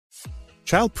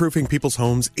Childproofing people's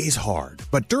homes is hard,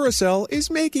 but Duracell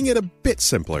is making it a bit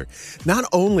simpler. Not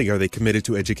only are they committed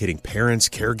to educating parents,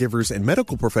 caregivers, and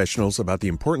medical professionals about the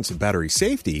importance of battery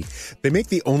safety, they make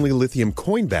the only lithium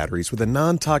coin batteries with a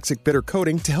non-toxic bitter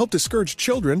coating to help discourage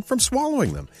children from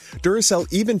swallowing them. Duracell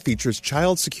even features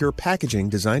child-secure packaging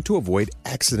designed to avoid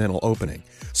accidental opening.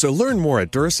 So learn more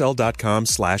at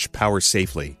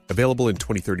Duracell.com/powersafely. Available in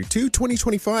 2032,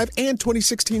 2025, and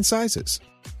 2016 sizes.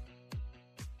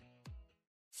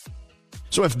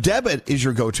 So if debit is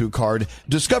your go-to card,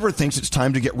 Discover thinks it's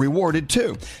time to get rewarded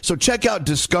too. So check out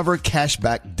Discover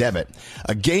Cashback Debit,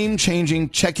 a game-changing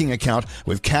checking account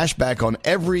with cashback on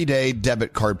everyday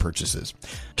debit card purchases.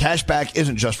 Cashback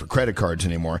isn't just for credit cards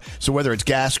anymore. So whether it's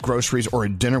gas, groceries, or a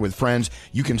dinner with friends,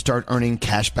 you can start earning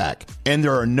cashback. And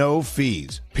there are no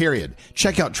fees, period.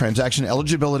 Check out transaction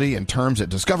eligibility and terms at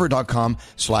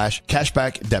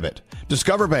discover.com/cashback debit.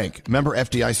 Discover Bank, member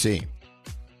FDIC.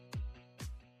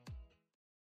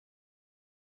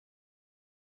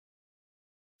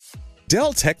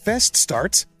 Dell Tech Fest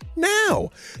starts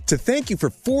now. To thank you for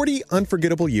 40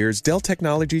 unforgettable years, Dell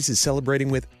Technologies is celebrating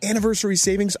with anniversary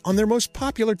savings on their most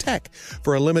popular tech.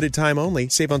 For a limited time only,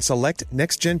 save on select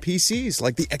next-gen PCs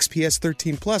like the XPS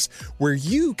 13 Plus, where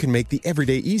you can make the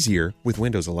everyday easier with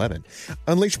Windows 11.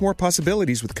 Unleash more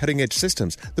possibilities with cutting-edge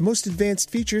systems, the most advanced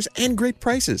features, and great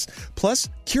prices. Plus,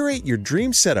 curate your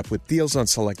dream setup with deals on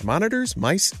select monitors,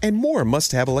 mice, and more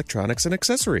must-have electronics and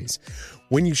accessories.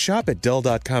 When you shop at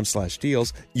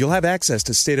Dell.com/deals, you'll have access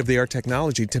to state-of-the-art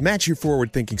technology to match your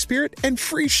forward-thinking spirit and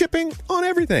free shipping on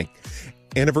everything.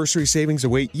 Anniversary savings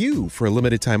await you for a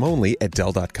limited time only at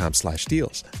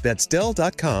Dell.com/deals. That's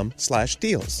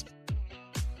Dell.com/deals.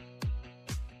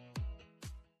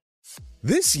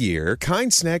 This year,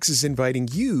 Kind Snacks is inviting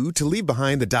you to leave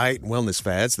behind the diet and wellness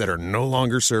fads that are no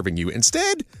longer serving you.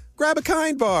 Instead, grab a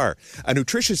Kind bar, a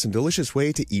nutritious and delicious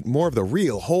way to eat more of the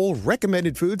real, whole,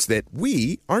 recommended foods that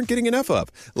we aren't getting enough of,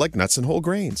 like nuts and whole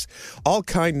grains. All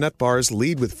Kind nut bars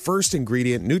lead with first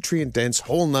ingredient, nutrient-dense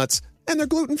whole nuts, and they're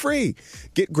gluten-free.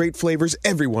 Get great flavors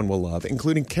everyone will love,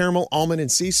 including caramel, almond,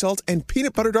 and sea salt, and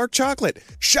peanut butter dark chocolate.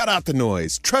 Shut out the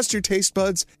noise, trust your taste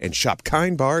buds, and shop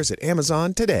Kind bars at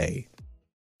Amazon today.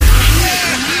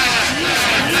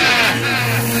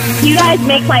 You guys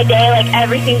make my day like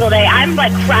every single day. I'm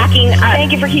like cracking up.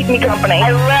 Thank you for keeping me company. I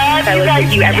love you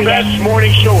guys. You every day. Best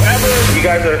morning show ever. You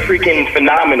guys are freaking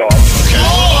phenomenal.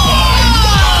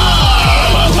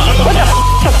 What the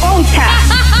f*** phone tap?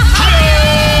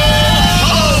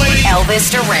 Elvis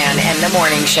Duran and the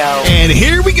Morning Show. And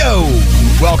here we go.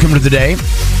 Welcome to the day.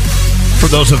 For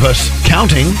those of us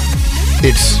counting,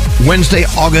 it's Wednesday,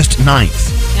 August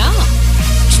 9th. Oh.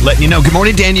 Just letting you know. Good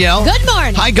morning, Danielle. Good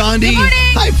morning. Hi, Gandhi. Good morning.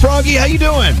 Hi, Froggy. How you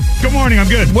doing? Good morning. I'm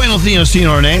good. Buenos dias,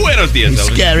 señor. Buenos dias,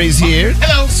 Elvis. Skeery's here.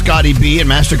 Hello. Scotty B at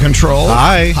Master Control.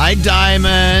 Hi. Hi,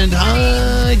 Diamond.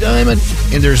 Hi, Diamond.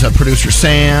 And there's producer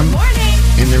Sam. Good morning.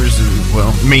 And there's,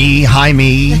 me. Hi,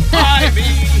 me. Hi, me.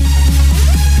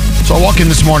 So I walk in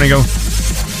this morning and go,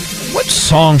 what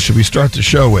song should we start the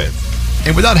show with?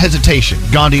 And without hesitation,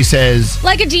 Gandhi says,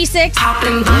 Like a G6.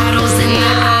 Popping bottles in the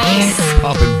ice.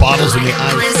 popping bottles in the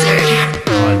ice. Blizzard.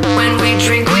 When we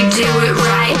drink, we do it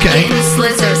right. Okay. Getting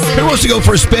slizzers. Who wants to go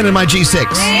for a spin in my G6?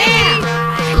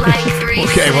 Like 3,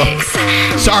 Okay, well,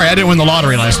 6. sorry, I didn't win the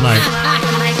lottery last night.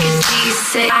 Like a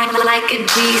G6. Like a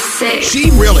G6. She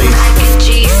really Like a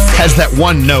G6. has that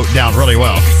one note down really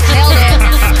well. Nailed it.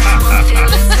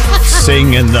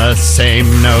 Sing in the same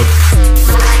note.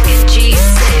 Like a G6.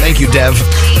 Thank you, Dev.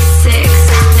 G6.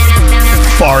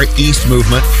 Far East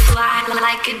movement Fly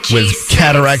like a G6. with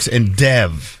Cataracts and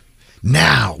Dev.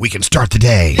 Now we can start the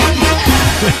day.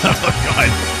 Oh,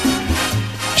 God.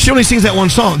 She only sings that one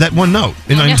song, that one note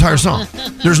in the entire song.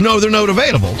 There's no other note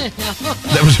available.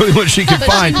 That was really what she could But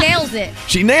find. she nails it.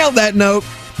 She nailed that note.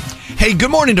 Hey,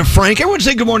 good morning to Frank. Everyone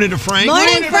say good morning to Frank.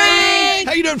 Morning, Frank.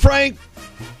 How you doing, Frank?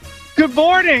 Good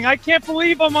morning. I can't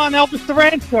believe I'm on Elvis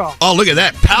Duran show. Oh, look at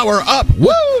that. Power up.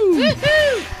 Woo!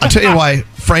 I'll tell you why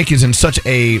Frank is in such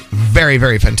a very,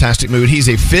 very fantastic mood. He's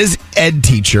a phys ed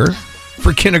teacher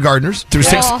for kindergartners through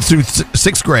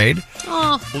sixth grade.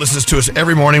 Oh. Listens to us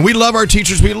every morning. We love our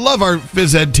teachers. We love our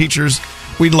phys ed teachers.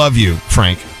 We love you,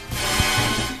 Frank.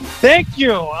 Thank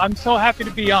you. I'm so happy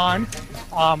to be on.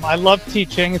 I love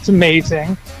teaching. It's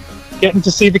amazing. Getting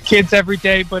to see the kids every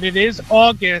day, but it is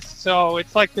August, so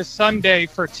it's like the Sunday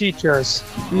for teachers.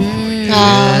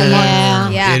 Yeah.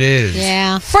 It is.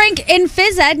 Yeah. Frank, in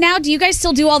phys ed now, do you guys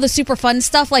still do all the super fun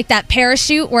stuff like that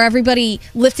parachute where everybody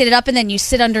lifted it up and then you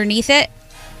sit underneath it?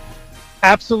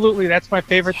 Absolutely. That's my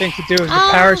favorite thing to do is the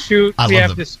parachute. I We love have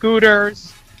them. the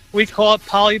scooters. We call it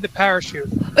Polly the parachute.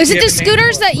 Is We it have the a name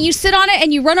scooters for it. that you sit on it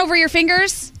and you run over your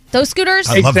fingers? Those scooters?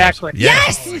 I love those. Exactly.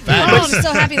 Yes! Oh, I'm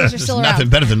so happy those are still There's around. nothing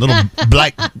better than little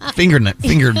black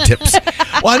fingertips.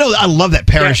 Well, I love that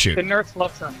parachute. Yes, the nurse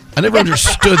loves them. I never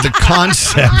understood the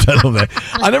concept. I love that.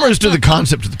 I never understood the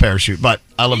concept of the parachute, but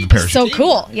I love the parachute. So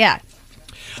cool, yeah.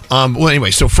 Well,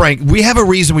 anyway, so Frank, we have a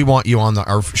reason we want you on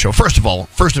our show. First of all,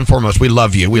 first and foremost, we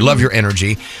love you. We love your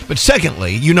energy. But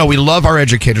secondly, we love our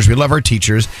educators. We love our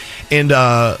teachers. And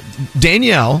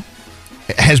Danielle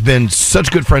has been such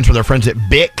good friends with our friends at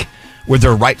BIC with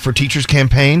their Right for Teachers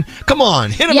campaign. Come on,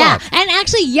 hit them up. And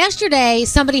actually yesterday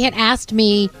somebody had asked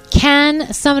me,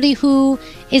 can somebody who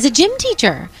is a gym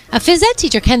teacher, a phys ed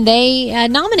teacher, can they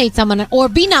nominate someone or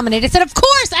be nominated? I said, of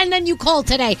course, and then you called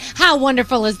today. How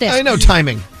wonderful is this? I know,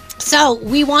 timing. So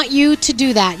we want you to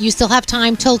do that. You still have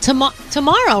time till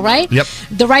tomorrow, right? Yep.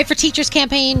 The Right for Teachers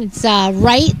campaign, it's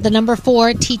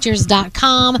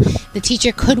right4teachers.com. The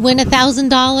teacher could win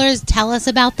 $1,000. Tell us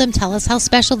about them. Tell us how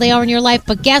special they are in your life.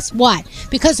 But guess what?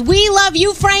 Because we love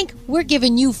you, Frank, we're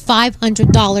giving you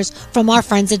 $500 from our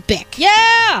friends at BIC.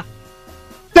 Yeah!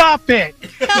 Stop it!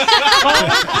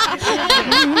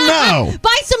 No.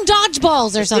 Buy some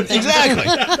dodgeballs or something. Exactly.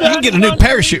 You can get a new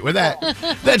parachute with that.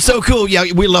 That's so cool.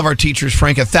 Yeah, we love our teachers,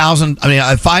 Frank.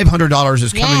 $500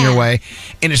 is coming your way.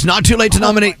 And it's not too late to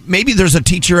nominate. Maybe there's a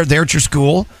teacher there at your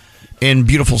school in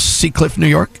beautiful Seacliff, New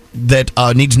York, that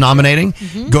needs nominating.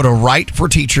 Go to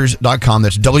rightforteachers.com.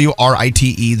 That's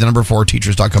WRITE, the number 4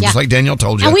 teachers.com. Just like Danielle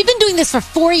told you. And we've been doing this for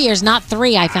 4 years, not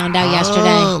 3, I found out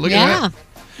yesterday. Look at that.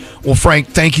 Well, Frank,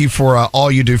 thank you for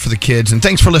all you do for the kids, and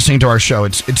thanks for listening to our show.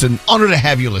 It's an honor to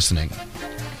have you listening.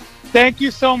 Thank you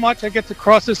so much. I get to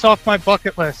cross this off my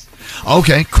bucket list.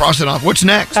 Okay, cross it off. What's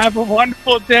next? Have a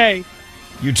wonderful day.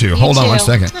 You too. Hold on one too.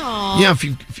 second. Aw. Yeah, if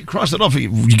you cross it off,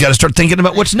 you got to start thinking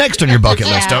about what's next on your bucket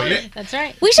list, don't you? That's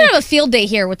right. We should have a field day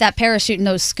here with that parachute and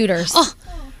those scooters. Oh.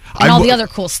 And all the other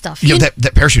cool stuff. Yeah,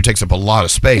 that parachute takes up a lot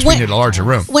of space. We need a larger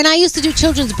room. When I used to do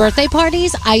children's birthday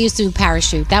parties, I used to do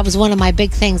parachute. That was one of my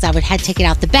big things. I would take it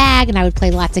out the bag, and I would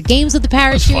play lots of games with the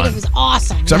parachute. fun. It was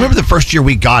awesome. So I remember the first year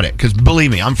we got it, because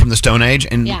believe me, I'm from the Stone Age,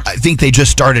 and I think they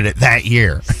just started it that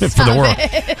year for the world.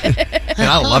 And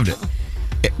I loved it.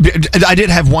 I did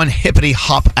have one hippity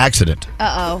hop accident.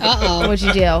 Uh-oh. What'd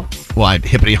you do? Well, I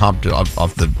hippity hopped off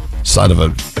the side of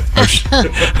a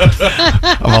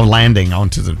landing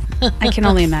onto the. I can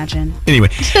only imagine. Anyway,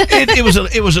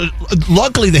 it was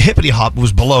luckily the hippity hop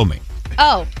was below me,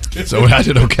 Oh. so I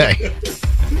did okay.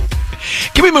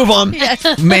 Can we move on? Yes.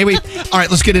 Maybe. All right,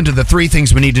 let's get into the 3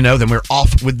 things we need to know. Then we're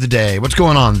off with the day. What's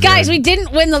going on there? Guys, we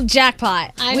didn't win the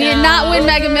jackpot. I We did know. not win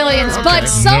Mega Millions, but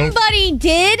somebody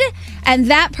did, and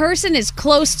that person is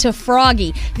close to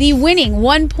Froggy. The winning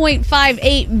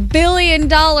 $1.58 billion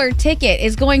ticket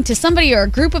is going to somebody or a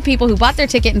group of people who bought their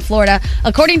ticket in Florida.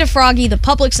 According to Froggy, the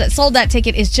Publix that sold that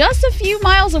ticket is just a few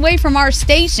miles away from our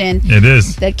station. It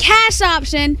is. The cash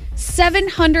option,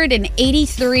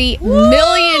 $783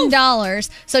 million.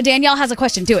 So Danielle has a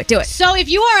question. Do it. So if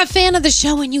you are a fan of the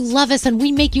show and you love us and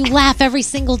we make you laugh every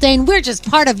single day and we're just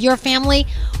part of your family,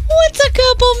 what's a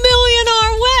couple million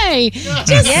our way?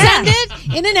 Just send it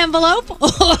in an envelope or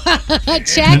a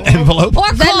check. An envelope? Or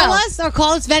Venmo.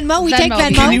 call us Venmo. We take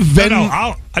Venmo.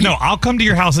 Venmo. Can you I'll come to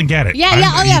your house and get it. Yeah. You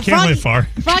can't Froggy, live far.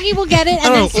 Froggy will get it. I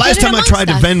And don't know. Last time I tried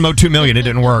to Venmo $2 million, it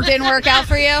didn't work. Didn't work out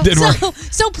for you? Didn't work.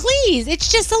 So please,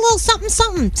 it's just a little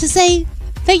something to say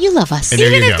that you love us. And there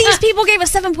Even you if go. these people gave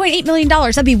us $7.8 million,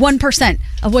 that'd be 1%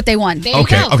 of what they won. There you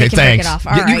Okay, go. okay, They can break thanks. it off.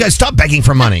 All You right. guys stop begging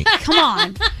for money. Come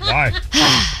on. Why?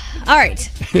 All right.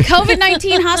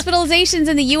 COVID-19 hospitalizations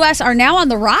in the U.S. are now on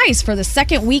the rise for the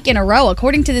second week in a row.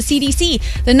 According to the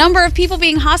CDC, the number of people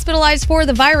being hospitalized for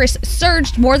the virus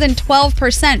surged more than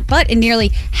 12%. But in nearly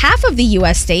half of the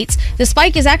U.S. states, the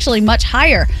spike is actually much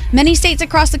higher. Many states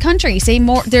across the country say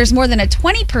there's more than a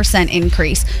 20%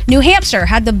 increase. New Hampshire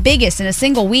had the biggest in a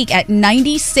single week at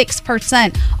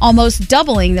 96%, almost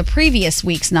doubling the previous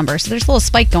week's number. So there's a little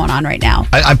spike going on right now.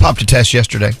 I popped a test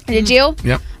yesterday. Did you?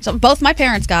 Yep. So both my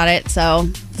parents got it, so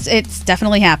it's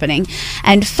definitely happening.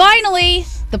 And finally,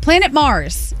 the planet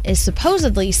Mars is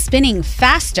supposedly spinning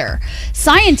faster.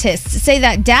 Scientists say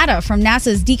that data from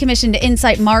NASA's decommissioned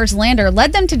InSight Mars lander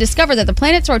led them to discover that the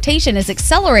planet's rotation is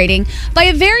accelerating by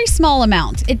a very small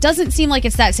amount. It doesn't seem like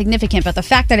it's that significant, but the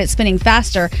fact that it's spinning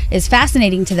faster is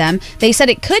fascinating to them. They said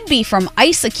it could be from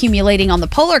ice accumulating on the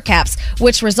polar caps,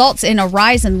 which results in a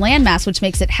rise in landmass, which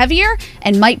makes it heavier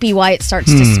and might be why it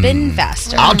starts to spin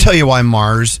faster. I'll tell you why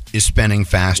Mars is spinning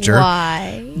faster.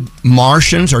 Why?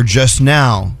 Martians are just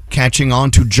now catching on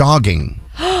to jogging.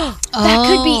 That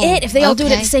could be it. If they all do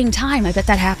it at the same time, I bet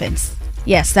that happens.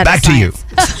 Yes, that Back is to you.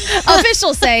 science.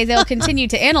 Officials say they'll continue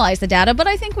to analyze the data, but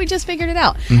I think we just figured it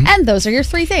out. And those are your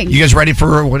 3 things. You guys ready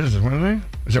for, what is it, Wednesday?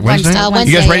 Is it Wednesday?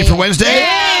 Wednesday. You guys ready for Wednesday?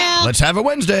 Yeah. Let's have a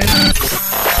Wednesday.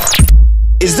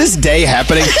 Is this day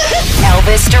happening?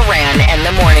 Elvis Duran and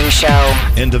the Morning Show.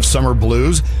 End of summer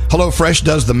blues. HelloFresh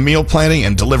does the meal planning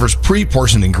and delivers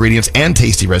pre-portioned ingredients and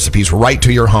tasty recipes right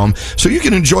to your home so you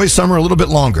can enjoy summer a little bit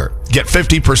longer. Get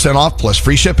 50% off plus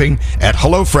free shipping at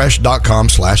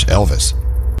HelloFresh.com/Elvis.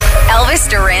 Elvis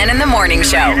Duran and the Morning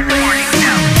Show.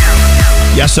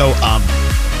 Yeah, so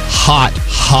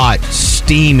hot,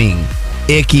 steaming,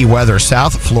 icky weather,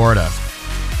 South Florida.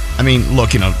 I mean,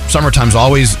 look, summertime's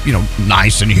always,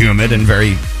 nice and humid and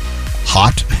very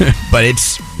hot, but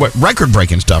it's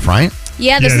record-breaking stuff, right?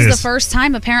 Yeah, this is the first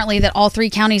time, apparently, that all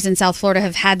 3 counties in South Florida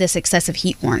have had this excessive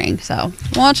heat warning. So,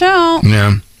 watch out.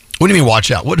 Yeah. What do you mean, watch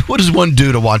out? What does one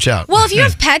do to watch out? Well, if you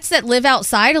have pets that live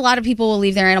outside, a lot of people will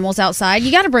leave their animals outside.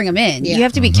 You got to bring them in. Yeah. You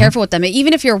have to be careful with them.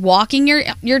 Even if you're walking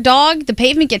your dog, the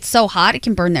pavement gets so hot, it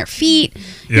can burn their feet.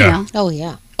 Yeah. Oh,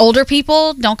 yeah. Older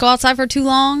people, don't go outside for too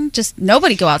long. Just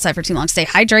nobody go outside for too long. Stay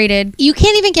hydrated. You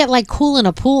can't even get cool in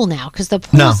a pool now because the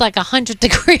pool's 100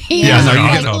 degrees. Yeah,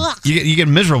 no, Ugh. you get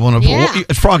miserable in a pool. Yeah.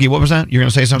 Froggy, what was that? You're going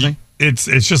to say something? It's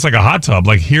just like a hot tub.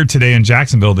 Like here today in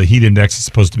Jacksonville, the heat index is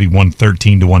supposed to be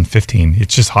 113 to 115.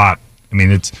 It's just hot. I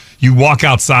mean, you walk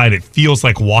outside, it feels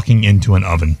like walking into an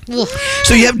oven. Ugh.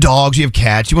 So you have dogs, you have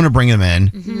cats, you want to bring them in.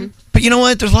 Mm-hmm. But you know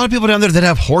what? There's a lot of people down there that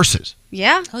have horses.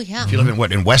 Yeah. Oh, yeah. If you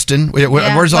live in Weston? Yeah,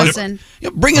 Where's all Weston.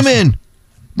 Bring them in.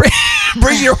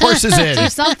 Bring your horses in. Do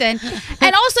something.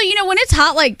 And also, when it's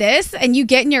hot like this and you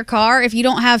get in your car, if you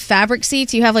don't have fabric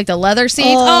seats, you have the leather seats.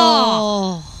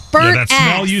 Oh. Burnt that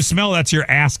ass. smell you smell, that's your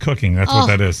ass cooking. That's what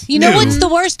that is. You know what's the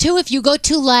worst, too? If you go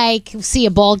to, see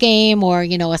a ball game or,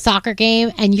 a soccer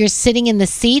game and you're sitting in the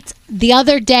seats. The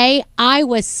other day, I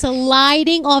was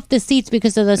sliding off the seats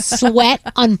because of the sweat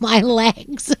on my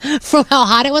legs from how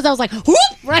hot it was. I was like, whoop,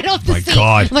 right off the seat.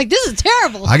 God. I'm like, this is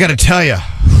terrible. I got to tell you,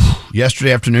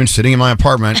 yesterday afternoon, sitting in my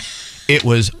apartment, it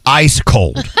was ice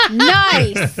cold.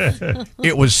 Nice.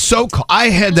 It was so cold. I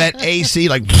had that AC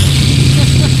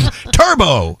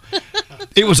turbo.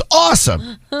 It was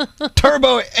awesome.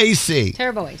 Turbo AC.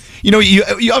 Turbo AC.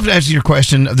 You often ask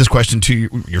this question to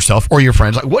yourself or your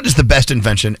friends, what is the best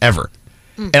invention ever?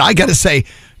 And I got to say,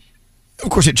 of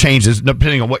course, it changes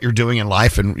depending on what you're doing in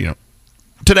life. And,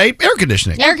 today, air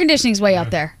conditioning. Air conditioning's way up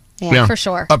there. Yeah, for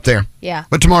sure. Up there. Yeah.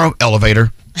 But tomorrow,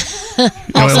 elevator.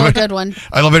 Also a good one.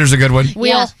 Elevator's a good one.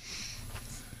 Wheel.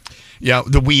 Yeah,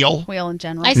 the wheel. Wheel in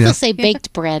general. I still say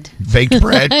baked bread. Baked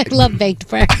bread. I love baked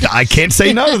bread. I can't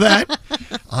say no to that.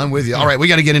 I'm with you. All right, we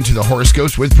got to get into the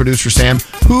horoscopes with producer Sam.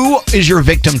 Who is your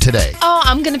victim today? Oh,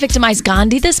 I'm going to victimize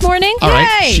Gandhi this morning. All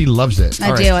right, Yay! she loves it.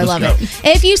 I do. I love it.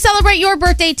 If you celebrate your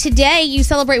birthday today, you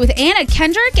celebrate with Anna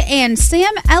Kendrick and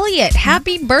Sam Elliott.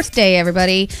 Happy birthday,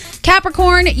 everybody.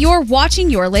 Capricorn, you're watching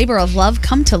your labor of love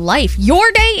come to life.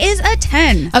 Your day is a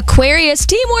 10. Aquarius,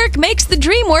 teamwork makes the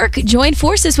dream work. Join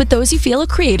forces with those you feel a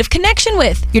creative connection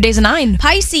with. Your day's a 9.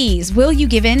 Pisces, will you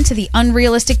give in to the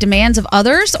unrealistic demands of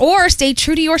others or stay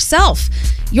true to yourself?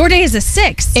 Your day is a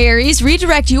 6. Aries,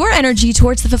 redirect your energy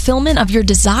towards the fulfillment of your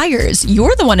desires.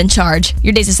 You're the one in charge.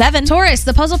 Your day's a 7. Taurus,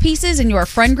 the puzzle pieces in your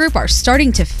friend group are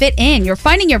starting to fit in. You're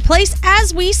finding your place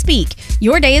as we speak.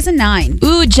 Your day is a 9.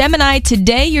 Ooh, Gemini,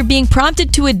 today you're being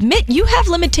prompted to admit you have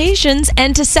limitations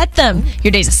and to set them.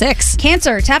 Your day's a 6.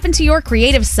 Cancer, tap into your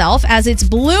creative self as it's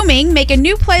blooming. Make a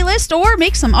new playlist or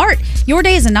make some art. Your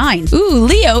day is a 9. Ooh,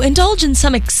 Leo, indulge in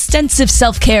some extensive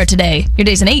self-care today. Your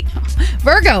day's an 8.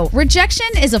 Virgo, rejection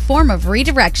is a form of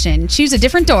redirection. Choose a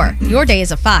different door. Your day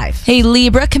is a 5. Hey,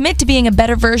 Libra, commit to being a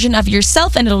better version of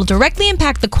yourself and it'll directly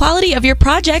impact the quality of your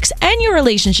projects and your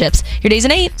relationships. Your day's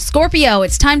an 8. Scorpio,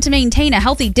 it's time to maintain a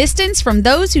healthy distance from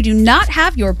those who do not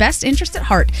have your best interest at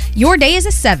heart. Your day is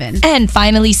a 7. And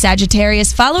finally,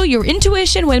 Sagittarius, follow your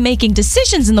intuition when making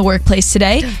decisions in the workplace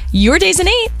today. Your day's an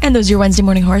 8, and those are your Wednesday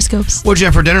morning horoscopes. What'd you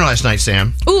have for dinner last night,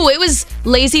 Sam? Ooh, it was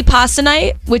lazy pasta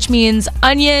night, which means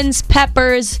onions,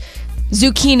 peppers,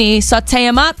 zucchini, saute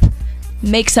them up,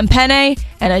 make some penne,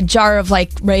 and a jar of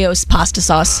Rayo's pasta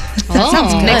sauce. Oh.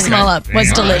 Sounds good. Mix them all up. Was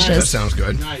That delicious. sounds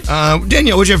good.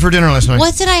 Danielle, what'd you have for dinner last night?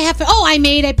 What did I have for? Oh, I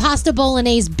made a pasta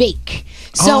bolognese bake.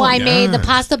 So I made the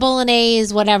pasta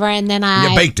bolognese, whatever, and then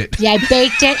You baked it. Yeah, I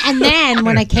baked it, and then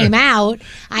when I came out,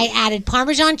 I added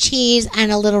Parmesan cheese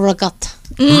and a little ricotta.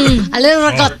 A little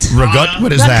ricotta. Ricotta?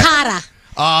 What is that? Ricotta.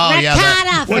 Oh, yeah.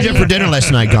 Ricotta. What'd you have for dinner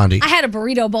last night, Gandhi? I had a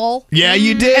burrito bowl. Yeah,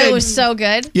 you did. It was so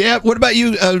good. Yeah. What about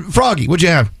you, Froggy? What'd you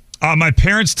have? My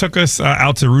parents took us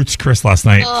out to Ruth's Chris last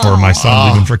night for my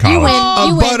son leaving for college.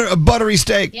 You win. A buttery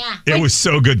steak. Yeah. It was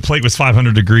so good. Plate was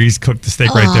 500 degrees. Cooked the steak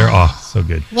right there. Oh, so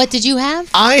good. What did you have?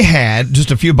 I had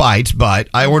just a few bites, but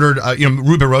I ordered,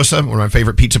 Rubirosa, one of my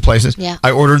favorite pizza places. Yeah.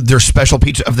 I ordered their special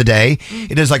pizza of the day.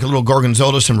 It is like a little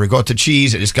gorgonzola, some ricotta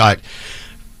cheese. It's got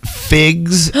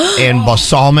figs and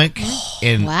balsamic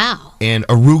and and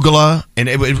arugula, and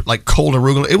it was like cold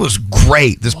arugula. It was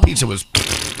great. This pizza was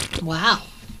wow.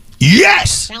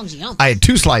 Yes. Sounds yum. I had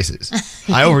 2 slices.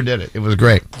 I overdid it. It was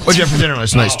great. What'd you have for dinner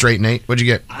last night, Straight Nate? What'd you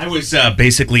get? I was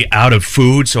basically out of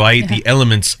food, so I ate the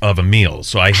elements of a meal.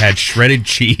 So I had shredded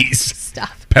cheese,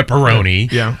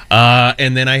 pepperoni,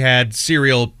 and then I had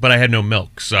cereal, but I had no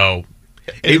milk. So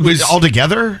it was all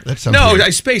together. That sounds no, weird. I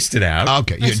spaced it out.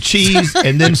 Okay, you had cheese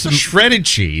and then some shredded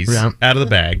cheese out of the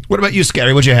bag. What about you,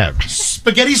 Skeery? What'd you have?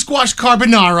 Spaghetti squash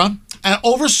carbonara, an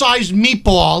oversized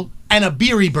meatball, and a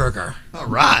beery burger. All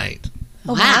right.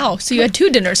 Oh, wow. So you had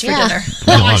 2 dinners for dinner.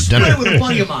 I split it with a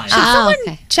buddy of mine. Should someone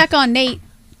check on Nate?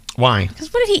 Why?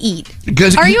 Because what did he eat?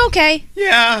 Because Are you okay?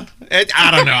 Yeah.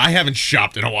 I don't know. I haven't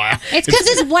shopped in a while. It's because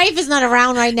his wife is not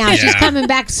around right now. She's coming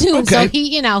back soon, so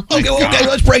he, Okay,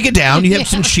 let's break it down. You have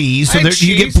some cheese, so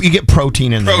you get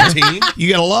protein in there. Protein. You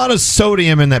get a lot of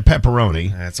sodium in that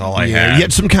pepperoni. That's all I had. You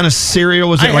had some kind of cereal.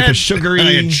 Was it I like had- a sugary?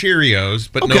 I had Cheerios,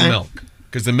 but no milk.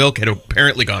 Because the milk had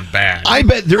apparently gone bad. I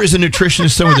bet there is a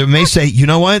nutritionist somewhere that may say, you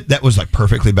know what? That was like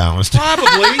perfectly balanced.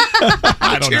 Probably.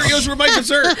 Cheerios were my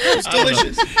dessert. It's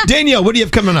delicious. Danielle, what do you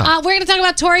have coming up? we're going to talk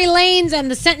about Tory Lanez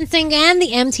and the sentencing and the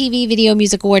MTV Video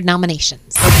Music Award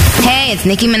nominations. Hey, it's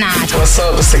Nicki Minaj. What's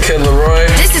up? It's the Kid Leroy.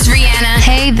 This is Rihanna.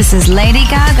 Hey, this is Lady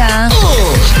Gaga.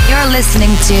 You're listening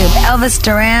to Elvis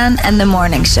Duran and the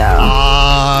Morning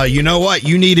Show. You know what?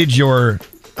 You needed your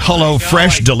Hello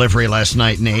Fresh delivery last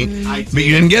night, Nate. But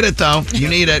you didn't get it, though. You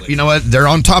need it. You know what? They're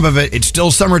on top of it. It's still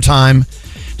summertime.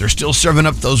 They're still serving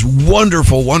up those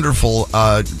wonderful, wonderful,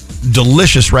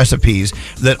 delicious recipes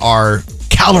that are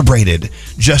calibrated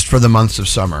just for the months of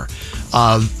summer.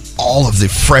 All of the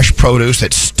fresh produce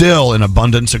that's still in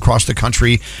abundance across the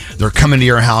country. They're coming to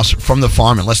your house from the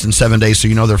farm in less than 7 days, so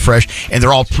you know they're fresh. And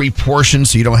they're all pre-portioned,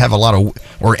 so you don't have a lot of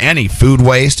or any food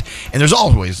waste. And there's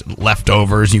always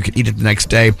leftovers. You can eat it the next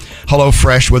day.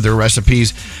 HelloFresh with their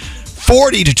recipes.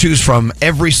 40 to choose from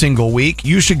every single week.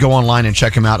 You should go online and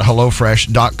check them out at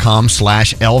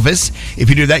HelloFresh.com/Elvis. If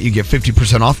you do that, you get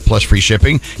 50% off plus free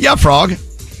shipping. Yeah, Frog.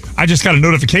 I just got a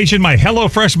notification. My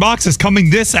HelloFresh box is coming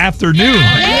this afternoon.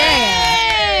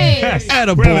 Yes.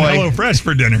 Attaboy. We're having HelloFresh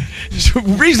for dinner.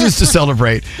 Reasons to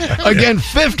celebrate. Again,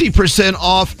 50%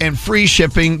 off and free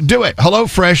shipping. Do it.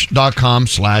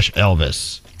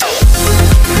 HelloFresh.com/Elvis.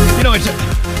 You know,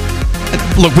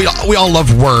 look, we all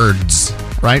love words,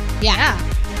 right? Yeah.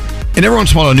 And every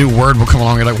once in a while, a new word will come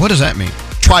along. You're like, what does that mean?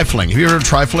 Trifling. Have you ever heard of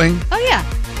trifling? Oh, yeah.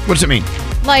 What does it mean?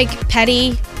 Like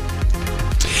petty.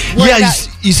 Yeah,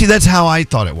 you see, that's how I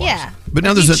thought it was. Yeah. But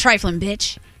now Like, there's you a trifling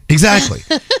bitch. Exactly.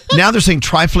 Now they're saying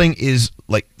trifling is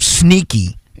like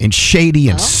sneaky and shady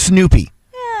and snoopy.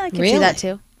 Yeah, I can see that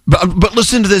too. But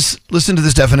listen to this. Listen to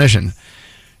this definition.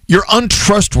 You're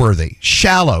untrustworthy,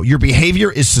 shallow. Your behavior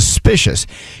is suspicious.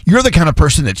 You're the kind of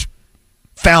person that's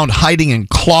found hiding in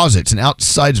closets and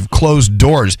outsides of closed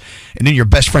doors and in your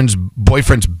best friend's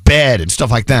boyfriend's bed and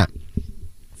stuff like that.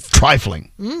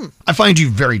 Trifling. I find you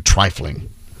very trifling.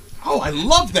 Oh, I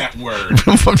love that word.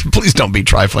 Please don't be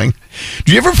trifling.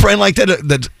 Do you ever have a friend like that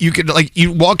that you could, like,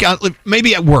 you walk out,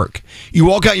 maybe at work, you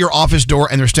walk out your office door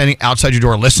and they're standing outside your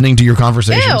door listening to your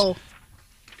conversations? Ew.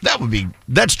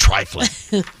 That's trifling.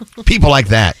 People like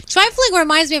that. Trifling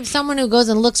reminds me of someone who goes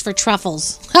and looks for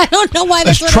truffles. I don't know why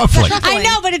that's what truffling. I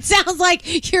know, but it sounds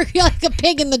like you're like a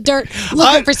pig in the dirt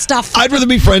looking for stuff. I'd rather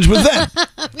be friends with them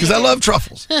because I love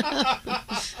truffles.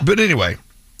 But anyway,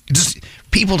 just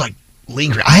people like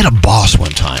linger. I had a boss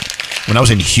one time when I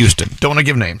was in Houston. Don't want to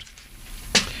give names.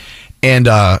 And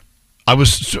I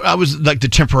was like the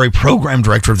temporary program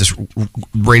director of this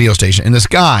radio station, and this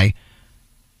guy,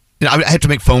 you know, I had to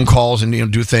make phone calls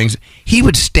and do things. He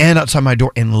would stand outside my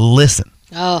door and listen.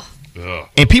 Oh.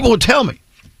 And people would tell me,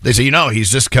 they say,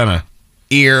 he's just kind of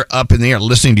ear up in the air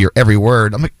listening to your every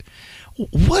word. I'm like,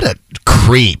 what a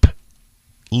creep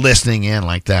listening in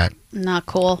like that. Not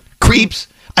cool. Creeps.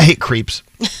 I hate creeps.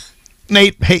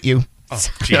 Nate, hate you. Oh,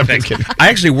 gee, thanks. I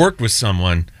actually worked with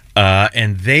someone,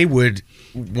 and they would,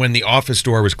 when the office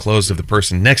door was closed of the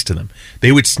person next to them,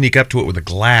 they would sneak up to it with a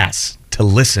glass to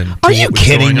listen to Are you what was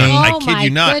kidding going me? on. Oh, I kid my you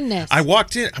not. goodness. I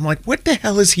walked in. I'm like, what the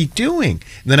hell is he doing?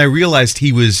 And then I realized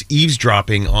he was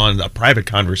eavesdropping on a private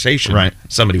conversation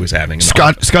somebody was having. in the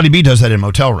office. Scotty B does that in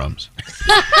motel rooms.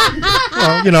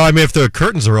 Well, if the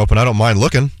curtains are open, I don't mind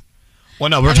looking. Well,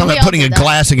 no, we're talking about putting a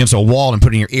glass against a wall and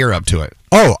putting your ear up to it.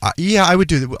 Oh, yeah, I would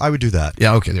do that.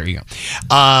 Yeah, okay, there you go.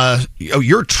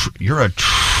 You're a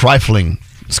trifling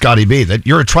Scotty B.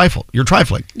 You're a trifle. You're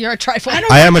trifling. You're a trifle.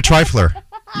 I am a trifler.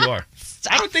 You are.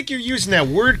 I don't think you're using that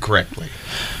word correctly.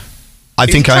 I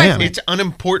think I am. It's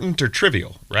unimportant or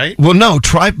trivial, right? Well, no,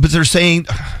 but they're saying,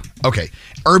 okay,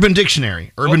 Urban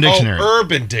Dictionary. Urban Dictionary.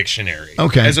 Urban Dictionary.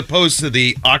 Okay. As opposed to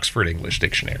the Oxford English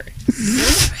Dictionary.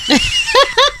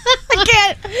 I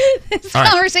can't. This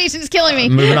conversation is killing me.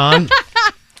 Moving on.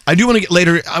 I do want to get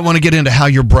later. I want to get into how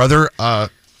your brother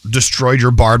destroyed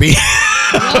your Barbie.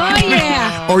 Oh,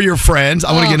 yeah. Or your friends.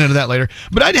 I want to get into that later.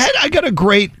 But I got a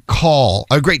great call,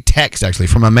 a great text actually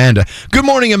from Amanda. Good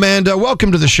morning, Amanda.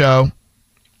 Welcome to the show.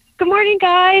 Good morning,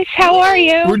 guys. How are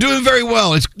you? We're doing very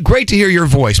well. It's great to hear your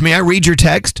voice. May I read your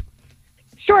text?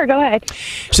 Sure, go ahead.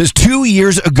 It says, 2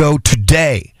 years ago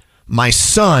today, my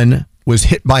son was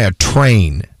hit by a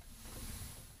train.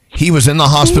 He was in the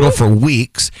hospital for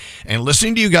weeks, and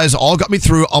listening to you guys all got me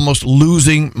through almost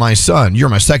losing my son. You're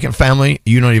my second family.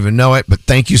 You don't even know it, but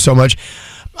thank you so much.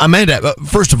 Amanda,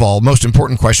 first of all, most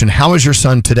important question, how is your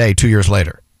son today, 2 years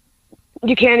later?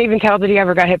 You can't even tell that he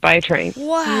ever got hit by a train.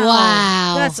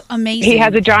 Wow. That's amazing. He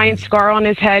has a giant scar on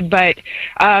his head, but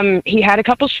he had a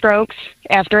couple strokes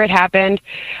after it happened.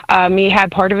 He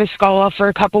had part of his skull off for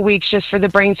a couple weeks just for the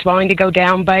brain swelling to go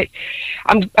down, but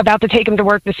I'm about to take him to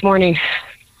work this morning.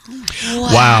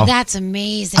 Wow. That's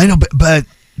amazing. I know, but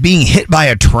being hit by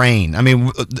a train, I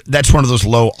mean, that's one of those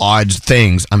low odds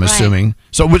things, I'm assuming.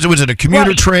 So was it a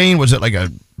commuter train? Was it like a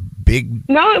big...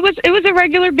 No, it was a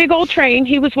regular big old train.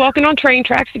 He was walking on train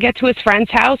tracks to get to his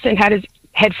friend's house and had his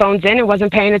headphones in and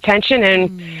wasn't paying attention,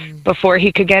 and before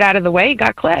he could get out of the way, he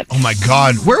got clipped. Oh my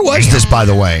God. Where was this, by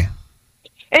the way?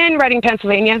 In Reading,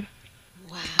 Pennsylvania.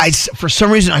 For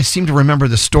some reason, I seem to remember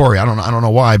the story. I don't know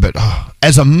why, but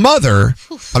as a mother,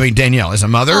 I mean, Danielle, as a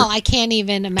mother... Oh, I can't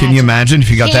even imagine. Can you imagine if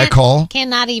you got that call?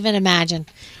 Cannot even imagine.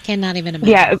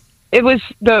 Yeah, it was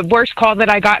the worst call that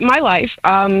I got in my life.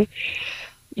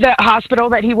 The hospital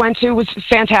that he went to was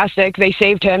fantastic. They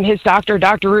saved him. His doctor,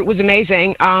 Dr. Root, was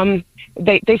amazing.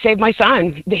 They saved my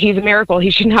son. He's a miracle.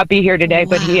 He should not be here today,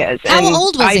 but he is. How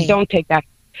old was he? I don't take that.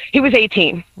 He was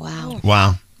 18.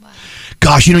 Wow.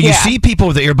 Gosh, you see people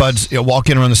with the earbuds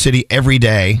walking around the city every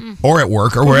day or at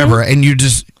work or wherever, and you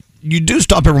do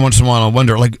stop every once in a while and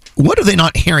wonder, like, what are they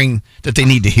not hearing that they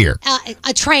need to hear?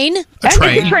 A train. A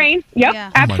train.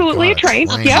 Yep, absolutely a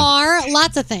train. A car,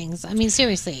 lots of things. I mean,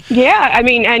 seriously. Yeah, I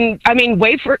mean,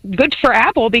 good for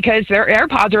Apple because their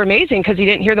AirPods are amazing because he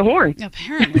didn't hear the horn.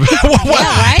 Apparently.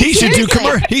 He should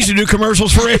do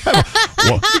commercials for Apple.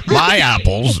 Well, my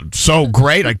Apple's so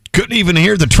great, I couldn't even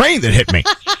hear the train that hit me.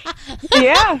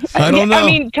 Yeah. I don't know. I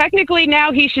mean, technically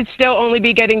now he should still only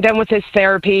be getting done with his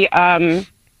therapy,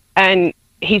 and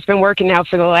he's been working now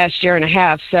for the last year and a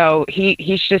half, so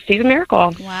he's a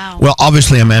miracle. Wow. Well,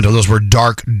 obviously, Amanda, those were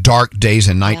dark days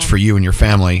and nights for you and your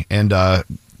family, and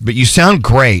but you sound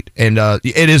great, and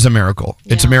it is a miracle.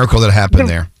 Yeah. It's a miracle that happened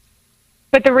there.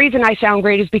 But the reason I sound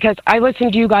great is because I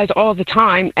listen to you guys all the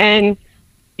time, and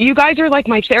you guys are like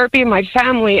my therapy and my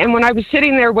family. And when I was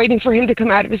sitting there waiting for him to come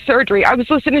out of his surgery, I was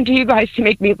listening to you guys to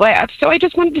make me laugh. So I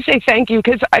just wanted to say thank you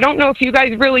because I don't know if you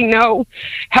guys really know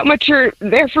how much you're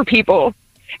there for people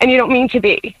and you don't mean to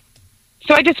be.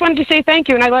 So I just wanted to say thank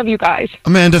you, and I love you guys.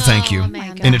 Amanda, thank you.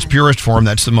 In its purest form,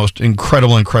 that's the most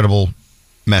incredible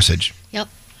message. Yep.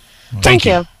 Thank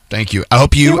you. Thank you. I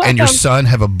hope you and your son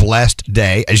have a blessed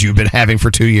day, as you've been having for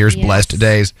 2 years, blessed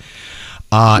days.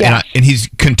 And he's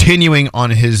continuing on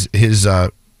his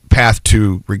path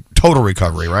to total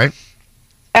recovery, right?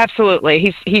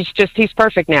 Absolutely. He's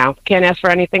perfect now. Can't ask for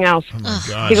anything else. Oh my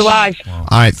gosh. He's alive. Wow.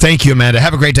 All right. Thank you, Amanda.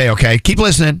 Have a great day, okay? Keep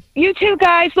listening. You too,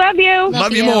 guys. Love you.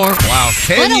 Love you more. Wow.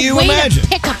 Can you what a way imagine? to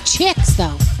pick up chicks,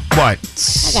 though. What?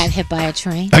 I got hit by a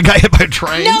train. I got hit by a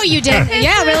train? No, you didn't.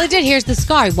 Yeah, I really did. Here's the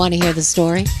scar. Want to hear the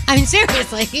story? I mean,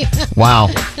 seriously. Wow.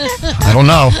 I don't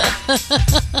know.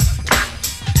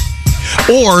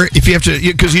 Or if you have to,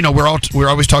 because we're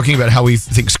always talking about how we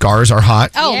think scars are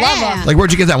hot. Oh, love them. Like,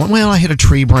 where'd you get that one? Well, I hit a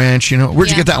tree branch. Where'd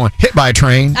you get that one? Hit by a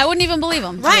train. I wouldn't even believe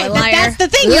him. Right, but liar. that's the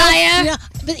thing. Liar.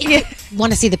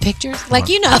 Want to see the pictures? Like,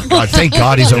 God, thank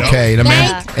God he's okay.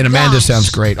 And Amanda sounds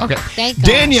great. Okay. Thank gosh.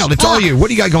 Danielle, it's all you. What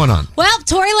do you got going on? Well,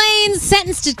 Tory Lanez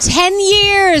sentenced to 10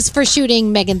 years for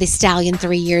shooting Megan Thee Stallion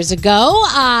 3 years ago.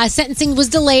 Sentencing was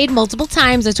delayed multiple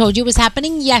times. I told you it was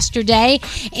happening yesterday.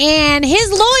 And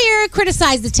his lawyer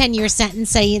criticized the 10-year sentence,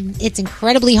 saying it's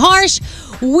incredibly harsh.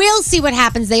 We'll see what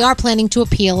happens. They are planning to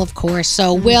appeal, of course.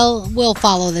 So we'll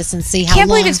follow this and see how long. Can't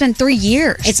believe it's been 3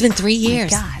 years. It's been 3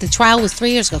 years. The trial was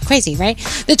 3 years ago. Crazy, right? right?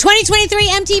 The 2023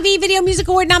 MTV Video Music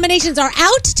Award nominations are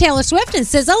out. Taylor Swift and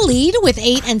SZA lead with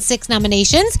 8 and 6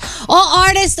 nominations. All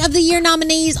Artist of the Year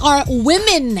nominees are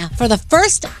women for the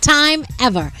first time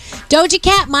ever. Doja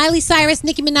Cat, Miley Cyrus,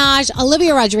 Nicki Minaj,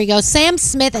 Olivia Rodrigo, Sam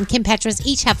Smith, and Kim Petras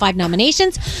each have 5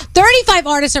 nominations. 35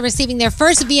 artists are receiving their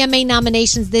first VMA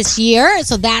nominations this year,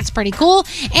 so that's pretty cool.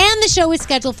 And the show is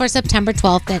scheduled for September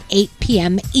 12th at 8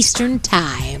 p.m. Eastern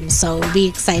Time. So it'll be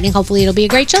exciting. Hopefully it'll be a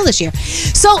great show this year.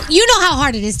 So you know how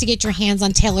hard it is to get your hands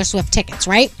on Taylor Swift tickets,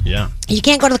 right? Yeah. You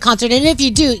can't go to the concert, and if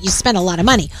you do, you spend a lot of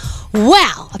money.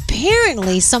 Well,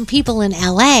 apparently some people in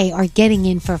LA are getting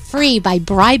in for free by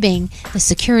bribing the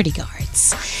security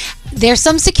guards. There's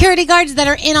some security guards that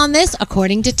are in on this,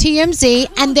 according to TMZ,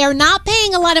 and they're not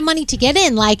paying a lot of money to get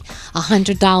in, like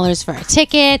 $100 for a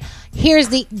ticket. Here's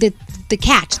the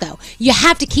catch, though. You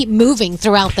have to keep moving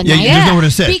throughout the night. There's nowhere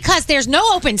to sit. Because there's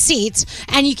no open seats,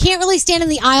 and you can't really stand in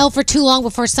the aisle for too long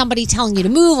before somebody telling you to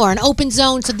move or an open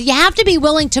zone. So you have to be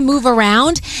willing to move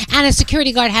around, and a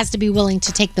security guard has to be willing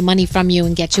to take the money from you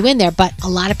and get you in there. But a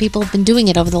lot of people have been doing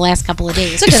it over the last couple of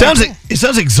days. It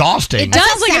sounds exhausting. It does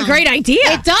sounds like a great idea.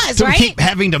 It does, to right? keep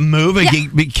having to move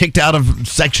and be kicked out of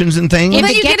sections and things. Well,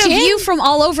 then you get a view from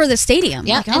all over the stadium.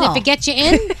 Yeah, Like, and if it gets you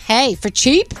in, hey, for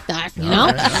cheap, you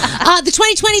know. The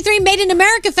 2023 Made in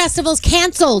America Festival is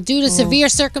canceled due to severe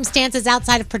circumstances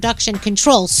outside of production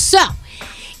control. So,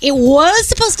 it was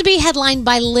supposed to be headlined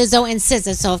by Lizzo and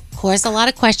SZA. So, of course, a lot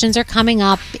of questions are coming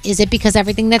up. Is it because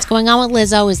everything that's going on with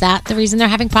Lizzo? Is that the reason they're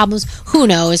having problems? Who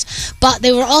knows? But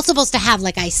they were all supposed to have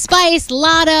like Ice Spice,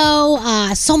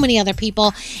 Lotto, so many other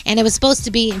people. And it was supposed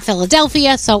to be in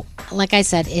Philadelphia. So, like I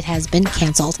said, it has been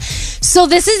canceled. So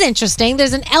this is interesting.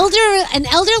 There's an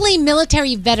elderly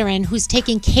military veteran who's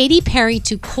taking Katy Perry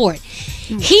to court.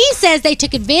 He says they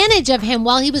took advantage of him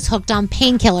while he was hooked on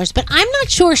painkillers, but I'm not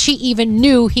sure she even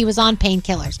knew he was on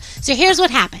painkillers. So here's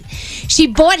what happened. She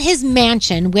bought his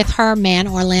mansion with her man,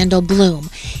 Orlando Bloom.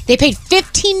 They paid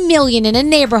 $15 million in a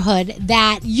neighborhood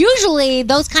that usually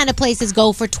those kind of places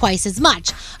go for twice as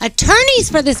much. Attorneys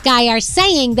for this guy are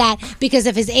saying that because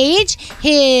of his age,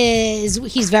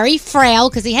 he's very frail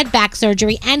because he had back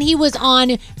surgery, and he was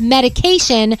on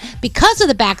medication because of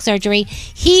the back surgery.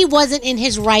 He wasn't in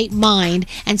his right mind.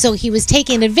 And so he was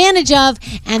taken advantage of,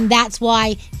 and that's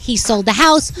why he sold the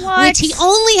house, which he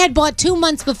only had bought 2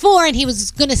 months before, and he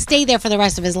was going to stay there for the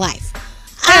rest of his life.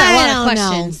 I don't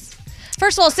know.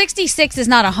 First of all, 66 is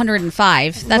not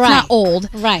 105. That's Right. not old.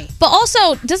 Right. But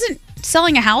also, doesn't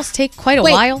selling a house take quite a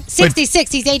while?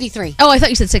 66. He's 83. Oh, I thought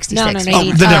you said 66. No,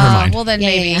 83. then never mind. Well, then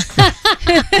maybe.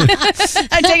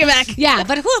 I take it back. Yeah,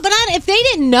 but if they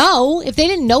didn't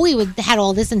know he had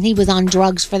all this and he was on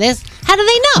drugs for this, how do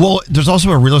they know? Well, there's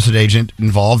also a real estate agent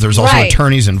involved. There's also Right.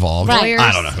 attorneys involved. Right.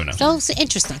 I don't know who knows. So it's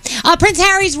interesting. Prince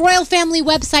Harry's royal family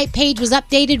website page was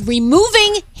updated,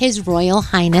 removing his Royal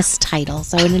Highness title.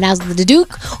 So it announced the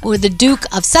Duke or the Duke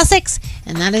of Sussex,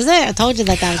 and that is it. I told you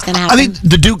that was going to happen. I think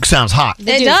the Duke sounds hot. The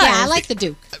Duke, yeah, I like the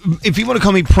Duke. If you want to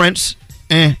call me Prince,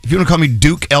 if you want to call me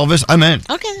Duke Elvis, I'm in.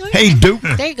 Okay. Hey, Duke.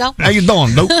 There you go. How you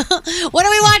doing, Duke? What are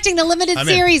we watching? The limited I'm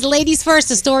in. series Ladies First,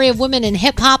 the story of women in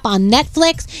hip-hop on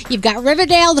Netflix. You've got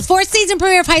Riverdale, the 4th season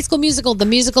premiere of High School Musical, the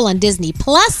musical on Disney+.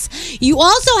 You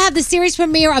also have the series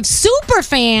premiere of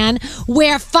Superfan,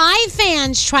 where 5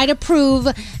 fans try to prove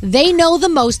they know the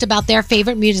most about their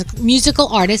favorite musical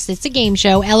artists. It's a game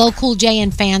show. LL Cool J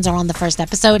and fans are on the first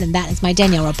episode, and that is my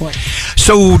Danielle report.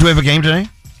 So, do we have a game today?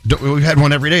 We've had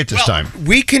one every day at this time.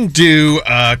 We can do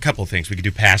a couple of things. We could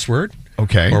do password.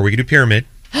 Okay. Or we could do pyramid.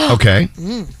 Okay.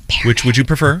 Which would you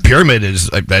prefer? Pyramid is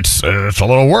it's a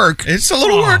little work. It's a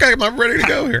little work. I'm ready to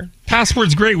go here.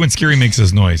 Password's great when Skeery makes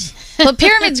his noise. But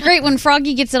pyramid's great when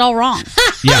Froggy gets it all wrong.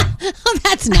 Yeah. Oh,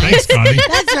 that's nice. Thanks, Connie.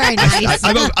 That's very nice.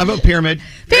 I vote pyramid.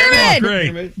 Pyramid.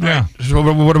 Great. Yeah. So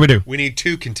what do we do? We need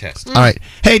 2 contestants. All right.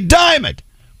 Hey, Diamond.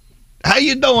 How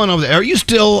you doing over there? Are you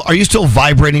still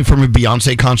vibrating from a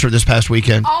Beyonce concert this past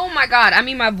weekend? Oh my God. I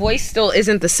mean, my voice still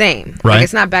isn't the same. Right. Like,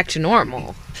 it's not back to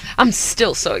normal. I'm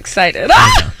still so excited.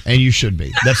 And you should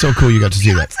be. That's so cool you got to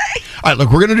see that. All right, look,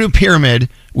 we're going to do pyramid.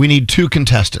 We need 2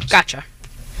 contestants. Gotcha.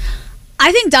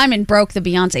 I think Diamond broke the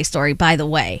Beyonce story, by the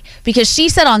way, because she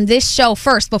said on this show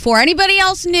first, before anybody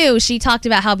else knew, she talked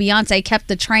about how Beyonce kept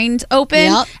the trains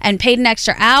open and paid for an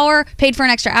extra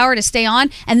hour to stay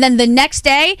on. And then the next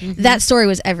day, that story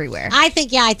was everywhere. I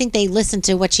think they listened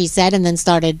to what she said and then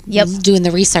started doing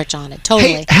the research on it.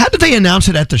 Totally. Hey, how did they announce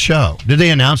it at the show? Did they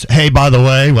announce, hey, by the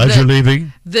way, as you're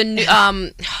leaving? The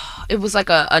new, it was like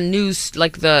a news,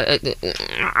 like the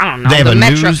I don't know, They have the a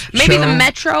Metro. news Maybe the show?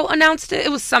 Metro announced it. It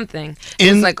was something.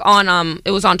 It was like on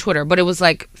it was on Twitter, but it was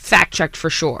like fact checked for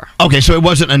sure. Okay, so it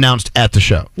wasn't announced at the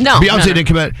show. No, Beyonce no. didn't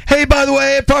come out. Hey, by the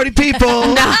way, party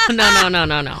people. No.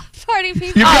 Party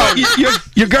people.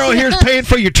 Your girl here's paying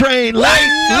for your train. Late.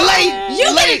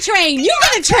 You get a train. You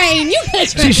get a train. You get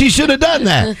a train. See, she should have done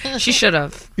that. She should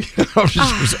have. Okay.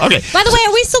 By the way,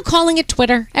 are we still calling it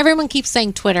Twitter? Everyone keeps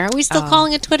saying Twitter. Are we still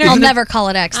calling it Twitter? I'll never call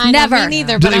it X. I know, Never. me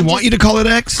neither. Do but they I'm want you to call it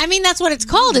X? I mean, that's what it's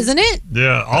called, isn't it?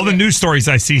 Yeah, all the news stories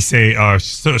I see say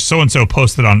so-and-so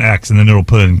posted on X, and then it'll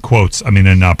put in quotes,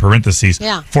 in parentheses,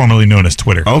 Yeah. formerly known as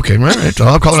Twitter. Okay, right. So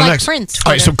I'll call It's it like X. Prince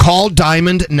All right, so call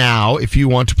Diamond now if you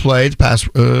want to play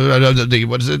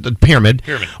the pyramid.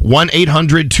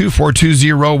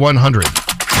 1-800-242-0100.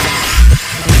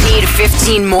 Need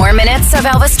 15 more minutes of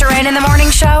Elvis Duran in the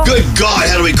Morning Show? Good God,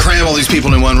 how do we cram all these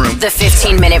people in one room? The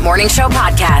 15-Minute Morning Show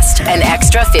podcast. An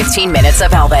extra 15 minutes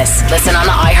of Elvis. Listen on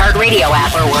the iHeartRadio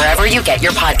app or wherever you get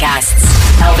your podcasts.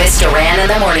 Elvis Duran in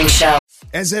the Morning Show.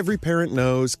 As every parent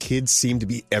knows, kids seem to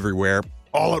be everywhere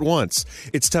all at once.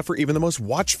 It's tough for even the most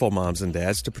watchful moms and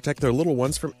dads to protect their little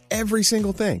ones from every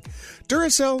single thing.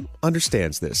 Duracell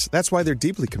understands this. That's why they're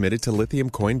deeply committed to lithium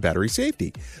coin battery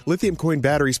safety. Lithium coin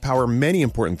batteries power many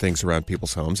important things around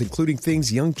people's homes, including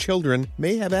things young children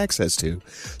may have access to.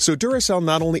 So Duracell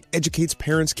not only educates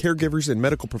parents, caregivers, and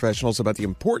medical professionals about the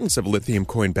importance of lithium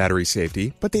coin battery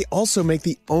safety, but they also make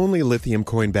the only lithium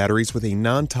coin batteries with a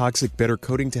non-toxic bitter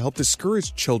coating to help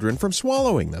discourage children from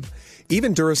swallowing them.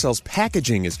 Even Duracell's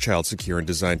packaging is child secure and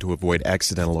designed to avoid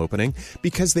accidental opening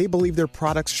because they believe their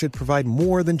products should provide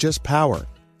more than just power.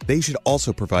 They should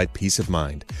also provide peace of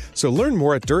mind. So learn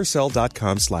more at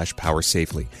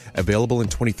Duracell.com/powersafely. Available in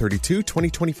 2032,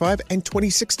 2025, and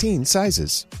 2016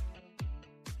 sizes.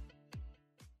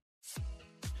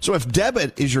 So if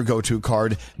debit is your go-to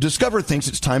card, Discover thinks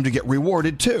it's time to get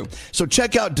rewarded too. So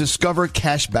check out Discover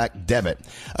Cashback Debit,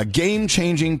 a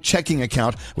game-changing checking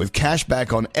account with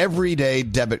cashback on everyday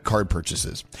debit card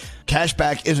purchases.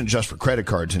 Cashback isn't just for credit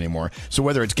cards anymore, so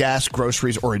whether it's gas,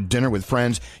 groceries, or a dinner with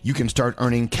friends, you can start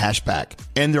earning cashback.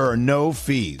 And there are no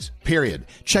fees, period.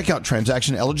 Check out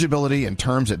transaction eligibility and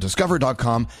terms at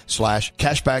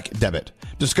discover.com/cashback debit.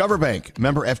 Discover Bank,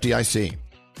 member FDIC.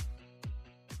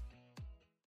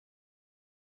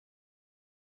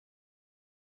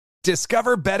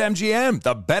 Discover BetMGM,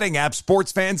 the betting app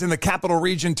sports fans in the capital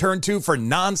region turn to for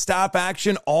nonstop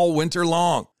action all winter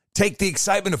long. Take the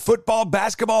excitement of football,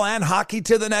 basketball, and hockey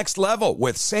to the next level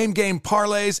with same-game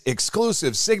parlays,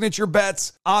 exclusive signature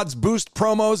bets, odds boost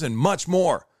promos, and much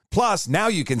more. Plus, now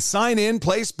you can sign in,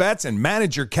 place bets, and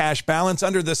manage your cash balance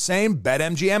under the same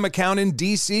BetMGM account in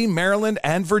D.C., Maryland,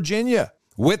 and Virginia.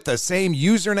 With the same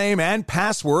username and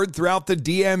password throughout the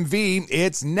DMV,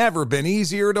 it's never been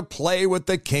easier to play with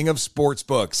the king of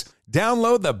sportsbooks.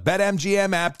 Download the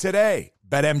BetMGM app today.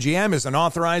 BetMGM is an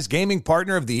authorized gaming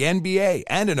partner of the NBA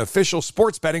and an official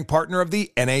sports betting partner of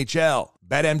the NHL.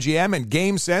 BetMGM and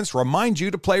GameSense remind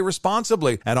you to play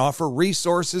responsibly and offer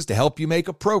resources to help you make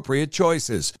appropriate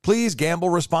choices. Please gamble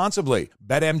responsibly.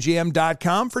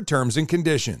 BetMGM.com for terms and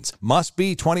conditions. Must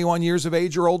be 21 years of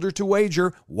age or older to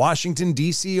wager. Washington,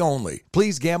 D.C. only.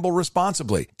 Please gamble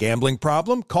responsibly. Gambling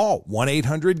problem? Call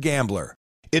 1-800-GAMBLER.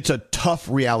 It's a tough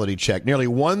reality check. Nearly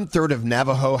 1/3 of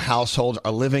Navajo households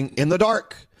are living in the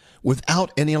dark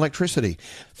without any electricity.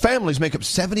 Families make up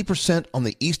 70% on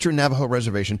the Eastern Navajo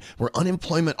Reservation, where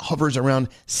unemployment hovers around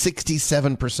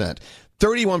 67%.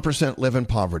 31% live in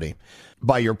poverty.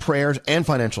 By your prayers and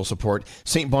financial support,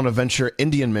 St. Bonaventure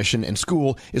Indian Mission and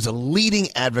School is a leading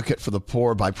advocate for the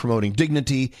poor by promoting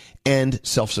dignity and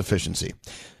self-sufficiency.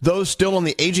 Those still on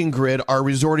the aging grid are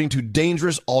resorting to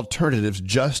dangerous alternatives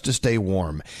just to stay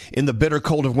warm. In the bitter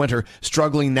cold of winter,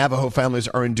 struggling Navajo families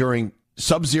are enduring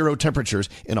sub-zero temperatures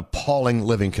in appalling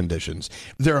living conditions.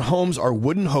 Their homes are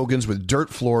wooden hogans with dirt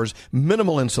floors,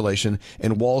 minimal insulation,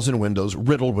 and walls and windows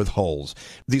riddled with holes.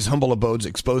 These humble abodes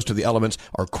exposed to the elements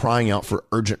are crying out for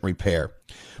urgent repair.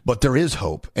 But there is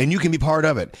hope, and you can be part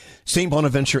of it. St.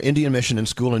 Bonaventure Indian Mission and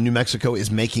School in New Mexico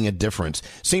is making a difference.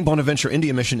 St. Bonaventure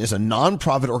Indian Mission is a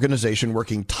non-profit organization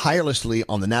working tirelessly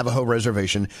on the Navajo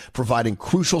Reservation, providing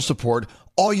crucial support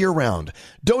all year round.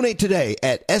 Donate today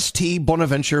at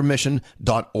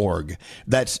stbonaventuremission.org.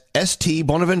 That's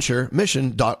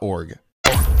stbonaventuremission.org.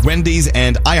 Wendy's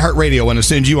and iHeartRadio want to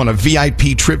send you on a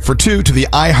VIP trip for two to the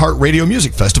iHeartRadio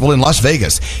Music Festival in Las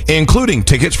Vegas, including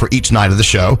tickets for each night of the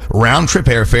show, round-trip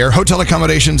airfare, hotel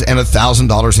accommodations, and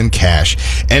 $1,000 in cash.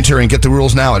 Enter and get the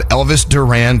rules now at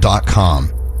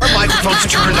ElvisDuran.com. Our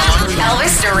microphones turned on.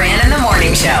 Elvis Duran in the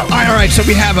Morning Show. Show. All right, so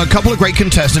we have a couple of great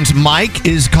contestants. Mike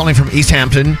is calling from East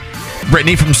Hampton,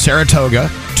 Brittany from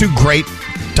Saratoga, two great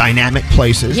dynamic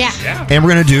places. Yeah. And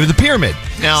we're going to do the pyramid.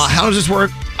 Now, how does this work?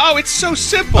 Oh, it's so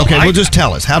simple. Okay, well, just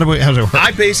tell us. How does it work?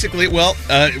 I basically,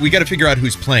 we got to figure out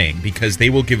who's playing because they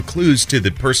will give clues to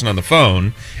the person on the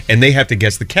phone, and they have to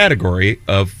guess the category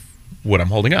of what I'm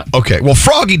holding up. Okay, well,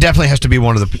 Froggy definitely has to be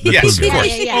one of the Yes, clues. of course.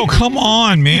 Oh, come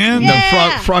on, man. No,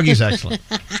 Froggy's excellent.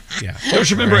 Yeah. Don't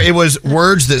you remember it was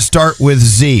words that start with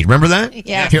Z? Remember that?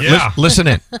 Yeah. Here, Yeah. listen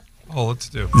in. Oh, let's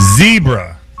do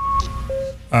zebra.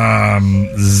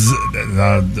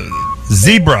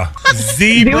 Zebra.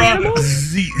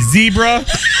 Zebra.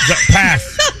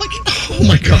 Pass. Oh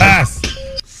my God. Pass.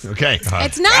 Okay.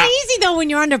 It's not easy though when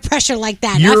you're under pressure like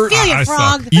that. You're- I feel you, I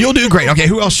Frog. suck. You'll do great. Okay,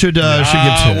 who else should give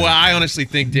to? Well, I honestly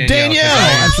think Danielle. Danielle.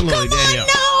 Absolutely, Danielle.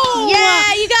 No.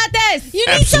 Yeah, you got this. You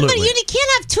need somebody. Absolutely. You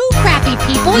can't have two crappy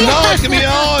people. You No, have it's gonna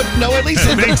be no. At least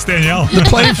Thanks, Danielle. the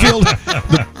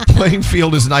playing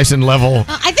field is nice and level.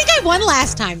 I think I won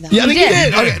last time though. Yeah, I think you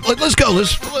did. Okay, let's go.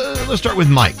 Let's start with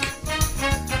Mike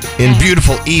in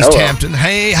beautiful East Hampton.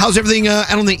 Hey, how's everything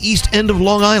out on the east end of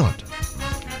Long Island?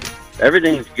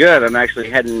 Everything's good. I'm actually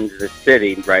heading to the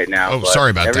city right now. Oh, but sorry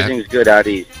about that. Everything's good out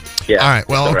east. Yeah. All right.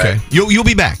 Well, it's all okay. right. You'll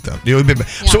be back though. You'll be back.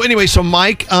 So anyway, so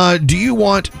Mike, do you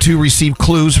want to receive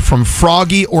clues from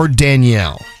Froggy or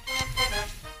Danielle?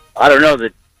 I don't know.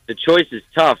 The choice is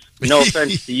tough. No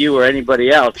offense to you or anybody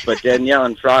else, but Danielle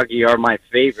and Froggy are my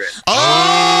favorite.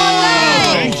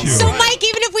 Thank you. So Mike,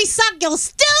 even if we suck, you'll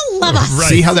still love us. Right.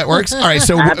 See how that works? All right.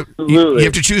 So you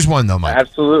have to choose one though, Mike.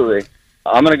 Absolutely.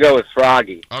 I'm going to go with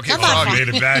Froggy. Okay, Froggy made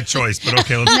a bad choice, but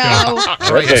okay, let's go.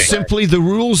 All right. Simply, the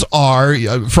rules are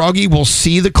Froggy will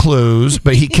see the clues,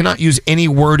 but he cannot use any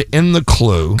word in the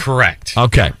clue. Correct.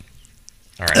 Okay.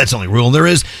 All right. That's the only rule there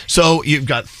is. So you've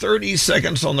got 30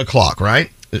 seconds on the clock, right?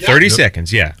 30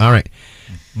 seconds, yeah. All right.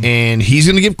 And he's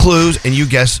going to give clues, and you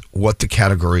guess what the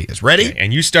category is. Ready? Okay,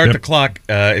 and you start the clock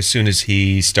as soon as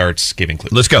he starts giving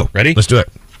clues. Let's go. Ready? Let's do it.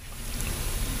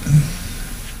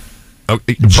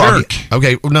 Okay, Jerk.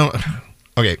 Okay, no.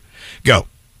 Okay, go.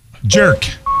 Jerk.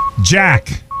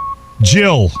 Jack.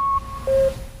 Jill.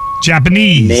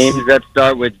 Japanese. Names that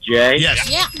start with J. Yes.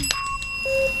 Yeah.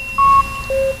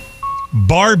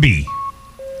 Barbie.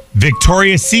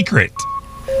 Victoria's Secret.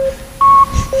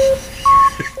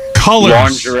 Colors.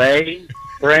 Lingerie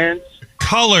brands.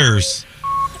 Colors.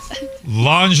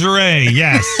 Lingerie,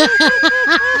 yes.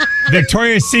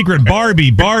 Victoria's Secret.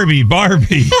 Barbie.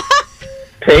 Pink.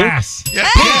 Pass. Yeah,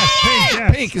 Yes, pink,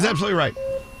 yes. Pink is absolutely right.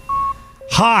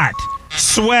 Hot.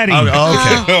 Sweaty. Okay.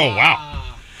 Oh, wow.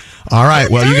 All right.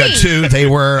 Well, you got two. They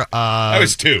were That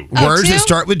was two. words two? that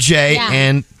start with J Yeah.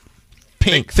 and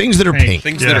pink. Things that are pink.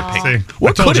 Things that are pink. See,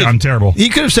 I told you I'm terrible. You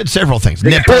could have said several things.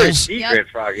 Victoria's Nipples. Secret,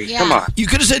 Froggy. Yeah. Come on. You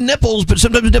could have said nipples, but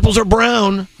sometimes nipples are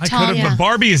brown. I could have, Yeah. but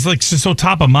Barbie is like so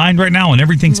top of mind right now, and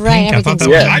everything's Right, pink. I thought that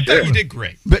everything's was. I thought you did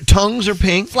great. But tongues are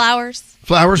pink. Flowers.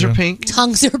 Flowers are pink.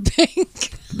 Tongues are pink.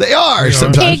 They are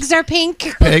sometimes. Pigs are pink.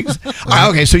 Pigs. All right,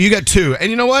 okay, so you got two. And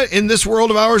you know what? In this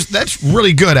world of ours, that's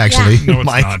really good, actually, No, it's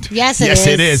Mike. not. Yes, it Yes, is.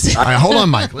 it is. All right, hold on,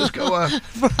 Mike. Let's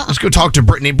go talk to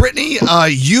Brittany. Brittany,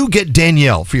 you get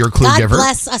Danielle for your clue God giver.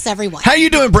 bless us, everyone. How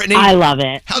you doing, Brittany? I love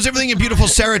it. How's everything in beautiful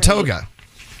Saratoga?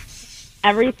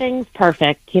 Everything's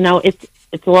perfect. You know, it's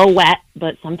a little wet,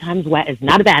 but sometimes wet is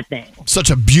not a bad thing. Such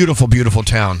a beautiful, beautiful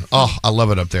town. Oh, I love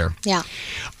it up there. Yeah.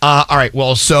 All right,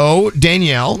 well, so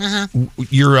Danielle,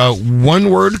 your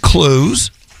one-word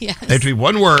clues. Yes. They have to be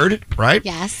one word, right?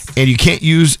 Yes. And you can't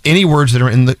use any words that are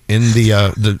in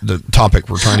the topic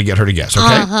we're trying to get her to guess.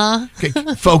 Okay.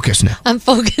 Okay. Focus now. I'm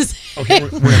focused. Okay.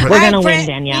 We're gonna win,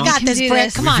 Danielle. You got this,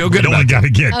 Britt. Come on. Feel good. You only got to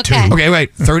get Okay. two. Okay,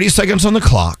 wait. 30 seconds on the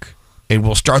clock, and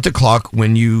we'll start the clock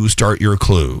when you start your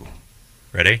clue.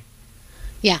 Ready?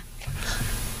 Yeah.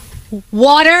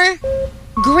 Water,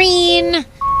 green,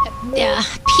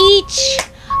 peach,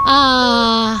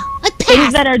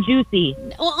 Things that are juicy.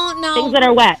 no. Things that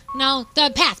are wet. No,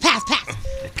 pass.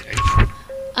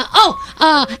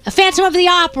 Phantom of the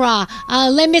Opera,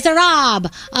 Les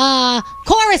Miserables,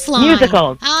 Chorus Line.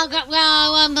 Musicals.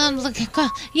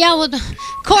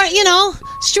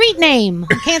 Street name.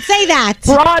 Can't say that.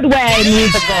 Broadway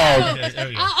musicals.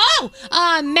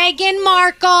 Meghan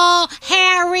Markle,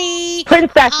 Harry.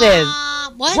 Princesses.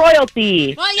 What?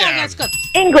 Royalty. Well, yeah, that's good.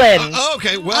 England.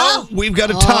 Okay, well, we've got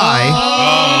a tie.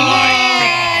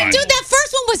 Dude, that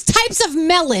first one was types of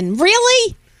melon.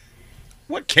 Really?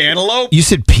 What, cantaloupe? You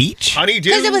said peach? Honeydew?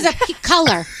 Because it was a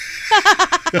color.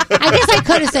 I guess I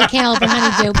could have said cantaloupe and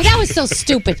honeydew, but that was so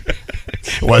stupid.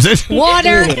 Was it?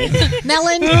 Water,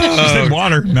 melon. She said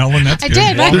watermelon. That's I good.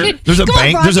 did, right? There's a Go on,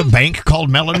 bank. Froggy. There's a bank called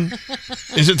Melon.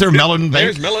 Isn't there Melon Bank?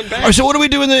 There's Melon Bank. All right, so what do we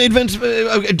do in the events?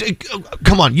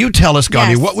 Come on, you tell us,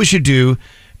 Gandhi, Yes. what we should do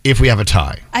if we have a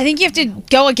tie. I think you have to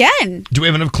go again. Do we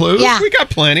have enough clues? Yeah. We got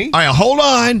plenty. All right, hold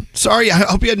on. Sorry, I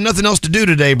hope you had nothing else to do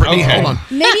today, Brittany. Okay. Hold on.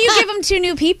 Maybe you give them 2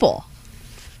 new people.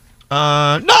 No,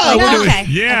 Oh, we're doing. okay.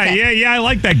 Yeah. I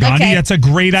like that, Gandhi. Okay. That's a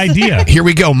great idea. Here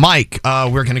we go, Mike.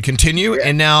 We're going to continue,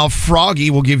 and now Froggy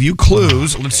will give you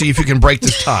clues. Let's see if you can break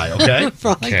this tie. Okay.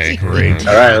 Froggy. Okay, great.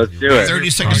 All right, let's do it. 30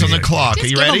 seconds on the clock. Just Are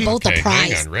you give ready? them both a Okay,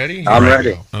 prize. hang on. Ready? I'm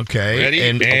ready. Okay. Ready?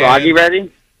 And And- Froggy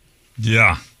ready?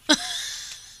 Yeah.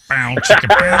 Bow, chicka,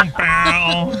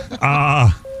 bow,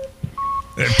 bow.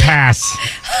 Pass.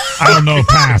 I don't know.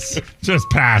 Pass. Just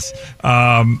pass.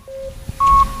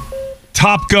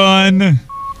 Top Gun.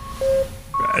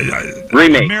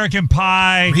 Remake. American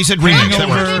Pie. He said remakes. That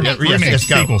Hangover. works. Yeah, Remakes, yes,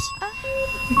 go. sequels.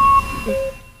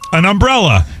 An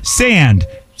umbrella. Sand.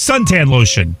 Suntan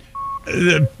lotion.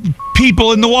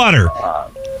 People in the water.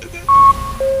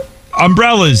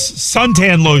 Umbrellas,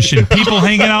 suntan lotion, people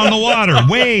hanging out in the water,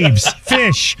 waves,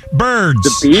 fish, birds.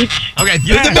 The beach? okay.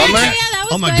 Yes. The beach. Yeah, that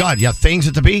was Oh my good. God! Yeah, things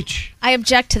at the beach. I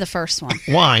object to the first one.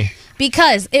 Why?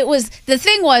 Because the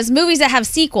thing was movies that have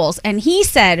sequels, and he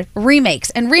said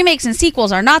remakes, and remakes and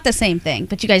sequels are not the same thing,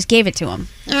 but you guys gave it to him.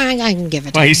 I can give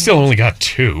it to Well, you. he still only got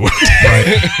 2.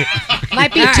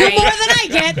 Might be 2 more than I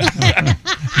get.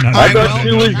 I thought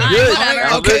you was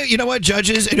good. Okay, you know what,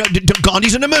 judges?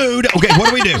 Gandhi's in the mood. Okay, what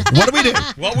do we do? Well, we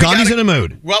Gandhi's gotta- in the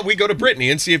mood. Well, we go to Brittany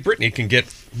and see if Brittany can get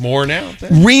more now.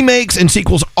 Then. Remakes and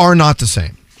sequels are not the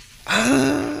same.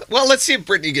 Well, let's see if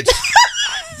Brittany gets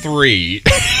 3,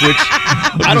 which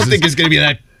I don't think is going to be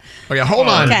that. Okay, hold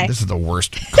on. Okay. This is the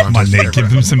worst. Come on, Nate. Give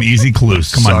them some easy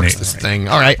clues. Come on, Nate. This thing.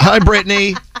 All right. Hi,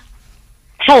 Brittany.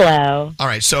 Hello. All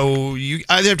right. So you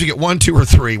either have to get 1, 2, or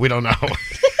 3. We don't know.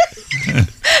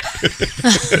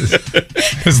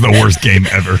 This is the worst game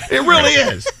ever. It really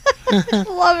is.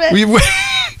 Love it.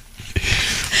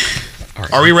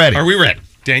 Are we ready? Are we ready?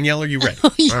 Danielle, are you ready?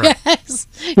 Yes.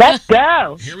 Let's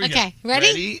go. Here we Okay, go.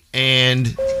 ready?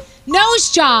 And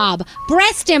Nose job,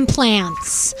 breast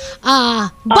implants,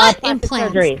 butt Plastic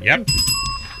implants. surgery. Yep.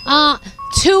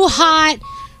 Too hot.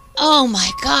 Oh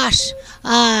my gosh.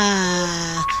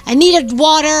 I needed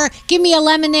water. Give me a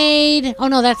lemonade. Oh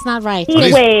no, that's not right.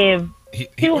 Heat wave. he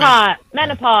Too went- hot.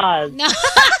 Menopause.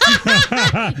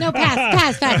 No,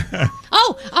 pass.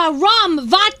 Oh, rum,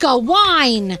 vodka,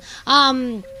 wine.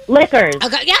 Liquors.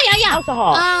 Okay, yeah.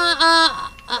 Alcohol.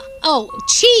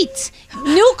 Cheat.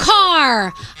 New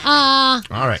car. All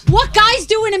right. What guys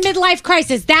do in a midlife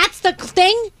crisis? That's the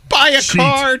thing? Buy a Cheat.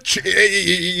 car. That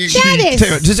Tell you is.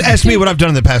 what, just ask me what I've done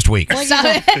in the past week.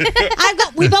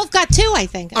 We both got 2, I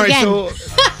think. All right. Again. So,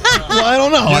 well, I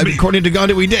don't know. According to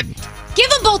Gandhi, we did. Give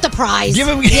them both a prize. Give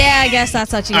him. Yeah, I guess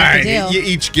that's what you All have right, to do. you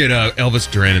each get a Elvis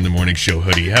Duran in the Morning Show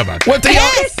hoodie. How about that? What they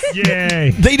Yay.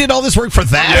 They did all this work for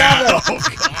that. Oh,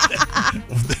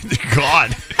 God.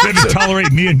 They had to tolerate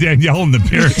me and Danielle in the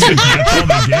appearances. That's all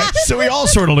they get. So we all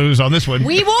sort of lose on this one.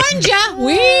 We warned you.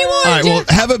 All right, well,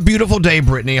 have a beautiful day,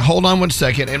 Brittany. Hold on 1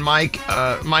 second, and Mike,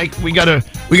 we got a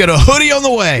hoodie on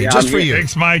the way just for you.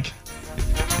 Thanks, Mike.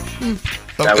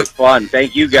 That was fun.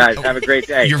 Thank you guys. Have a great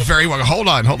day. You're very welcome. Hold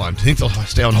on. I think they'll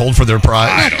stay on hold for their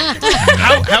prize.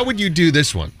 How would you do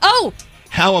this one? Oh,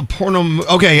 How a porno?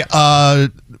 Okay,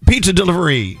 pizza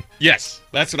delivery. Yes,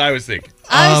 that's what I was thinking.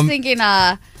 I was thinking,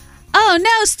 oh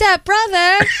no, step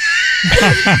brother.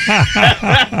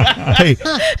 Hey,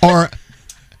 or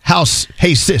house.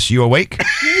 Hey, sis, you awake?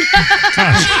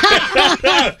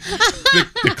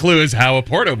 The clue is how a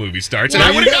porno movie starts, and Yeah.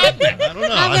 I would have gotten that. I don't know.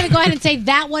 I'm going to go ahead and say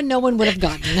that one no one would have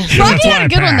gotten. Froggy had a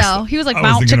good one though. He was like,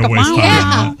 bounce chicka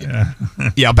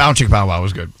bounce. Yeah, bouncing bow wow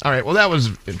was good. All right, well that was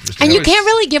interesting. And you can't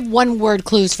really give 1-word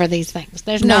clues for these things.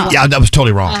 There's no. Yeah, that was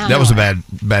totally wrong. Uh-huh. That was a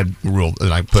bad rule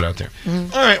that I put out there.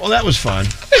 Mhm. All right, well that was fun.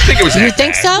 I think it was. You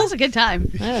think so? It was a good time.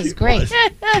 That was great.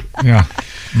 Yeah.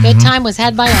 Good time was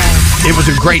had by all. It was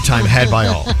a great time had by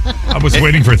all. I was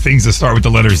waiting for things to start with the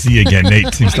letter Z again.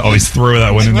 Nate seems to always throw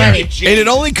that one in there. And it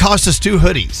only cost us 2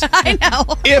 hoodies. I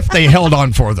know. If they held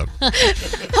on for them. Who doesn't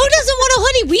want a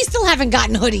hoodie? We still haven't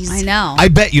gotten hoodies. I know. I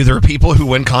bet you there are people who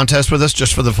win contests with us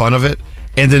just for the fun of it.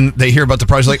 And then they hear about the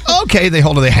prize, like, okay, they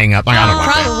hold it, they hang up. Like, I don't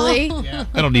want that. Probably.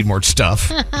 I don't need more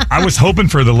stuff. I was hoping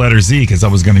for the letter Z because I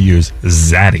was going to use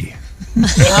Zaddy.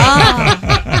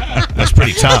 That's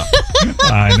pretty tough.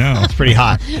 I know. It's pretty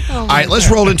hot. All right, let's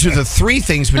roll into the 3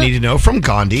 things we need to know from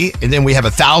Gandhi, and then we have a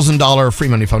 $1,000 free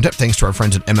money phone tip thanks to our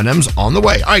friends at M&M's on the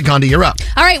way. All right, Gandhi, you're up.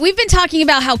 All right, we've been talking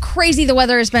about how crazy the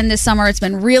weather has been this summer. It's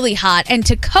been really hot. And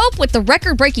to cope with the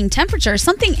record-breaking temperatures,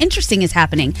 something interesting is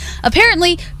happening.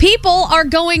 Apparently, people are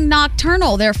going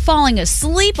nocturnal. They're falling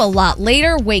asleep a lot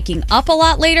later, waking up a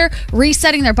lot later,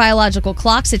 resetting their biological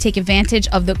clocks to take advantage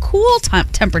of the cool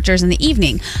temperatures in the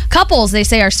evening. Couples, they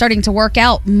say, are starting to work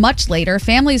out much later.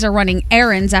 Families are running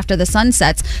errands after the sun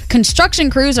sets. Construction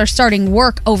crews are starting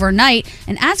work overnight.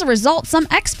 And as a result, some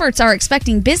experts are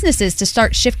expecting businesses to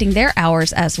start shifting their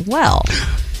hours as well.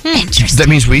 Interesting. That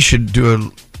means we should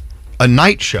do a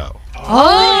night show.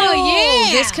 Oh,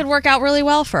 yeah. This could work out really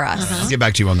well for us. I'll get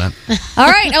back to you on that. All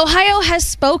right, Ohio has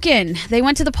spoken. They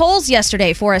went to the polls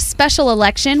yesterday for a special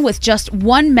election with just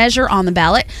one measure on the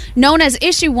ballot. Known as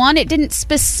Issue 1, it didn't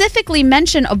specifically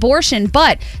mention abortion,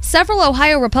 but several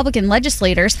Ohio Republican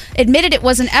legislators admitted it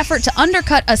was an effort to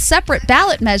undercut a separate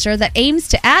ballot measure that aims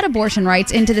to add abortion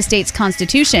rights into the state's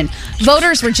constitution.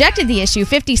 Voters rejected the issue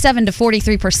 57 to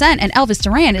 43%, and Elvis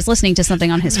Duran is listening to something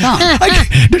on his phone.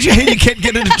 Don't you hate you can't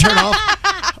get it to turn off?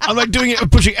 I'm like doing it,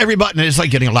 pushing every button, and it's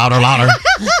like getting louder.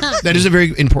 That is a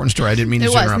very important story. I didn't mean to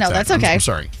interrupt that. No, that's okay. I'm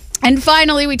sorry. And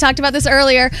finally, we talked about this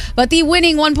earlier, but the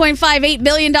winning $1.58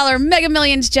 billion Mega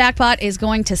Millions jackpot is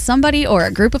going to somebody or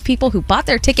a group of people who bought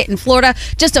their ticket in Florida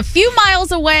just a few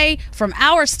miles away from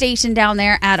our station down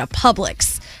there at a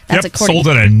Publix. That's sold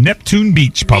at a Neptune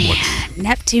Beach Publix.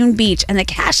 Neptune Beach. And the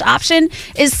cash option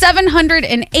is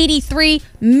 $783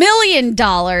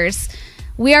 million.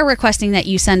 We are requesting that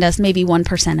you send us maybe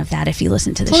 1% of that if you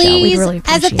listen to the show. We'd really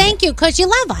appreciate as a thank you, because you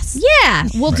love us. Yeah,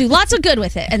 we'll do lots of good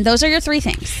with it. And those are your 3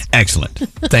 things. Excellent.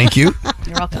 Thank you.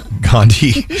 You're welcome.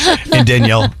 Gandhi and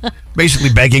Danielle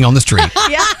basically begging on the street.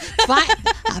 Yeah, fine.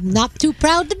 I'm not too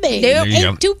proud to beg. There you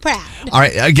Ain't too proud. All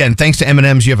right, again, thanks to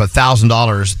M&M's, you have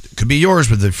 $1,000. Could be yours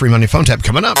with the free money phone tap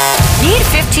coming up. Need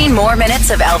 15 more minutes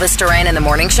of Elvis Duran in the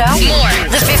Morning Show? More.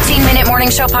 The 15-Minute Morning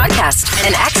Show podcast.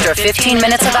 An extra 15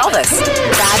 minutes of Elvis.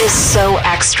 That is so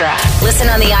extra. Listen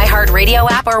on the iHeartRadio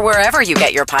app or wherever you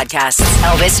get your podcasts.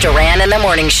 Elvis Duran in the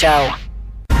Morning Show.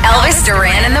 Elvis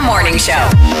Duran in the Morning Show.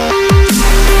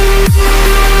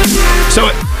 So,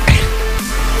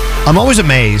 I'm always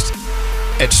amazed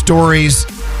at stories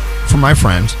from my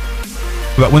friends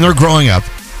about when they're growing up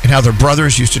and how their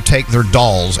brothers used to take their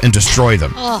dolls and destroy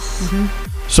them.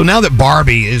 So now that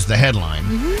Barbie is the headline,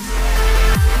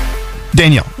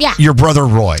 Danielle, your brother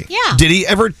Roy, did he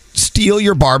ever steal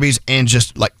your Barbies and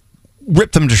just like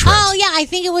rip them to shreds? Oh, yeah. I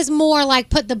think it was more like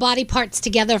put the body parts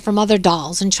together from other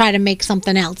dolls and try to make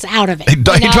something else out of it. He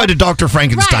tried to Dr.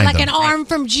 Frankenstein Right, like them. an arm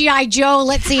from G.I. Joe.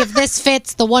 Let's see if this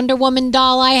fits. The Wonder Woman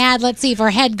doll I had. Let's see if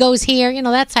her head goes here. You know,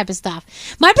 that type of stuff.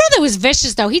 My brother was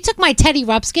vicious, though. He took my Teddy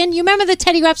Ruxpin. You remember the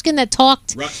Teddy Ruxpin that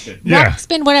talked?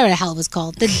 Ruxpin, whatever the hell it was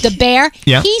called. The bear.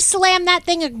 Yeah. He slammed that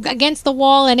thing against the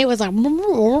wall, and it was like...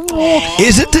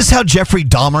 Isn't this how Jeffrey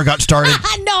Dahmer got started?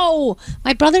 No.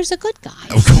 My brother's a good guy.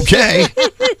 Okay.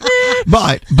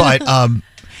 But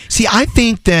see, I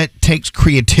think that takes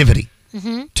creativity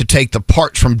to take the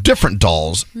parts from different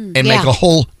dolls and make a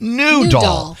whole new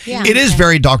doll. Yeah. It is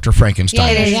very Dr.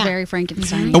 Frankenstein. It is very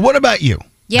Frankenstein. What about you,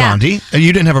 Yeah. Gandhi?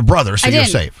 You didn't have a brother, so I you're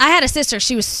didn't. safe. I had a sister.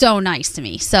 She was so nice to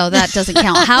me, so that doesn't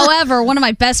count. However, one of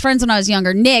my best friends when I was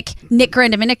younger, Nick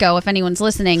Grandominico, if anyone's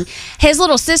listening, his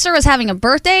little sister was having a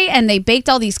birthday, and they baked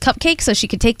all these cupcakes so she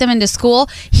could take them into school.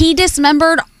 He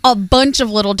dismembered a bunch of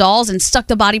little dolls and stuck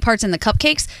the body parts in the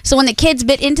cupcakes. So when the kids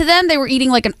bit into them, they were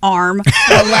eating like an arm,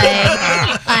 a leg,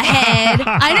 a head.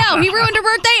 I know. He ruined her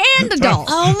birthday and the doll.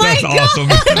 Oh, my God.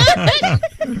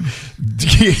 Awesome.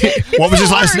 What was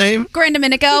his last name?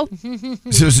 Grandominico.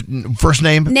 So his first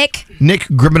name? Nick. Nick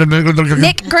Grandominico.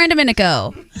 Nick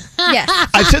Grandominico. Yes.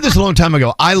 I said this a long time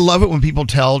ago. I love it when people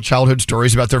tell childhood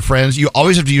stories about their friends. You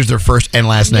always have to use their first and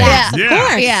last name. Yeah, of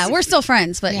course. Yeah, we're still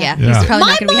friends, but yeah, Yeah. he's probably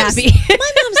not going to be happy.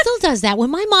 My mom still does that. When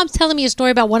my mom's telling me a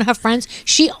story about one of her friends,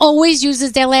 she always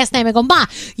uses their last name. I go, Ma,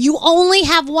 you only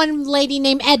have one lady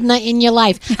named Edna in your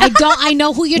life. I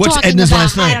know who you're What's talking Edna's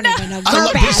about. last name? I don't even know.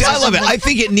 I love it. I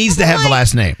think it needs to have the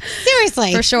last name.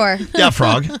 Seriously. For sure. Yeah,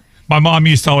 Frog. My mom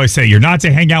used to always say, you're not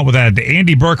to hang out with that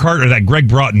Andy Burkhart or that Greg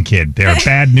Broughton kid. They're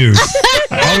bad news.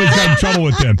 I always got in trouble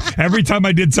with them. Every time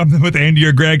I did something with Andy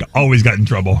or Greg, always got in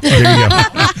trouble. There you go.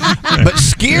 But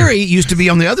Skeery used to be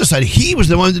on the other side. He was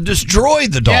the one that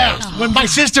destroyed the dolls. Yeah. When my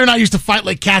sister and I used to fight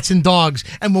like cats and dogs,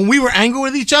 and when we were angry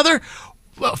with each other,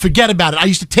 well, forget about it. I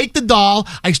used to take the doll,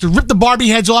 I used to rip the Barbie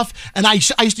heads off, and I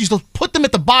used to put them him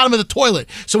at the bottom of the toilet.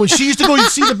 So when she used to go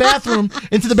into the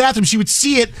bathroom, she would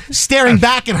see it staring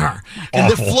back at her.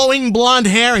 And the flowing blonde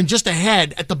hair and just a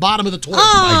head at the bottom of the toilet.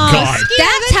 Oh, my God.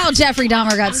 That's how Jeffrey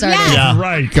Dahmer got started. Yeah,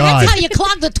 right. God. That's how you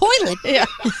clog the toilet. Yeah.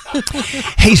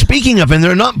 Hey, speaking of, and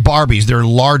they're not Barbies, they're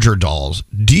larger dolls.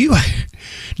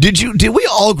 Did we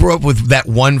all grow up with that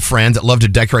one friend that loved to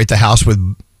decorate the house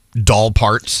with doll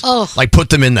parts? Oh. Like put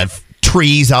them in the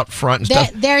trees out front and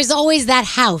stuff? There's always that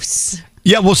house.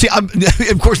 Yeah, well, see,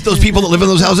 of course, those people that live in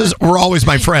those houses were always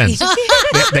my friends.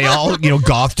 they all,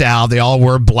 gothed out. They all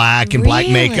wore black and black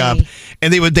makeup,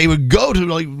 and they would go to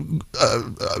like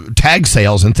tag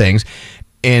sales and things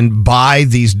and buy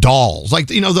these dolls, like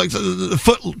the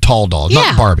foot tall dolls,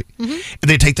 not Barbie. Mm-hmm. And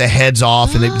they take the heads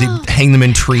off and they hang them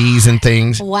in trees and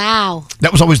things. Wow,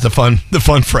 that was always the fun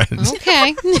friends.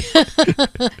 Okay.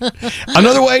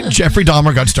 Another way Jeffrey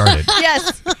Dahmer got started.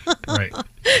 Yes. Right.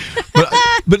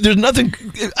 But there's nothing.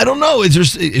 I don't know. Is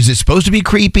it supposed to be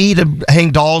creepy to hang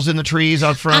dolls in the trees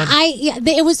out front?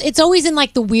 It's always in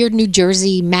like the weird New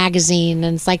Jersey magazine,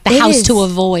 and it's like the house to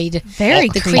avoid. Very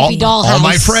the creepy doll house. All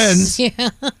my friends. Yeah.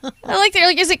 I like they're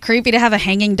like, is it creepy to have a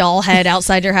hanging doll head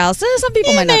outside your house? Some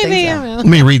people might not think so. Let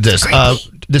me read this.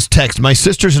 This text. My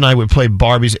sisters and I would play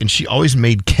Barbies, and she always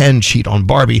made Ken cheat on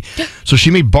Barbie. So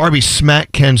she made Barbie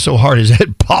smack Ken so hard his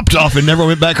head popped off and never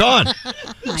went back on.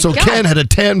 So God. Ken had a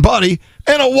tan body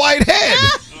and a white head.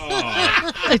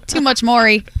 Too much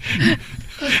Maury.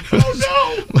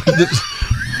 Oh no!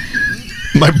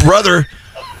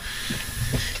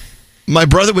 My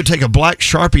brother would take a black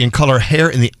Sharpie and color hair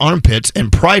in the armpits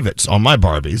and privates on my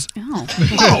Barbies. Oh,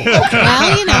 okay.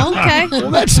 Well, okay.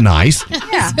 Well, that's nice.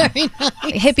 Yeah. Very nice.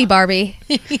 Hippie Barbie.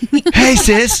 Hey,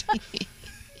 sis.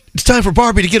 It's time for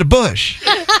Barbie to get a bush.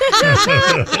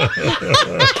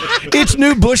 It's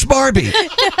new Bush Barbie.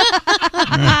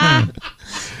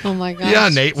 Oh my gosh. Yeah,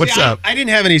 Nate, what's up? I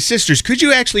didn't have any sisters. Could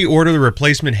you actually order the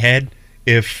replacement head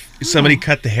if somebody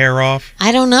cut the hair off?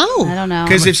 I don't know.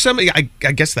 Because if somebody, I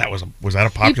guess that was that a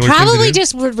popular You probably thing to do?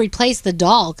 just would replace the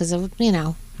doll because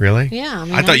Really? Yeah.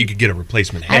 I thought you could get a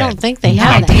replacement head. I don't think they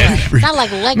have that. It's not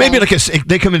like Lego. Maybe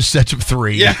they come in sets of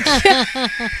 3. Yeah. I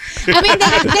mean,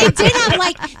 they did have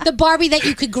like the Barbie that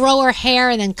you could grow her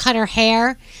hair and then cut her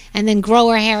hair and then grow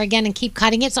her hair again and keep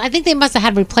cutting it. So I think they must have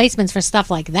had replacements for stuff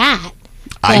like that.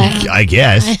 I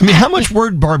guess. I mean, how much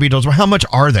were Barbie dolls? How much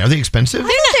are they? Are they expensive? I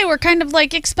think they were kind of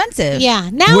like expensive.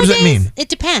 Yeah. Nowadays, what does that mean? It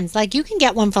depends. Like you can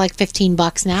get one for like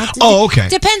 $15 now. Oh, okay.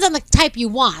 Depends on the type you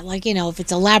want. Like, if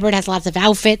it's elaborate, has lots of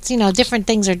outfits, different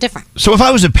things are different. So if I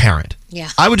was a parent, yeah,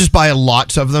 I would just buy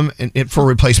lots of them for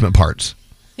replacement parts.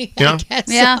 I guess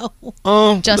so.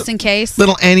 Oh, just in case.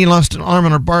 Little Annie lost an arm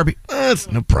on her Barbie. That's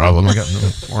no problem. I got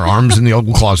more arms in the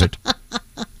old closet.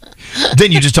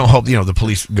 Then you just don't hope, the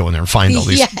police go in there and find all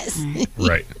these. Yes.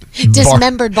 Right.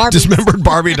 Dismembered Barbie. Dismembered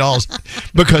Barbie dolls.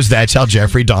 Because that's how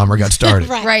Jeffrey Dahmer got started.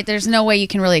 Right. There's no way you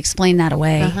can really explain that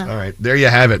away. All right. There you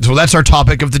have it. So that's our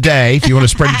topic of the day. If you want to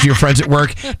spread it to your friends at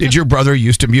work, did your brother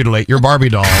used to mutilate your Barbie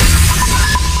doll?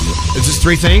 Is this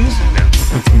 3 things?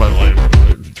 By the way,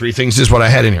 3 things is what I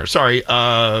had in here. Sorry.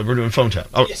 We're doing phone tap.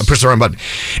 Oh, I pressed the wrong button.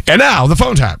 And now, the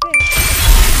phone tap.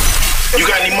 You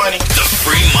got any money? The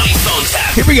free money phone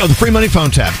tap. Here we go, the free money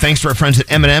phone tap. Thanks to our friends at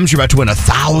M&M's, you're about to win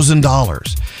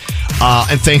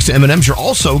 $1,000. And thanks to M&M's, you're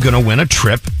also going to win a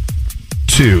trip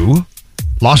to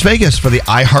Las Vegas for the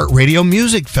iHeartRadio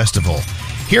Music Festival.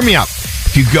 Hear me out.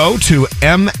 If you go to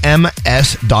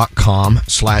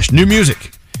mms.com/new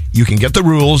music, you can get the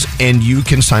rules and you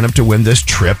can sign up to win this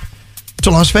trip to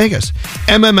Las Vegas.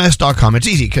 MMS.com. It's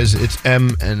easy because it's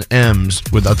M and M's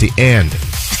without the and.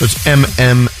 So it's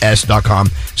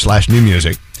MMS.com/new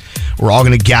music. We're all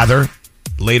going to gather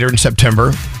later in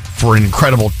September for an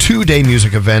incredible 2-day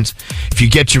music event. If you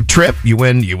get your trip, you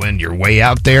win your way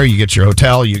out there. You get your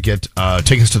hotel. You get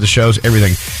tickets to the shows,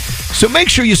 everything. So make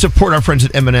sure you support our friends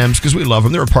at M&M's because we love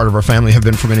them. They're a part of our family, have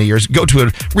been for many years. Go to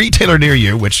a retailer near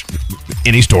you, which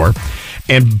any store,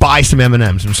 and buy some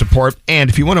M&M's and support. And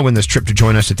if you want to win this trip to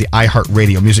join us at the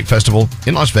iHeartRadio Music Festival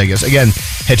in Las Vegas, again,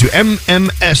 head to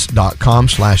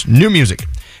mms.com/new music.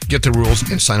 Get the rules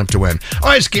and sign up to win. All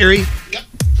right, Skeery. Yep.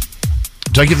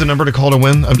 Did I give the number to call to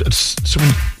win? Did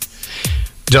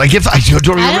I give? I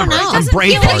don't remember. I'm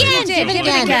brain farting. Give it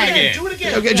again. Do it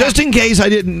again. Okay, just in case I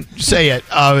didn't say it,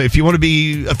 if you want to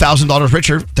be $1,000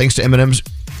 richer, thanks to M&M's,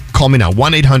 Call me now,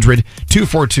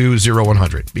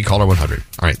 1-800-242-0100. Be caller 100.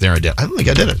 All right, there I did. I don't think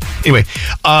I did it. Anyway,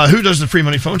 who does the free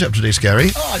money phone tap today,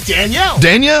 Skeery? Oh, Danielle.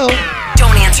 Danielle.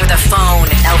 Don't answer the phone,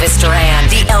 Elvis Duran.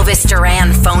 The Elvis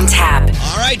Duran phone tap.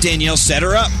 All right, Danielle, set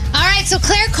her up. All right, so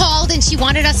Claire called and she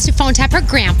wanted us to phone tap her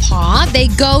grandpa. They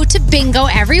go to bingo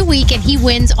every week and he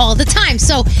wins all the time.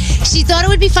 So she thought it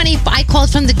would be funny if I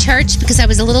called from the church because I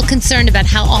was a little concerned about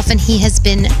how often he has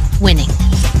been winning.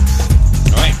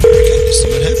 All right, very good. Let's see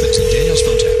what happens in Danielle's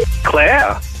phone tap.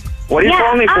 Claire, what are you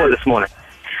calling me for this morning?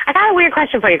 I got a weird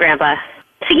question for you, Grandpa.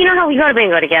 So you know how we go to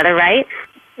bingo together, right?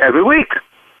 Every week.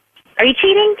 Are you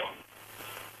cheating?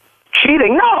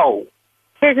 Cheating? No.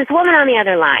 There's this woman on the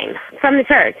other line from the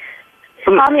church.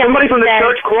 Somebody from the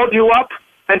church called you up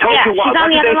and told you what? She's on What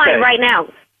the did other they line say? right now.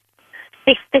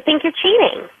 They think you're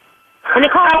cheating. And they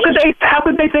call How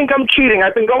could they think I'm cheating?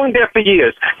 I've been going there for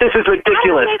years. This is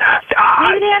ridiculous.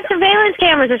 Maybe they have surveillance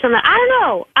cameras or something. I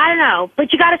don't know.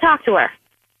 But you got to talk to her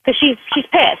because she's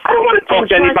pissed. I don't want to talk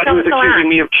to anybody who's accusing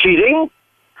me of cheating.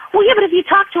 Well, yeah, but if you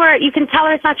talk to her, you can tell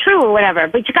her it's not true or whatever.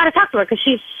 But you got to talk to her because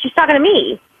she's talking to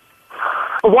me.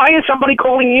 Why is somebody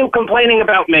calling you complaining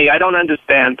about me? I don't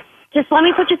understand. Just let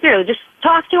me put you through. Just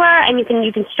talk to her, and you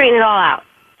can straighten it all out.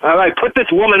 All right, put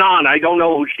this woman on. I don't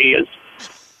know who she is.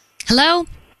 Hello?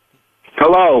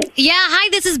 Hello. Yeah, hi,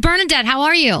 this is Bernadette. How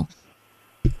are you?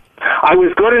 I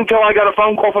was good until I got a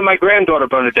phone call from my granddaughter,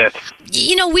 Bernadette.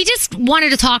 You know, we just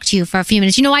wanted to talk to you for a few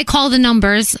minutes. You know, I call the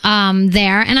numbers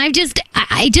there, and I just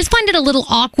find it a little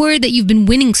awkward that you've been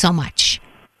winning so much.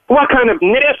 What kind of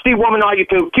nasty woman are you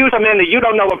to accuse a man that you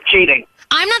don't know of cheating?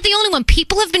 I'm not the only one.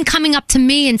 People have been coming up to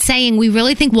me and saying, we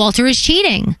really think Walter is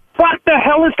cheating. What the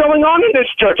hell is going on in this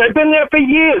church? I've been there for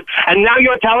years, and now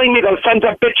you're telling me those sons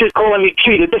of bitches calling me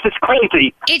cheated. This is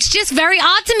crazy. It's just very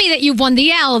odd to me that you've won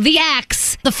the L, the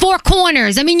X, the four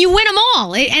corners. I mean, you win them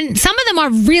all. And some of them are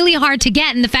really hard to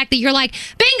get. And the fact that you're like,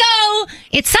 bingo,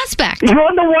 it's suspect.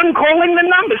 You're the one calling the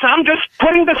numbers. I'm just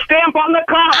putting the stamp on the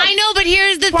card. I know, but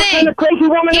here's the what thing. What kind of crazy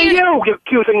woman are you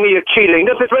accusing me of cheating?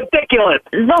 This is ridiculous.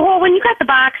 The whole, when you got the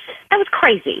box, that was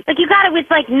crazy. Like, you got it with,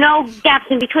 like, no gaps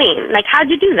in between. Like, how'd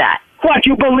you do that? What,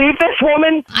 you believe this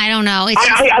woman? I don't know. I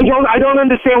don't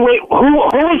understand. Wait,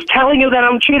 who is telling you that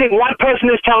I'm cheating? What person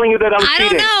is telling you that I'm cheating? I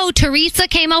don't know. Teresa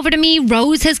came over to me.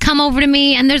 Rose has come over to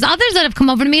me. And there's others that have come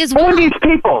over to me as well. Who are these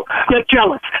people? They're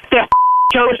jealous. They're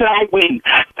jealous that I win.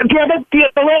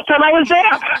 The last time I was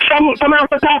there, some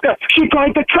alpaca, she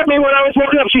tried to trip me when I was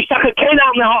walking up. She stuck a cane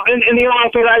out in the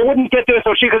aisle so that I wouldn't get there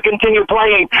so she could continue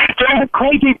playing. They're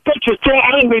crazy bitches. They're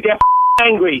angry. They're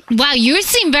angry. Wow, you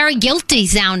seem very guilty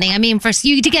sounding. I mean, for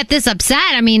you to get this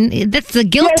upset, I mean, that's the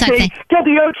guilt type thing.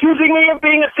 Guilty, you're accusing me of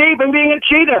being a thief and being a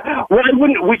cheater.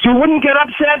 You wouldn't get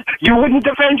upset? You wouldn't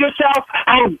defend yourself?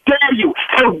 How dare you?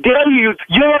 How dare you?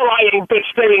 You're a lying bitch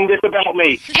saying this about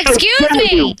me. Excuse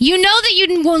me. You know that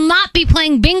you will not be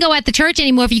playing bingo at the church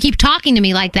anymore if you keep talking to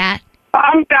me like that.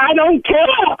 I don't care.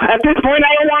 At this point,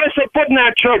 I don't want to set foot in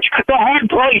that church. The hard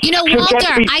place. You know, Walter,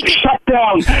 shut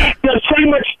down. There's so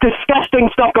much disgusting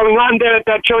stuff going on there at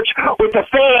that church with the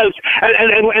fairs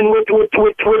and with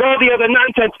all the other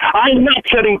nonsense. I'm not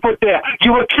setting foot there.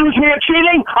 You accuse me of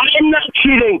cheating? I am not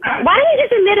cheating. Why don't you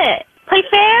just admit it? Play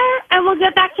fair, and we'll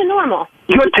get back to normal.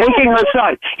 You're taking her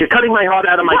side. You're cutting my heart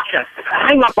out of my chest.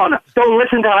 Hang up on her. Don't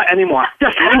listen to her anymore.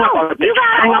 Just hang up on the bitch.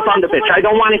 Hang up on the bitch. I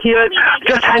don't want to hear it.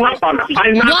 Just hang up on her.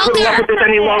 I'm not putting up with this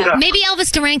any longer. Maybe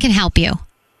Elvis Duran can help you.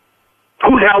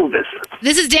 Who's Elvis?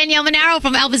 This is Danielle Monaro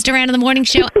from Elvis Duran in the Morning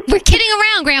Show. We're kidding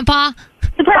around, Grandpa.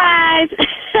 Surprise!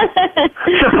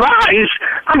 Surprise!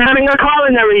 I'm having a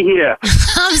coronary here.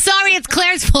 I'm sorry, it's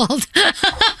Claire's fault.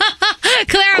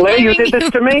 Claire, you did this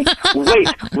to me?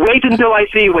 Wait until I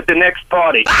see you at the next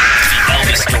party.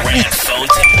 Elvis Duran phone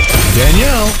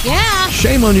Danielle. Yeah.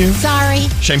 Shame on you. Sorry.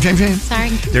 Shame. Sorry.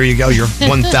 There you go. Your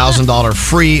 $1,000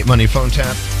 free money phone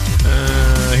tap.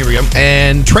 Here we go.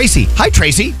 And Tracy. Hi,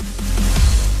 Tracy.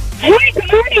 Hey,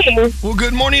 good morning. Well,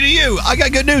 good morning to you. I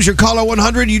got good news. You're caller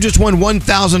 100. You just won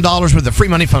 $1,000 with a free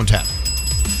money phone tap.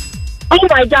 Oh,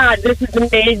 my God. This is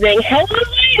amazing. Hello,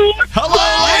 lady.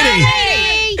 Hello, lady. Hey.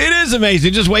 It is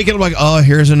amazing. Just waking up like, oh,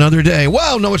 here's another day.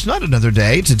 Well, no, it's not another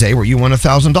day. It's a day where you won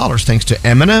 $1,000 thanks to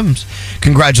M&M's.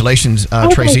 Congratulations,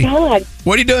 Tracy. Oh, my God.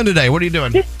 What are you doing today? What are you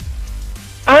doing?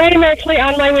 I'm actually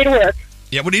on my way to work.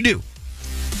 Yeah, what do you do?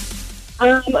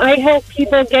 I help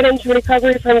people get into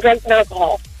recovery from drugs and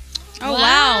alcohol. Oh,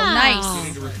 wow. Nice.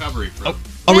 Recovery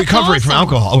from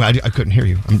alcohol. Oh, I couldn't hear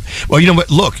you. Well, you know what?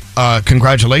 Look,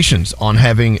 congratulations on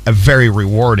having a very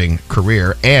rewarding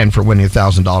career and for winning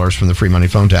 $1,000 from the free money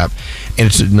phone tap. And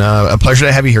it's a pleasure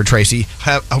to have you here, Tracy.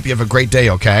 I hope you have a great day,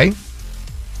 okay?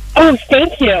 Oh,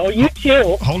 thank you. You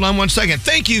too. Hold on one second.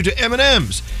 Thank you to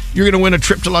M&M's. You're going to win a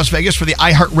trip to Las Vegas for the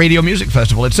iHeartRadio Music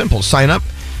Festival. It's simple. Sign up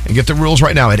and get the rules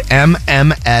right now at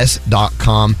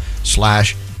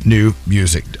mms.com/new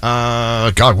music.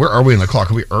 God, where are we in the clock?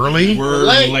 Are we early? We're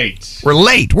late. We're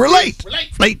late.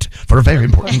 Late for a very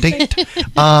important date.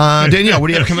 Danielle, what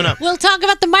do you have coming up? We'll talk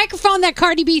about the microphone that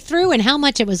Cardi B threw and how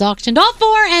much it was auctioned off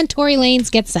for, and Tory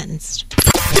Lanez gets sentenced.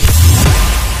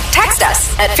 Text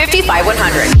us at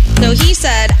 55100. So he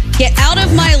said, "Get out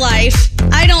of my life.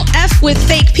 I don't F with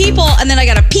fake people." And then I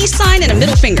got a peace sign and a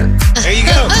middle finger. There you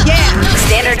go. Yeah.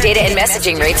 Standard data and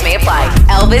messaging rates may apply.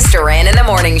 Elvis Duran in the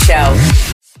Morning Show.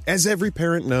 As every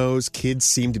parent knows, kids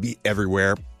seem to be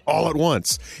everywhere all at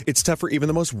once. It's tough for even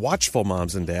the most watchful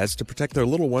moms and dads to protect their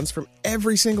little ones from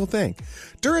every single thing.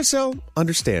 Duracell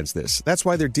understands this. That's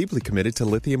why they're deeply committed to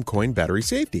lithium coin battery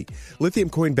safety. Lithium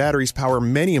coin batteries power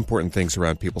many important things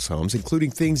around people's homes,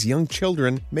 including things young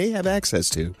children may have access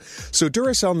to. So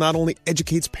Duracell not only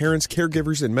educates parents,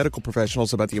 caregivers, and medical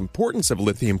professionals about the importance of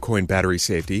lithium coin battery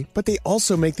safety, but they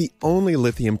also make the only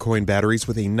lithium coin batteries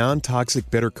with a non-toxic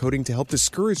bitter coating to help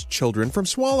discourage children from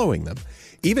swallowing them.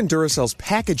 Even Duracell's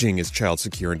packaging is child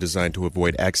secure and designed to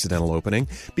avoid accidental opening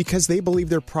because they believe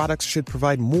their products should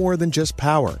provide more than just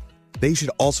power. They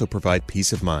should also provide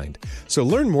peace of mind. So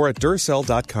learn more at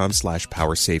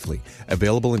Duracell.com/power safely.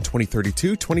 Available in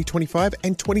 2032, 2025,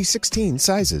 and 2016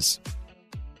 sizes.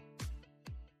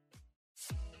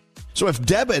 So if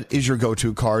debit is your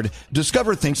go-to card,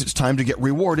 Discover thinks it's time to get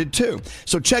rewarded too.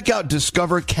 So check out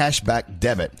Discover Cashback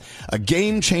Debit, a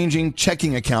game-changing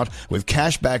checking account with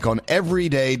cashback on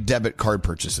everyday debit card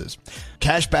purchases.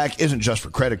 Cashback isn't just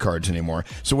for credit cards anymore,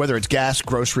 so whether it's gas,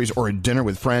 groceries, or a dinner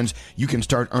with friends, you can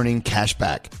start earning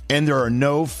cashback. And there are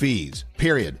no fees,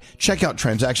 period. Check out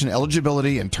transaction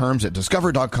eligibility and terms at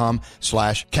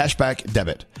discover.com/cashback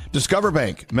debit. Discover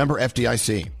Bank, member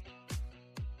FDIC.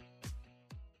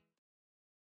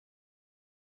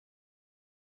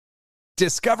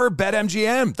 Discover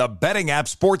BetMGM, the betting app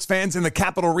sports fans in the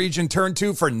capital region turn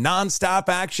to for nonstop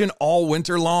action all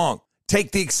winter long.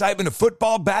 Take the excitement of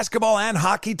football, basketball, and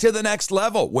hockey to the next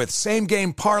level with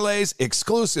same-game parlays,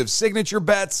 exclusive signature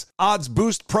bets, odds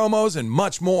boost promos, and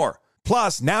much more.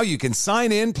 Plus, now you can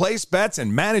sign in, place bets,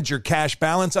 and manage your cash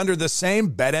balance under the same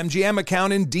BetMGM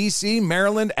account in D.C.,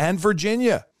 Maryland, and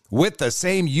Virginia. With the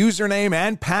same username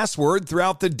and password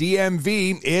throughout the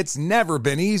DMV, it's never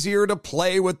been easier to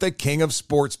play with the king of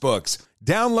sportsbooks.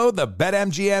 Download the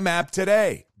BetMGM app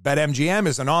today. BetMGM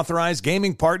is an authorized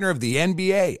gaming partner of the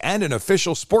NBA and an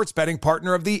official sports betting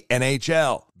partner of the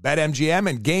NHL. BetMGM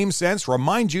and GameSense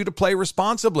remind you to play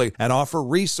responsibly and offer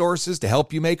resources to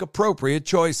help you make appropriate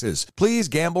choices. Please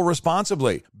gamble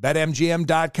responsibly.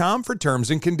 BetMGM.com for terms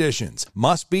and conditions.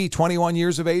 Must be 21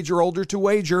 years of age or older to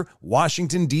wager.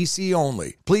 Washington, D.C.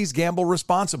 only. Please gamble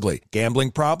responsibly.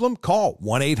 Gambling problem? Call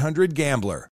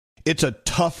 1-800-GAMBLER. It's a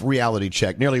tough reality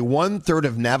check. Nearly 1/3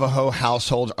 of Navajo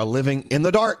households are living in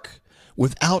the dark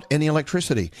without any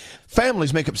electricity.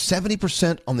 Families make up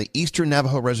 70% on the Eastern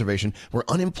Navajo Reservation, where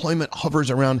unemployment hovers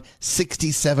around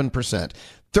 67%.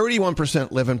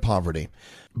 31% live in poverty.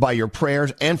 By your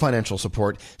prayers and financial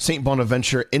support, St.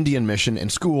 Bonaventure Indian Mission and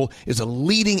School is a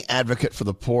leading advocate for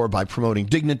the poor by promoting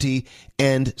dignity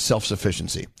and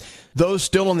self-sufficiency. Those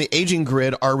still on the aging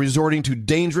grid are resorting to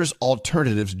dangerous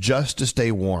alternatives just to stay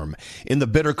warm. In the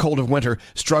bitter cold of winter,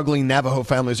 struggling Navajo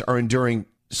families are enduring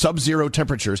sub-zero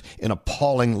temperatures in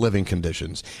appalling living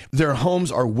conditions. Their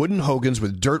homes are wooden hogans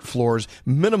with dirt floors,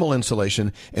 minimal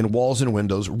insulation, and walls and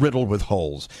windows riddled with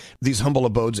holes. These humble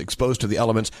abodes exposed to the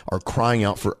elements are crying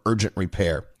out for urgent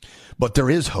repair. But there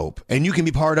is hope, and you can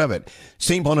be part of it.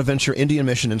 St. Bonaventure Indian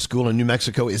Mission and School in New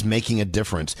Mexico is making a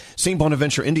difference. St.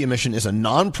 Bonaventure Indian Mission is a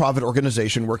non-profit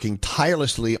organization working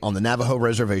tirelessly on the Navajo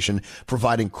Reservation,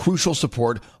 providing crucial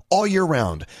support all year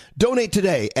round. Donate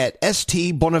today at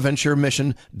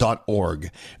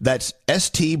stbonaventuremission.org. That's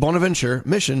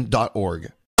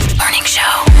stbonaventuremission.org. Morning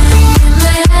Show.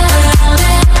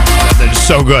 That is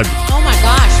so good. Oh my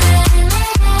gosh.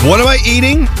 What am I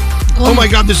eating? Oh my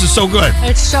God, this is so good.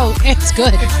 It's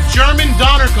good. It's German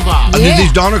doner kebab. Yeah.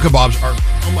 These doner kebabs are,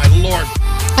 oh my Lord.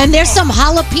 And there's some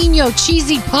jalapeno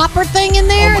cheesy popper thing in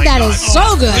there that is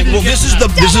so good. Well, this is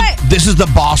the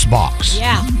Boss Box.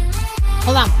 Yeah.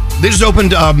 Hold on. They just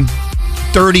opened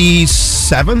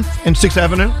 37th and 6th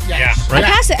Avenue. Yeah. I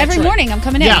pass it every morning. I'm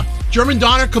coming in. Yeah, German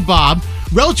doner kebab,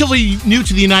 relatively new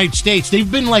to the United States.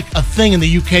 They've been like a thing in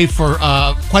the UK for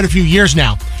quite a few years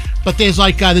now. but there's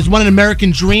there's one in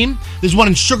American Dream, there's one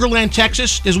in Sugar Land,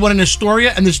 Texas, there's one in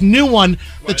Astoria, and this new one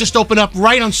that just opened up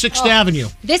right on 6th Avenue.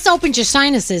 This opens your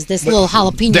sinuses, this little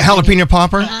jalapeno. The jalapeno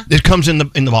popper, it comes in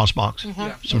the boss box.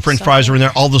 Some French fries are in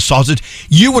there, all the sauces.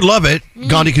 You would love it,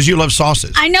 Gandhi, because you love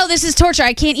sauces. I know this is torture.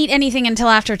 I can't eat anything until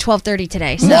after 12:30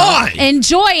 today. So Why?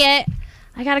 enjoy it.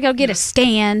 I gotta go get a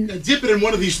stand. Dip it in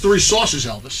one of these 3 sauces,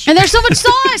 Elvis. And there's so much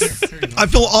sauce. I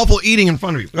feel awful eating in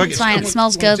front of you. It's fine. It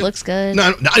smells good. Looks good.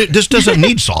 No, this doesn't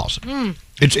need sauce.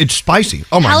 It's spicy.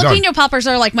 Oh my god. Jalapeno poppers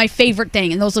are like my favorite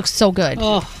thing, and those look so good.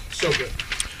 Oh, so good.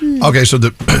 Okay, so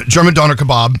the German doner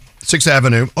kebab, 6th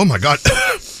Avenue. Oh my god.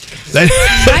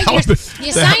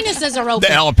 Your sinuses are open. The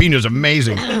jalapeno is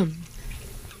amazing.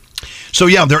 So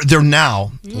yeah, they're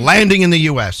now landing in the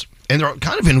U.S. and they're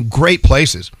kind of in great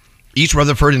places. East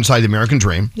Rutherford inside the American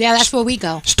Dream. Yeah, that's where we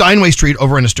go. Steinway Street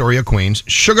over in Astoria, Queens.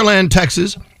 Sugar Land,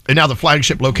 Texas. And now the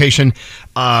flagship location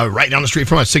right down the street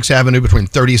from us, 6th Avenue between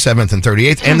 37th and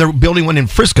 38th. And they're building one in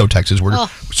Frisco, Texas,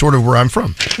 sort of where I'm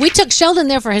from. We took Sheldon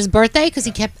there for his birthday because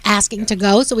he kept asking to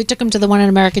go. So we took him to the one in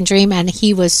American Dream, and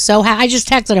he was so happy. I just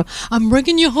texted him, I'm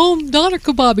bringing you home, doner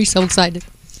kebab. He's so excited.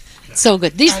 So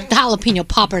good. These jalapeno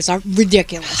poppers are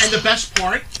ridiculous. And the best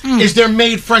part is they're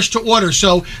made fresh to order.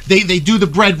 So they do the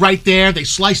bread right there. They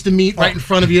slice the meat right in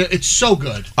front of you. It's so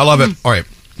good. I love it. All right,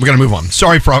 we're going to move on.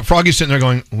 Sorry, Frog. Froggy's sitting there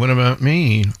going, what about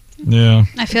me? Yeah.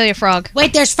 I feel you, Frog.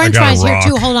 Wait, there's French fries here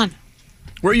too. Hold on.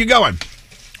 Where are you going?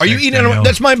 Are you eating it?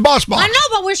 That's my boss box. I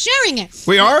know, but we're sharing it.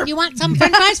 We are? You want some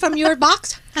French fries from your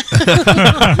box?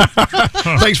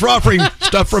 Thanks for offering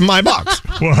stuff from my box.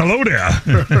 Well, hello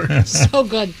there. So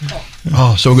good.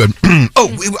 Oh, so good.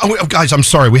 Guys, I'm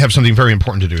sorry. We have something very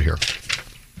important to do here.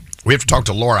 We have to talk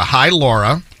to Laura. Hi,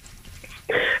 Laura.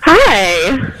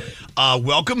 Hi.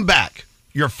 Welcome back.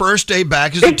 Your first day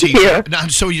back as a teacher.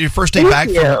 So your first day back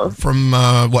from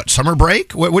what, summer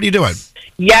break? What are you doing?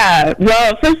 Yeah,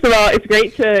 well, first of all, it's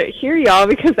great to hear y'all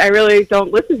because I really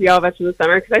don't listen to y'all much in the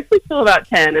summer because I sleep till about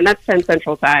 10, and that's 10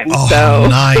 Central Time. Oh, so.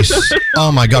 Nice.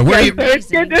 Oh, my God. Where are you? So it's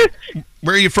good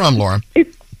Where are you from, Laura?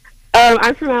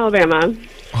 I'm from Alabama.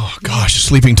 Oh, gosh,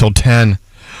 sleeping till 10.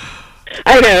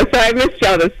 I know, so I missed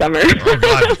y'all this summer. Oh,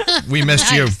 God. We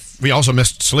missed you. We also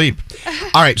missed sleep.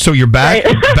 All right, so you're back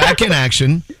back in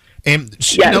action. And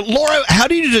now, Laura, how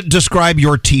do you describe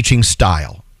your teaching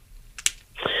style?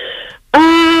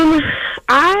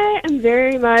 I am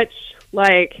very much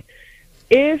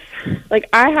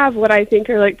I have what I think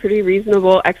are pretty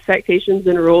reasonable expectations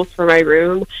and rules for my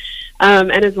room.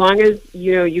 And as long as,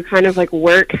 you kind of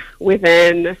work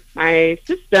within my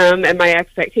system and my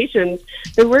expectations,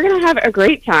 then we're going to have a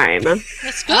great time.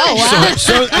 That's good. Oh, wow.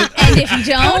 And if you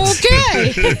don't,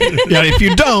 okay. Yeah, if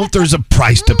you don't, there's a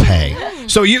price to pay.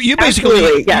 So you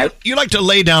basically, you like to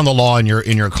lay down the law in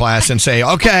your class and say,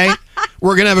 okay,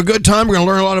 we're going to have a good time. We're going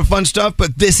to learn a lot of fun stuff,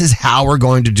 but this is how we're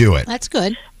going to do it. That's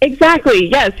good. Exactly,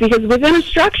 yes, because within a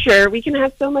structure, we can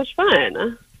have so much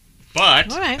fun.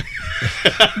 But all right.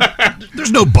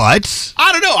 There's no buts.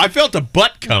 I don't know. I felt a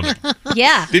butt coming.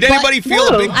 Yeah. Did anybody feel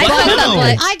a big butt?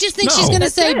 I just think she's going to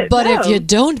say, but if you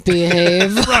don't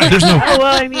behave. Right. There's no. Oh,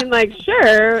 well,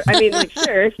 sure.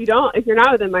 Sure. If you're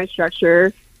not within my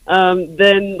structure,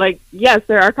 then yes,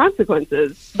 there are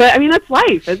consequences. But that's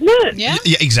life, isn't it? Yeah.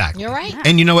 Yeah, exactly. You're right.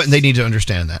 And you know what? They need to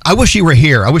understand that. I wish you were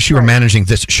here. I wish you were managing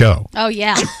this show. Oh,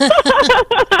 yeah.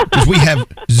 Because we have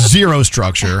zero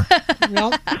structure.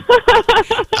 Nope.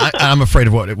 I'm afraid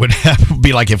of what it would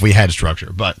be like if we had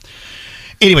structure. But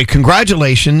anyway,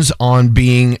 congratulations on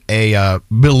being a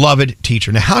beloved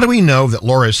teacher. Now, how do we know that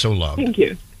Laura is so loved? Thank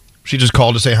you. She just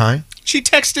called to say hi? She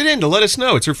texted in to let us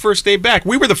know it's her first day back.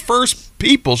 We were the first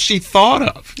people she thought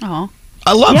of. Oh,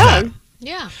 I love that.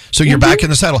 Yeah. So you're back in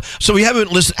the saddle. So you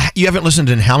haven't listened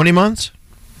in how many months?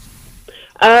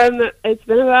 It's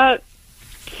been about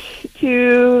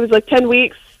 10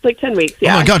 weeks. 10 weeks,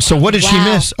 yeah. Oh my God! So what did she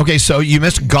miss? Okay, so you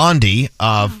missed Gandhi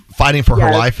fighting for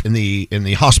her life in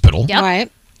the hospital. Yep.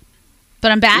 Right.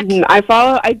 But I'm back.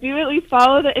 I do at least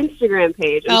follow the Instagram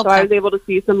page, and so I was able to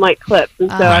see some clips,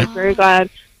 and so I was very glad.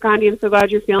 Gandhi, I'm so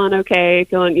glad you're feeling okay,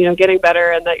 getting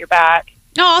better, and that you're back.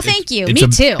 Oh, thank you. Me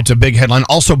too. It's a big headline.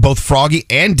 Also, both Froggy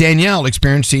and Danielle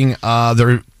experiencing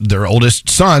their oldest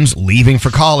sons leaving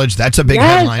for college. That's a big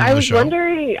headline of the show.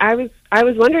 I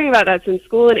was wondering about that. Since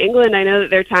school in England, I know that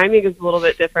their timing is a little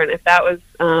bit different. If that was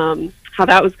how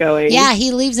that was going. Yeah,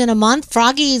 he leaves in a month.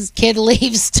 Froggy's kid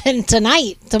leaves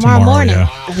tomorrow morning. Yeah.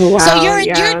 Wow, So you're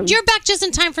yeah. you're back just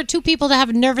in time for two people to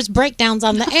have nervous breakdowns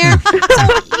on the air. So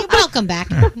you're welcome back.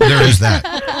 There is that.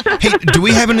 Hey, do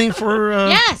we have anything for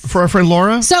our friend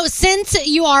Laura? So since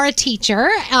you are a teacher,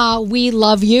 we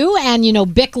love you, and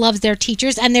BIC loves their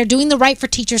teachers, and they're doing the Right for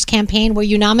Teachers campaign, where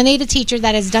you nominate a teacher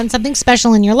that has done something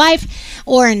special in your life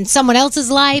or in someone else's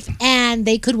life, and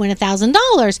they could win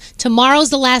 $1,000. Tomorrow's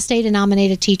the last day to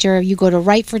nominate a teacher. You go to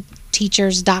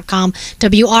rightforteachers.com,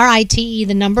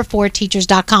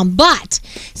 WRITE4teachers.com. But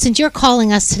since you're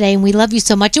calling us today, and we love you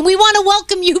so much, and we want to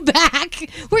welcome you back,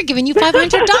 we're giving you $500.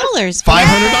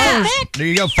 $500. There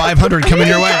you go. $500 coming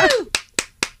your way.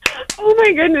 Oh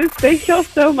my goodness! Thank y'all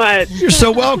so much. You're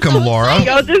so welcome, Laura.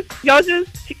 Y'all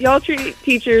treat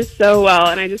teachers so well,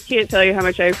 and I just can't tell you how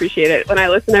much I appreciate it. When I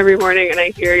listen every morning and I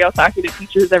hear y'all talking to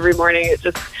teachers every morning, it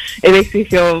makes me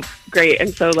feel great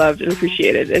and so loved and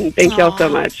appreciated. And thank y'all so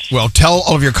much. Well, tell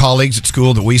all of your colleagues at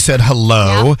school that we said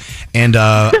hello, and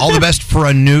all the best for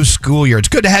a new school year. It's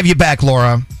good to have you back,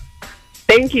 Laura.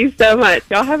 Thank you so much.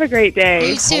 Y'all have a great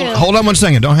day. You too. Hold on one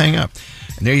second. Don't hang up.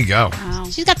 And there you go.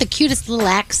 She's got the cutest little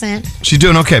accent. She's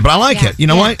doing okay, but I like it. You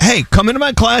know what? Hey, come into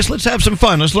my class. Let's have some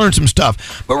fun. Let's learn some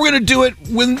stuff. But we're going to do it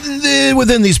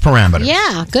within these parameters.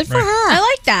 Yeah, good for her. I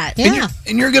like that. Yeah.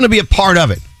 And you're going to be a part of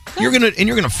it. You're going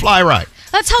to fly right.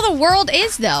 That's how the world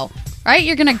is, though, right?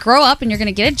 You're going to grow up and you're going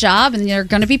to get a job, and there are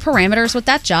going to be parameters with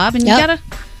that job, and you got to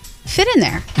fit in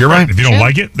there. You're right. If you don't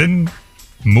like it, then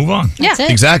move on. Yeah.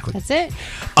 Exactly. That's it.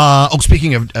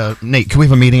 Speaking of Nate, can we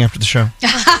have a meeting after the show?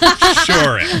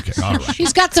 Sure. Okay, all right.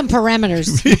 She's got some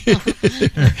parameters.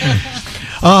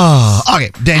 Okay,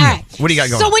 Daniel, All right. what do you got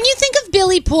going? So when you think of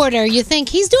Billy Porter, you think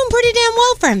he's doing pretty damn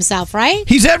well for himself, right?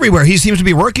 He's everywhere. He seems to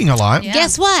be working a lot.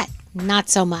 Guess what? Not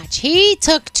so much. He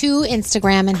took to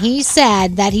Instagram and he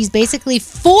said that he's basically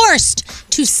forced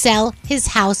to sell his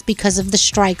house because of the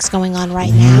strikes going on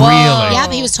right now. Really? Yeah,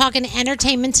 he was talking to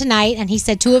Entertainment Tonight, and he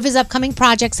said 2 of his upcoming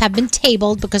projects have been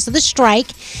tabled because of the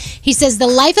strike. He says the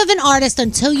life of an artist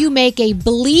until you make a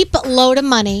bleep load of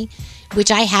money, which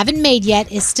I haven't made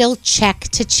yet, is still check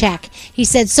to check. He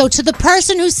said, so to the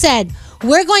person who said,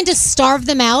 we're going to starve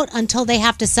them out until they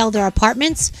have to sell their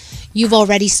apartments, you've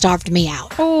already starved me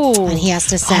out. Oh. And he has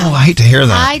to sell. Oh, I hate to hear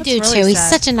that. I do too. He's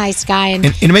such a nice guy. And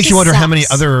it makes you wonder how many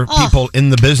other Oh. people in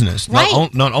the business,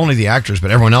 Right. not only the actors,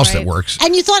 but everyone else that works.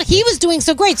 And you thought he was doing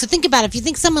so great. So think about it. If you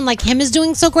think someone like him is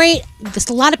doing so great,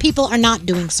 a lot of people are not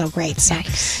doing so great. So,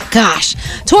 gosh.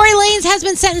 Tory Lanez has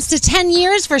been sentenced to 10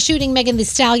 years for shooting Megan Thee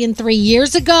Stallion 3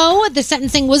 years ago. The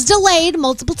sentencing was delayed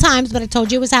multiple times, but I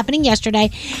told you it was happening yesterday.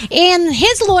 And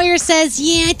his lawyer says,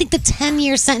 yeah, I think the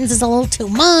 10-year sentence is a little too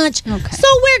much. Okay. So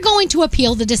we're going to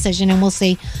appeal the decision, and we'll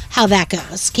see how that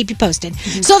goes. Keep you posted.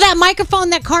 So that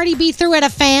microphone that Cardi B threw at a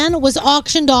fan was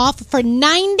auctioned off for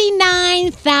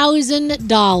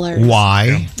 $99,000.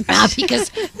 Why? Because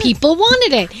people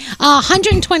wanted it.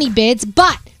 120 bids,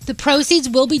 but the proceeds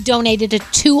will be donated to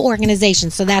 2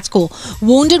 organizations, so that's cool.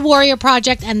 Wounded Warrior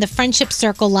Project and the Friendship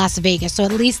Circle Las Vegas. So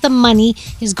at least the money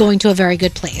is going to a very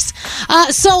good place.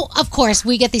 So, of course,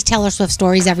 we get these Taylor Swift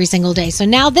stories every single day. So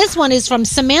now this one is from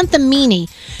Samantha Meany.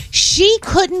 She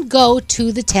couldn't go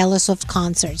to the Taylor Swift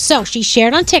concert. So she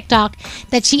shared on TikTok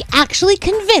that she actually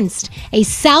convinced a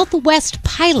Southwest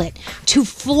pilot to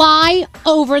fly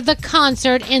over the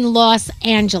concert in Los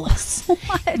Angeles.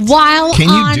 While Can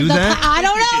you on do the that? I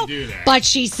don't know. But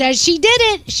she says she did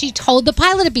it. She told the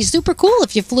pilot it'd be super cool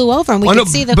if you flew over and we could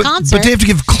see the concert. But they have to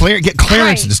get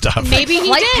clearance and stuff. Maybe he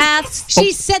Flight did. paths.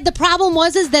 She said the problem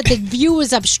was that the view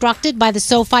was obstructed by the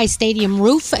SoFi Stadium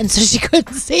roof, and so she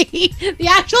couldn't see the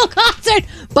actual concert.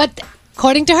 But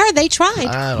according to her, they tried.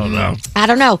 I don't know. I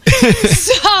don't know.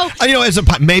 So As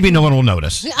maybe no one will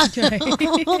notice. So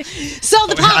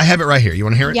the I have it right here. You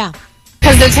want to hear it? Yeah.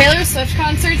 Because the Taylor Swift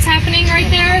concert's happening right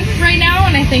now,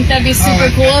 and I think that'd be super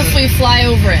cool if we fly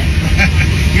over it.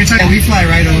 You're talking, we fly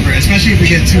right over, especially if we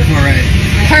get too far right.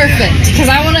 Perfect, because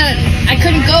I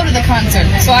couldn't go to the concert,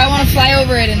 so I want to fly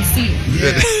over it and see.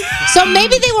 So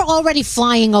maybe they were already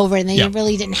flying over and they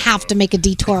really didn't have to make a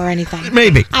detour or anything.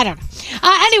 Maybe. I don't know.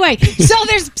 Anyway, so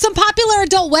there's some popular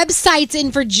adult websites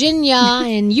in Virginia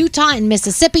and Utah and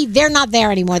Mississippi. They're not there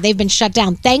anymore. They've been shut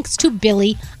down thanks to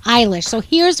Billie Eilish. So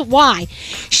here's why.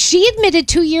 She admitted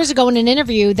 2 years ago in an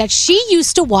interview that she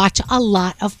used to watch a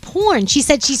lot of porn. She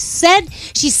said she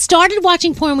started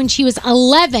watching porn when she was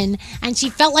 11 and she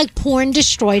felt like porn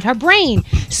destroyed her brain.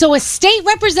 So a state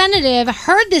representative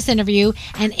heard this interview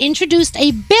and introduced introduced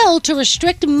a bill to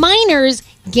restrict minors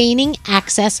gaining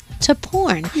access to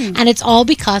porn. And it's all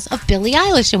because of Billie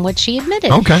Eilish and what she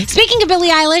admitted. Okay. Speaking of Billie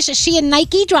Eilish, she and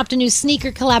Nike dropped a new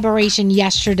sneaker collaboration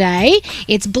yesterday.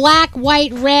 It's black,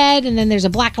 white, red, and then there's a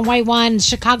black and white one,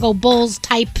 Chicago Bulls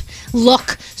type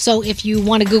look. So if you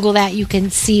want to Google that, you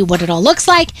can see what it all looks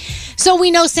like. So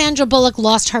we know Sandra Bullock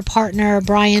lost her partner,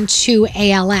 Brian, to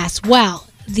ALS. Well,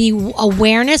 the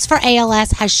awareness for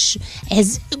ALS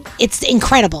it's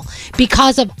incredible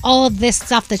because of all of this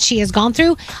stuff that she has gone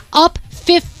through. Up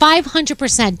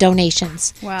 500%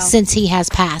 donations since he has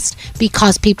passed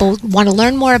because people want to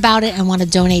learn more about it and want to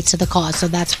donate to the cause. So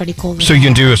that's pretty cool. So you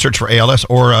can do a search for ALS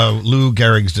or Lou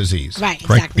Gehrig's disease. Right,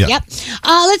 correct? exactly. Yep.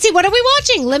 Let's see, what are we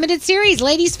watching? Limited series,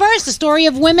 Ladies First, the story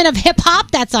of women of hip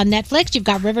hop. That's on Netflix. You've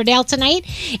got Riverdale tonight.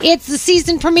 It's the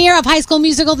season premiere of High School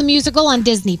Musical, the musical on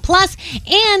Disney Plus,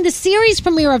 and the series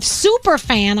premiere of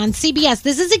Superfan on CBS.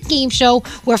 This is a game show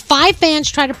where 5 fans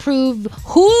try to prove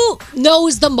who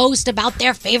knows the most about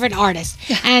their favorite artist.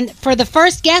 And for the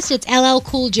first guest, it's LL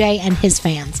Cool J and his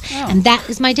fans. And that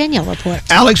is my Danielle report.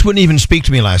 Alex wouldn't even speak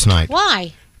to me last night.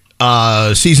 Why?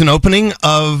 Season opening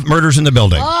of Murders in the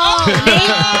Building. Oh,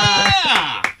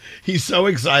 He's so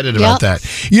excited about that.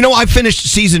 You know, I finished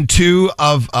season 2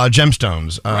 of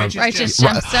Gemstones. Righteous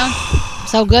Gemstone.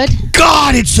 So good.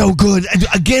 God, it's so good.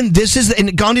 Again, this is,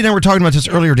 and Gandhi and I were talking about this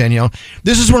earlier, Danielle.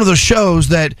 This is one of those shows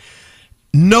that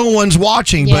no one's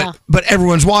watching, but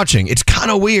everyone's watching. It's kind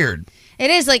of weird.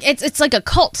 It is like it's like a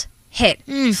cult hit.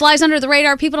 Flies under the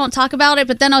radar. People don't talk about it,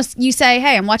 but then you say,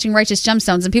 "Hey, I'm watching Righteous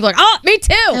Gemstones," and people are like, "Oh, me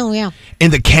too." Oh yeah.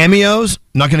 And the cameos,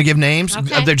 not going to give names.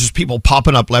 They're just people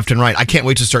popping up left and right. I can't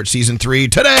wait to start season 3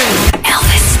 today.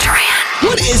 Elvis Duran.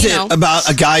 What is it about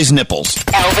a guy's nipples?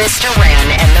 Elvis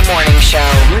Duran and the Morning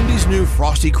Show. Wendy's new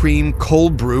Frosty Cream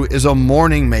Cold Brew is a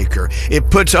morning maker. It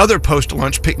puts other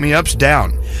post-lunch pick-me-ups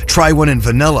down. Try one in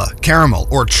vanilla, caramel,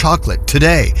 or chocolate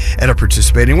today at a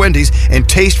participating Wendy's and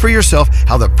taste for yourself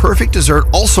how the perfect dessert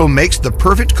also makes the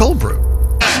perfect cold brew.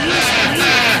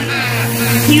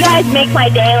 You guys make my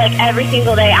day like every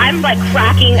single day. I'm like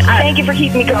cracking up. Thank you for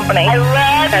keeping me company. I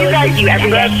love you guys. You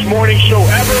every day. Best morning show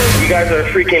ever. You guys are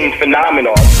freaking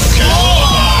phenomenal.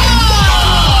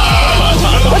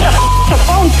 What the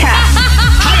phone tap?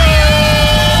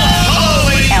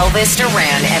 Elvis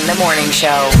Duran and the Morning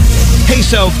Show. Hey,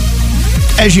 so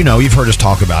as you know, you've heard us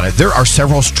talk about it. There are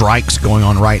several strikes going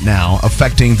on right now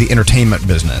affecting the entertainment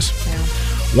business.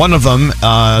 One of them,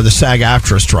 the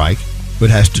SAG-AFTRA strike, which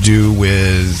has to do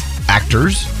with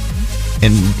actors.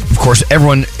 And, of course,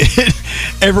 everyone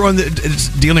that is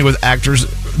dealing with actors,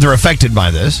 they're affected by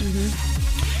this.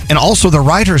 And also the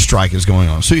writer's strike is going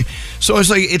on. So it's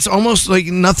like it's almost like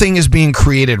nothing is being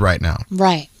created right now.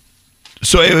 Right.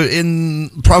 So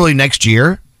in probably next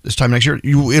year, this time next year,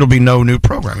 it'll be no new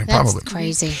programming. That's probably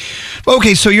crazy.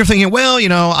 Okay, so you're thinking, well,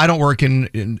 I don't work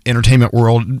in entertainment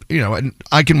world. And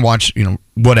I can watch,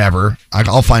 whatever.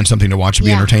 I'll find something to watch and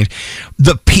be entertained.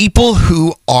 The people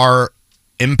who are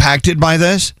impacted by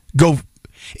this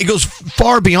it goes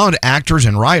far beyond actors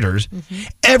and writers.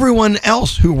 Everyone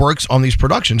else who works on these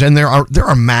productions, and there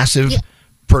are massive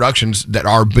productions that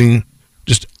are being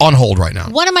just on hold right now.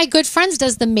 One of my good friends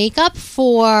does the makeup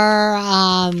for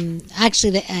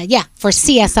for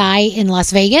CSI in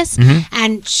Las Vegas,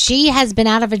 and she has been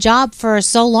out of a job for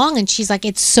so long, and she's like,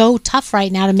 it's so tough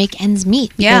right now to make ends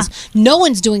meet because no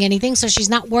one's doing anything, so she's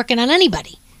not working on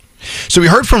anybody. So we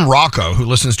heard from Rocco, who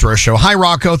listens to our show. Hi,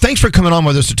 Rocco. Thanks for coming on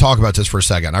with us to talk about this for a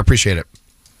second. I appreciate it.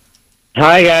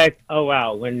 Hi, guys. Oh,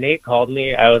 wow. When Nate called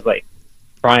me, I was like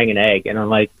frying an egg, and I'm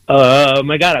like, oh,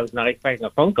 my God, I was not expecting a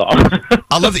phone call.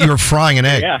 I love that you were frying an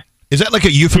egg. Yeah. Is that like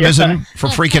a euphemism for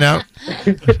freaking out?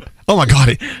 Oh, my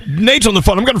God. Nate's on the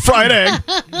phone. I'm going to fry an egg.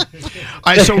 All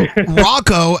right, so,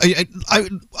 Rocco,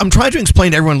 I'm trying to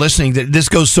explain to everyone listening that this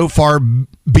goes so far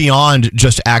beyond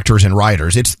just actors and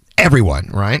writers. It's everyone,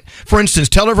 right? For instance,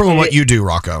 tell everyone what you do,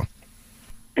 Rocco.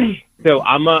 So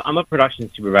I'm a production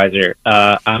supervisor.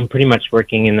 I'm pretty much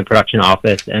working in the production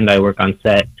office, and I work on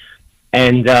set.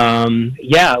 And,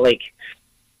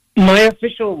 my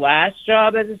official last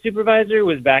job as a supervisor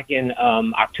was back in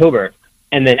October.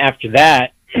 And then after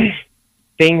that,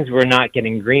 things were not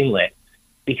getting greenlit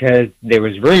because there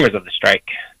was rumors of the strike.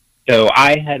 So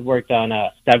I had worked on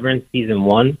Severance Season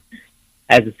 1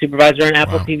 as a supervisor on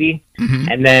Apple TV.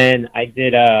 And then I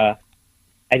did a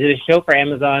show for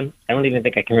Amazon. I don't even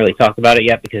think I can really talk about it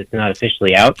yet because it's not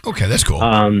officially out. Okay, that's cool.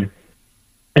 And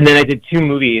then I did 2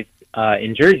 movies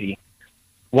in Jersey,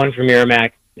 one for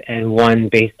Miramax and one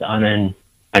based on an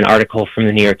article from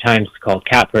the New York Times called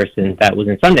Cat Person that was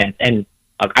in Sundance. And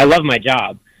I love my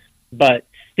job, but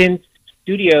since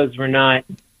studios were not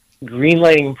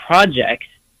greenlighting projects,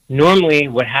 normally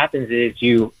what happens is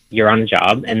you're on a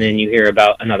job and then you hear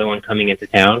about another one coming into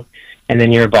town, and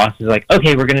then your boss is like,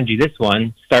 okay, we're going to do this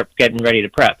one, start getting ready to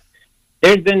prep.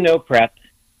 There's been no prep.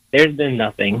 There's been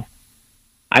nothing.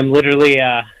 I'm literally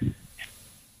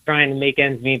trying to make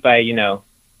ends meet by,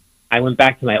 I went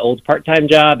back to my old part-time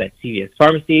job at CVS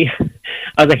Pharmacy.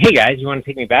 I was like, hey guys, you want to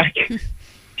take me back?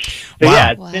 So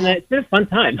yeah, it's been a fun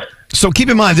time. So keep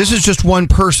in mind, this is just one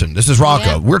person. This is Rocco.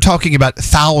 Yeah. We're talking about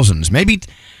thousands, maybe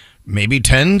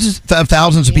tens of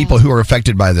thousands of people who are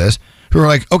affected by this, who are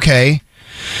like, okay,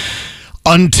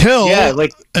 until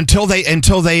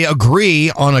they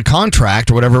agree on a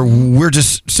contract or whatever, we're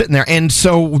just sitting there. And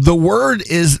so the word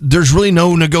is there's really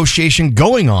no negotiation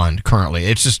going on currently.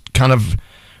 It's just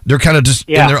they're kind of just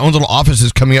in their own little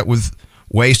offices coming up with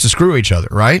ways to screw each other,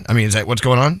 right? I mean, is that what's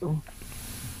going on?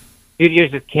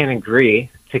 Studios just can't agree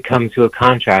to come to a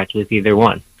contract with either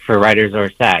one for writers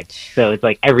or SAG. So it's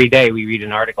like every day we read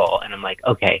an article and I'm like,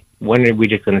 okay, when are we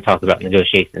just going to talk about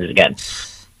negotiations again?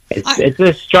 It's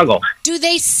a struggle. Do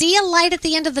they see a light at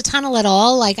the end of the tunnel at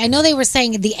all? Like, I know they were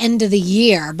saying at the end of the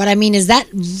year, but I mean, is that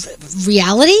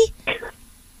reality?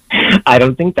 I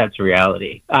don't think that's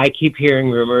reality. I keep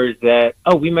hearing rumors that,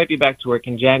 we might be back to work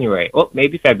in January. Oh,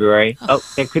 maybe February.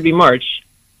 It could be March.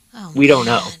 We don't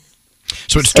know.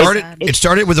 So it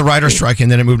started with the writer's strike, and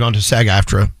then it moved on to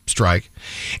SAG-AFTRA strike.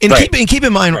 And keep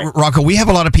in mind, Rocco, we have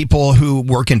a lot of people who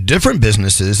work in different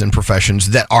businesses and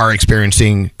professions that are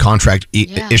experiencing contract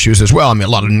issues as well. I mean, a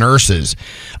lot of nurses.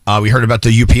 We heard about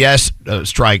the UPS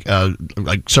strike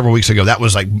like several weeks ago. That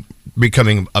was like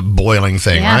becoming a boiling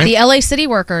thing, right? The LA City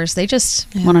workers, they just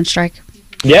went on strike.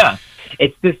 Yeah.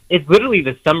 It's literally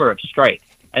the summer of strike.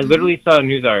 I literally saw a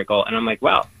news article, and I'm like,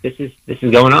 wow, this is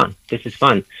going on. This is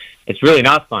fun. It's really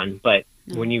not fun, but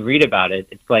when you read about it,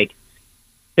 it's like,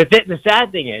 the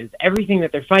sad thing is, everything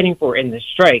that they're fighting for in this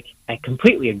strike, I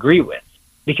completely agree with,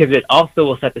 because it also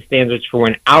will set the standards for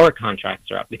when our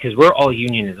contracts are up, because we're all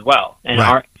union as well.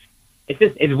 And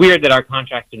it's weird that our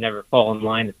contracts would never fall in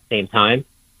line at the same time,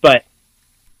 but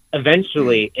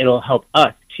eventually it'll help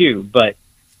us too. But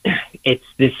it's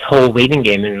this whole waiting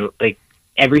game, and like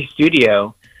every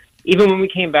studio, even when we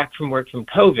came back from work from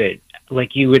COVID,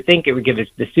 like you would think it would give us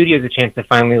the studios a chance to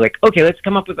finally like, okay, let's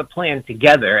come up with a plan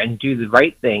together and do the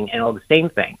right thing and all the same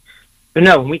thing. But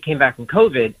no, when we came back from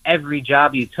COVID, every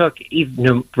job you took,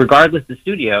 even regardless of the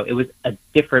studio, it was a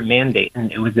different mandate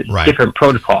and it was a different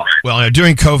protocol. Well,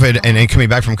 during COVID and coming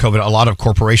back from COVID, a lot of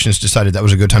corporations decided that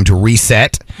was a good time to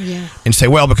reset and say,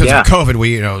 well, because of COVID,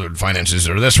 we, the finances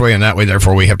are this way and that way,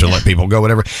 therefore we have to let people go,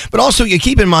 whatever. But also, you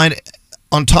keep in mind,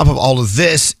 on top of all of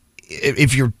this,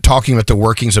 if you're talking about the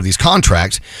workings of these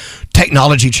contracts,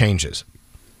 technology changes.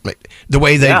 The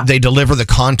way they deliver the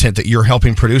content that you're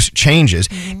helping produce changes,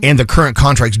 and the current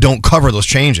contracts don't cover those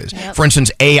changes. For instance,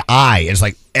 AI is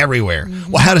like everywhere.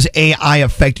 Well, how does AI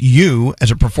affect you as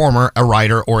a performer, a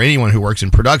writer, or anyone who works in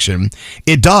production?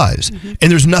 It does. And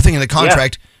there's nothing in the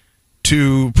contract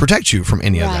to protect you from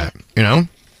any of that,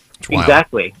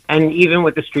 Exactly. And even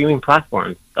with the streaming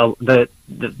platforms, the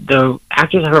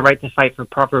actors have a right to fight for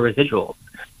proper residuals.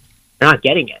 They're not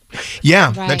getting it. Yeah,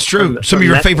 that's true. Some of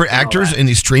your favorite actors in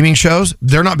these streaming shows,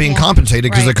 they're not being compensated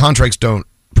because the contracts don't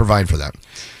provide for that.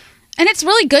 And it's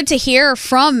really good to hear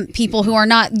from people who are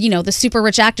not, the super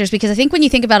rich actors, because I think when you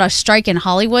think about a strike in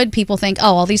Hollywood, people think,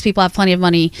 oh, all these people have plenty of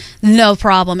money, no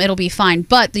problem, it'll be fine.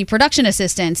 But the production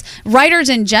assistants, writers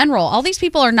in general, all these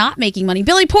people are not making money.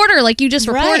 Billy Porter, like you just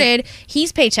reported,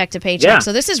 he's paycheck to paycheck. Yeah.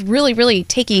 So this is really, really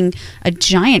taking a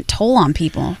giant toll on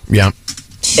people. Yeah.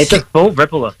 It's a full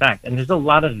ripple effect. And there's a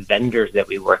lot of vendors that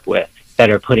we work with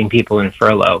that are putting people in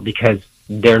furlough because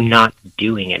they're not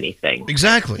doing anything.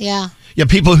 Exactly. Yeah. Yeah,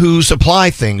 people who supply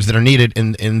things that are needed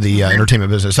in the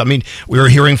entertainment business. I mean, we were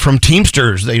hearing from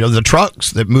Teamsters, the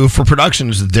trucks that move for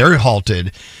productions, they're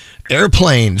halted.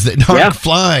 Airplanes that aren't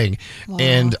flying.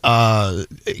 And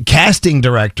casting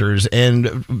directors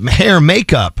and hair,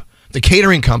 makeup, the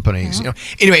catering companies.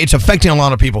 Anyway, it's affecting a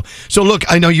lot of people. So look,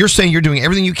 I know you're saying you're doing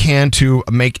everything you can to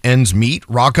make ends meet.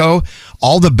 Rocco,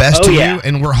 all the best to you.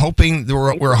 And we're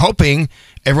hoping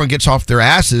everyone gets off their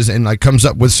asses and comes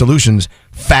up with solutions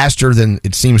faster than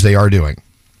it seems they are doing.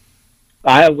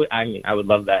 I would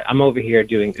love that. I'm over here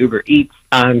doing Uber Eats.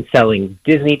 I'm selling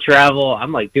Disney travel.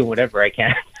 I'm doing whatever I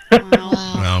can.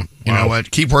 Well, you know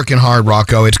what? Keep working hard,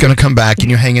 Rocco. It's going to come back,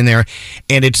 and you hang in there.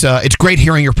 And it's great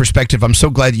hearing your perspective. I'm so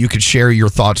glad that you could share your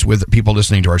thoughts with people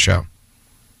listening to our show.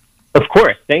 Of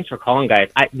course. Thanks for calling, guys.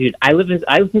 I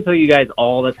listen to you guys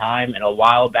all the time, and a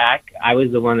while back, I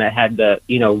was the one that had the,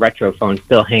 retro phone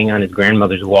still hanging on his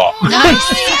grandmother's wall. I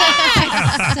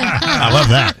love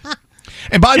that.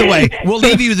 And by the way, we'll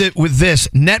leave you with this.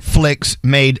 Netflix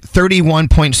made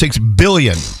 $31.6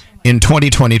 billion in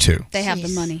 2022. They have the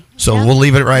money. So we'll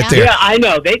leave it right there. Yeah, I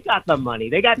know. They got the money.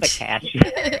 They got the cash.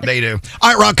 They do.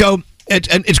 All right, Rocco.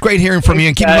 It's great hearing from you.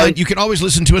 And keep in mind, you can always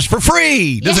listen to us for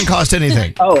free. Doesn't cost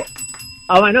anything. Oh,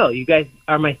 I know. You guys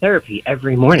are my therapy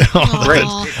every morning. Great.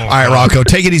 All right, Rocco.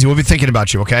 Take it easy. We'll be thinking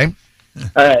about you, okay?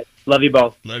 All right. Love you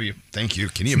both. Love you. Thank you.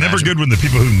 Can you It's imagine? never good when the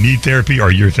people who need therapy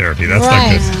are your therapy. That's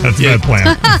Right. That's a bad plan.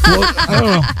 Well, I don't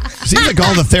know. Seems like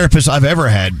all the therapists I've ever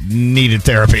had needed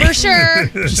therapy. For sure.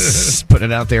 Just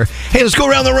putting it out there. Hey, let's go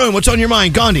around the room. What's on your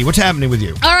mind? Gandhi, what's happening with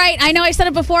you? All right, I know I said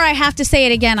it before. I have to say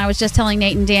it again. I was just telling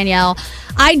Nate and Danielle,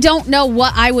 I don't know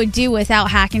what I would do without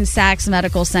Hackensack's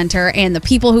Medical Center and the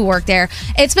people who work there.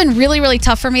 It's been really, really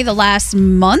tough for me the last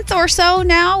month or so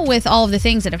now with all of the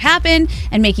things that have happened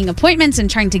and making appointments and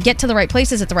trying to get to the right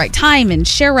places at the right time and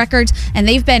share records, and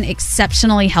they've been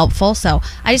exceptionally helpful. So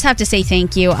I just have to say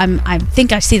thank you. I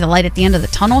think I see the light at the end of the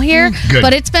tunnel here, Good.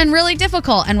 but it's been really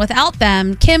difficult, and without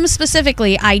them, Kim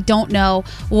specifically, I don't know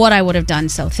what I would have done.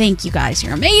 So thank you guys.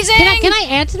 You're amazing. Can I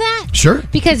add to that? Sure.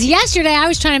 Because yesterday I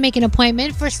was trying to make an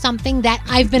appointment for something that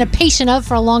I've been a patient of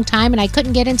for a long time and I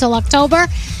couldn't get until October.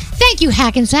 Thank you,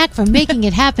 Hackensack, for making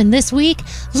it happen this week.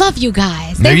 Love you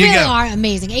guys. There They you really go. are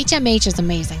amazing. HMH is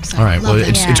amazing. So All right. love Well,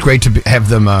 them. it's great to have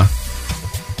them.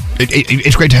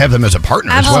 It's great to have them as a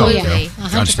partner Absolutely. as well. Yeah.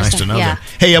 That's nice to know. 100%. That.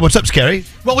 Hey, what's up, Skeery?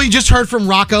 Well, we just heard from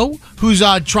Rocco, who's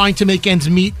trying to make ends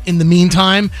meet in the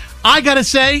meantime. I gotta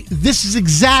say, this is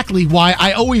exactly why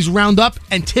I always round up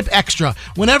and tip extra.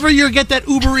 Whenever you get that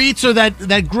Uber Eats or that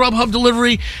Grubhub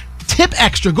delivery, tip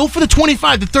extra. Go for the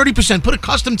 25 to 30%. Put a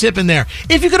custom tip in there.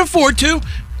 If you can afford to,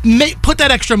 put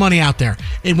that extra money out there.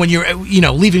 And when you're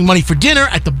leaving money for dinner,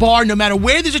 at the bar, no matter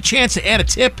where there's a chance to add a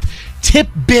tip, tip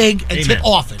big and tip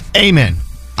often. Amen.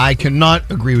 I cannot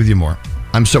agree with you more.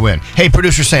 I'm so in. Hey,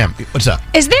 producer Sam, what's up?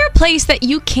 Is there a place that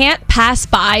you can't pass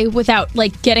by without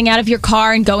getting out of your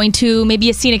car and going to maybe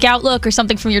a Scenic Outlook or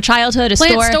something from your childhood?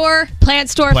 Plant store. Plant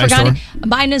store. Plant Forgot store. it.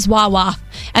 Mine is Wawa.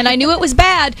 And I knew it was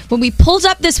bad when we pulled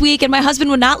up this week and my husband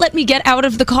would not let me get out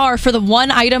of the car for the one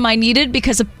item I needed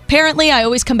because apparently I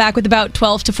always come back with about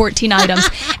 12 to 14 items.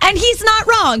 And he's not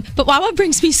wrong. But Wawa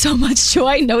brings me so much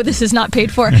joy. No, this is not paid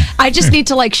for. I just need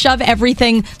to shove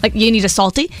everything. You need a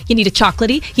salty, you need a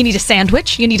chocolatey, you need a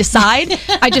sandwich, you need a side.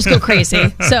 I just go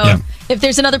crazy. So if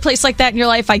there's another place like that in your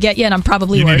life, I get you, and I'm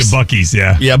probably You worse. need a Buc-ee's,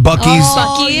 yeah. Yeah, Buc-ee's.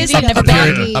 Buc-ee's. Up, I've never up,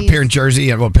 been. here, up here in Jersey,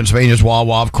 and Pennsylvania's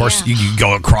Wawa. Of course, you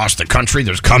go across the country.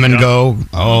 There's Come and Go.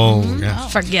 Oh, yeah.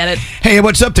 Forget it. Hey,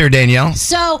 what's up there, Danielle?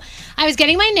 So I was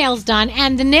getting my nails done,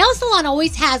 and the nail salon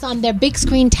always has on their big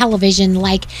screen television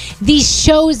these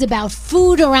shows about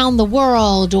food around the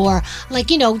world or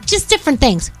just different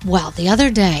things. Well, the other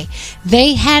day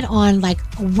they had on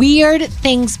weird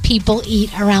things people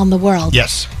eat around the world.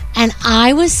 Yes. And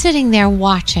I was sitting there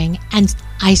watching, and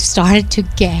I started to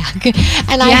gag. And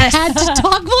Yes. I had to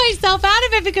talk myself out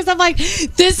of it because I'm like,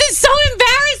 this is so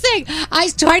embarrassing. I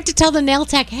started to tell the nail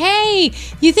tech, hey,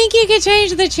 you think you could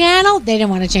change the channel? They didn't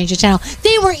want to change the channel.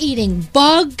 They were eating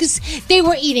bugs. They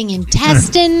were eating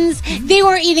intestines. They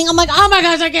were eating, I'm like, oh my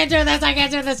gosh, I can't do this. I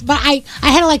can't do this. But I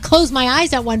had to close my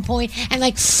eyes at one point and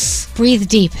breathe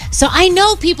deep. So I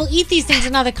know people eat these things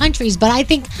in other countries, but I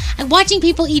think watching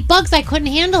people eat bugs, I couldn't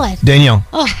handle it. Danielle,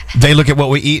 Oh. they look at what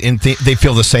we eat and they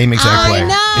feel the same exact I way.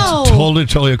 know.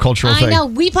 It's totally a cultural I thing. know.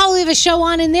 We probably have a show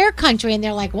on in their country, and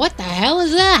they're like, what the hell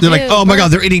is that? They're like, oh my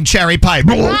God, they're eating cherry pie.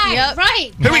 Right,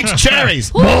 right. Who eats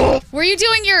cherries? Were you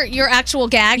doing your actual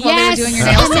gag while they were doing your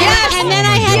nails? And then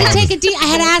I had to take I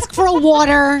had to ask for a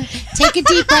water, take a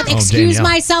deep breath, Oh, excuse Danielle.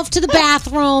 myself to the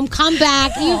bathroom, come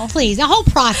back. Please, the whole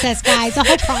process, guys, the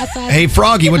whole process. Hey,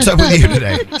 Froggy, what's up with you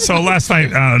today? So last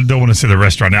night, don't want to say the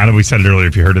restaurant. I know we said it earlier.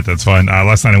 If you heard it, that's fine.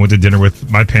 Last night I went to dinner with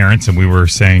my parents, and we were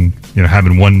saying,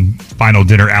 having one final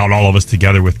dinner out, all of us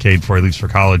together with Cade before he leaves for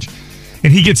college.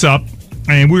 And he gets up,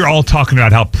 and we were all talking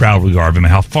about how proud we are of him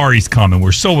and how far he's come, and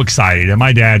we're so excited. And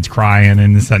my dad's crying,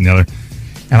 and this, that, and the other.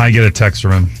 And I get a text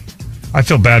from him. I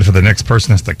feel bad for the next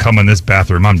person has to come in this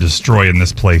bathroom. I'm destroying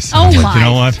this place. And I'm like, you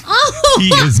know what? He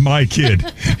is my kid.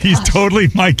 He's totally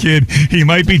my kid. He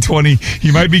might be 20.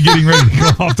 He might be getting ready to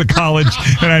go off to college.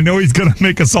 And I know he's going to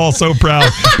make us all so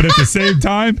proud. But at the same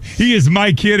time, he is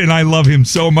my kid, and I love him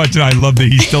so much. And I love that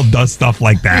he still does stuff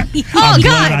like that. I'm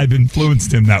glad I've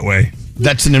influenced him that way.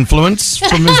 That's an influence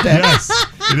from his dad? Yes,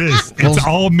 it is. It's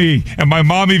all me. And my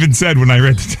mom even said when I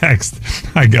read the text,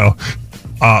 I go,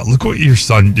 look what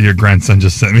your grandson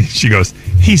just sent me. She goes,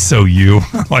 he's so you.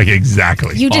 Like,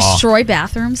 exactly. You destroy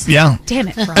bathrooms? Yeah. Damn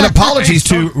it, bro. And apologies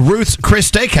to Ruth's Chris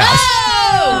Steakhouse.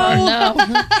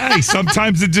 no. Hey,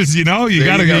 sometimes it just, you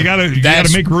gotta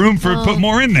make room for put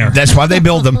more in there. That's why they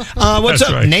build them. What's That's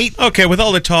up, right. Nate? Okay, with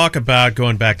all the talk about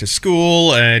going back to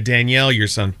school, Danielle, your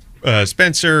son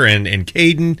Spencer, and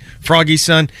Caden, Froggy's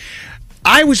son,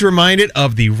 I was reminded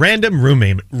of the random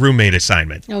roommate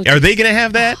assignment. Oh, Are they going to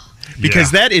have that?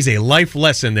 Because that is a life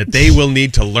lesson that they will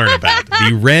need to learn about.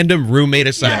 The random roommate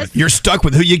assignment. You're stuck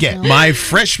with who you get. My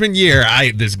freshman year,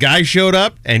 this guy showed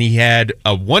up and he had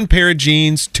one pair of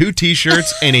jeans, 2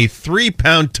 T-shirts, and a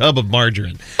 3-pound tub of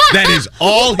margarine. That is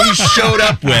all he showed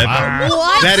up with.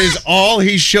 What? That is all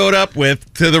he showed up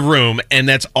with to the room, and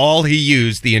that's all he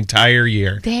used the entire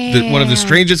year. One of the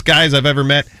strangest guys I've ever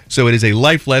met. So it is a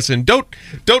life lesson. Don't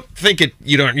think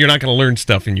you're not going to learn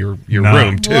stuff in your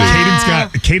room too. Wow.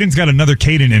 Caden's got another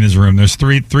Caden in his room. There's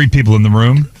three people in the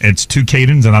room. It's 2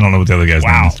 Cadens, and I don't know what the other guy's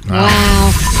name is.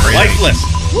 Wow. Life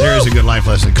lesson. There is a good life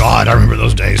lesson. God, I remember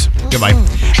those days. Goodbye.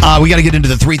 We got to get into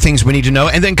the 3 things we need to know,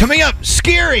 and then coming up,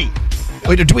 Skeery.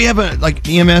 Wait, do we have a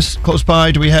EMS close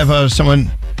by? Do we have someone?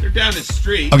 They're down the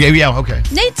street. Okay, yeah, okay.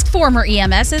 Nate's former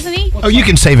EMS, isn't he? Oh, you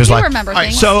can save his life. You remember All right,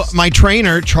 things. so my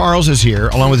trainer, Charles, is here,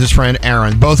 along with his friend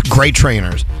Aaron, both great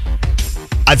trainers.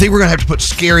 I think we're going to have to put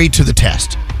Skeery to the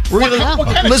test.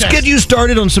 Let's get you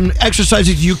started on some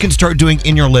exercises you can start doing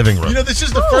in your living room. This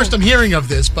is the first I'm hearing of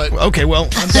this, but... Okay, well...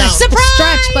 I'm down. Surprise!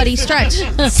 Stretch, buddy, stretch.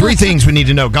 3 things we need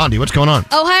to know. Gandhi, what's going on?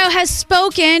 Ohio has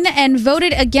spoken and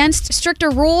voted against stricter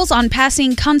rules on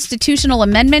passing constitutional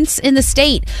amendments in the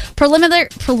state.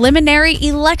 Preliminary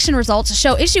election results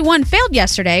show issue 1 failed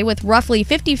yesterday, with roughly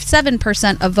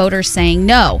 57% of voters saying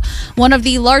no. One of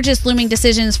the largest looming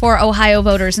decisions for Ohio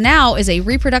voters now is a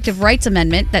reproductive rights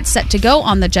amendment that's set to go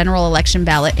on the general election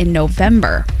ballot in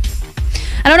November.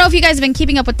 I don't know if you guys have been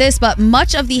keeping up with this, but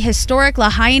much of the historic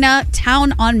Lahaina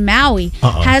town on Maui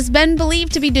has been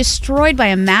believed to be destroyed by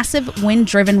a massive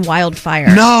wind-driven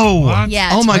wildfire. No! What?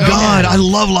 Yeah, Oh it's my really God, bad. I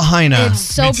love Lahaina. It's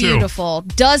so Me too. beautiful.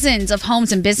 Dozens of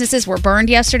homes and businesses were burned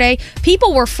yesterday.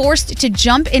 People were forced to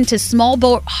jump into Small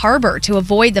Boat Harbor to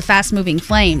avoid the fast-moving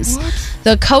flames.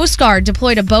 The Coast Guard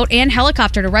deployed a boat and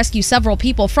helicopter to rescue several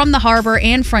people from the harbor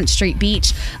and Front Street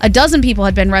Beach. A dozen people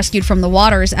had been rescued from the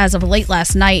waters as of late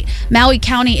last night. Maui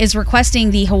County is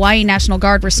requesting the Hawaii National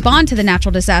Guard respond to the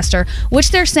natural disaster,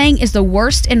 which they're saying is the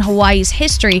worst in Hawaii's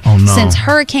history since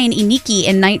Hurricane Iniki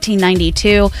in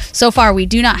 1992. So far, we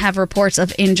do not have reports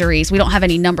of injuries. We don't have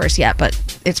any numbers yet, but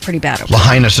it's pretty bad.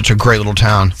 Lahaina's such a great little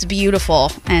town. It's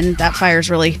beautiful, and that fire's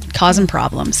really causing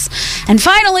problems. And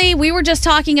finally, we were just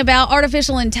talking about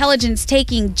artificial intelligence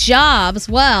taking jobs.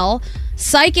 Well,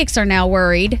 psychics are now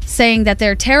worried, saying that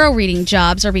their tarot reading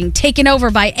jobs are being taken over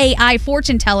by AI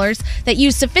fortune tellers that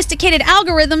use sophisticated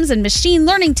algorithms and machine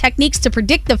learning techniques to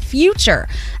predict the future.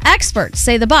 Experts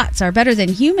say the bots are better than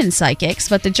human psychics,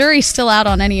 but the jury's still out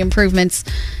on any improvements.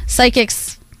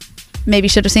 Psychics maybe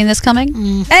should have seen this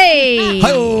coming. Hey!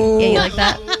 Hi-oh. Yeah, you like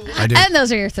that? I do. And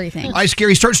those are your 3 things. All right,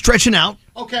 Skeery, start stretching out.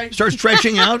 Okay. Start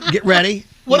stretching out. Get ready.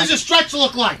 What does a stretch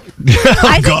look like?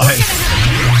 Oh, God.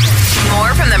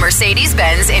 More from the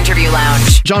Mercedes-Benz Interview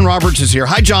Lounge. John Roberts is here.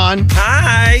 Hi, John.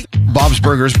 Hi. Bob's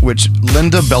Burgers, which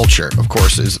Linda Belcher, of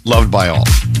course, is loved by all.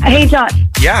 Hey, John.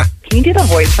 Yeah. Can you do the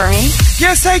voice for me?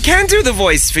 Yes, I can do the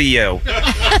voice for you.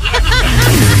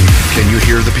 Can you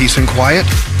hear the peace and quiet?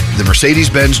 The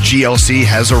Mercedes-Benz GLC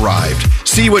has arrived.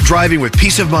 See what driving with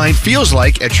peace of mind feels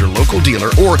like at your local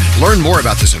dealer, or learn more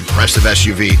about this impressive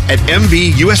SUV at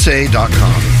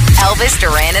MBUSA.com. Elvis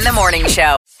Duran in the Morning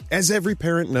Show. As every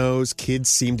parent knows, kids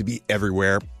seem to be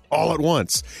everywhere all at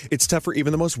once. It's tough for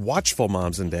even the most watchful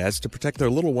moms and dads to protect their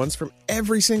little ones from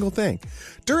every single thing.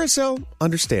 Duracell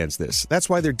understands this. That's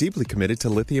why they're deeply committed to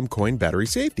lithium coin battery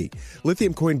safety.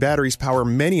 Lithium coin batteries power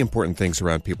many important things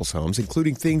around people's homes,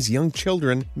 including things young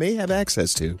children may have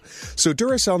access to. So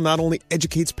Duracell not only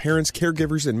educates parents,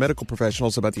 caregivers, and medical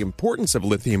professionals about the importance of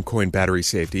lithium coin battery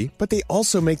safety, but they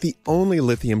also make the only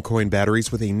lithium coin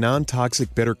batteries with a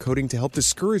non-toxic bitter coating to help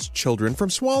discourage children from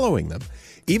swallowing them.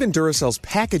 Even Duracell's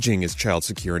packaging is child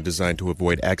secure and designed to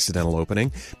avoid accidental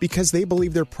opening because they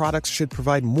believe their products should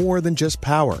provide more than just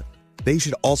power. They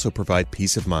should also provide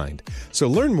peace of mind. So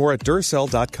learn more at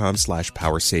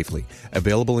Duracell.com/powersafely.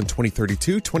 Available in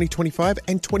 2032, 2025,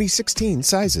 and 2016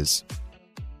 sizes.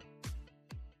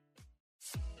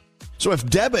 So if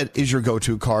debit is your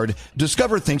go-to card,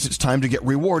 Discover thinks it's time to get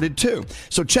rewarded too.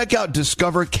 So check out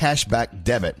Discover Cashback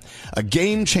Debit, a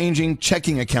game-changing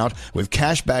checking account with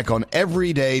cashback on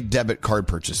everyday debit card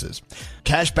purchases.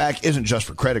 Cashback isn't just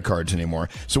for credit cards anymore,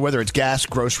 so whether it's gas,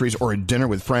 groceries, or a dinner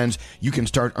with friends, you can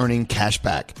start earning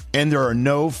cashback. And there are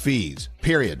no fees,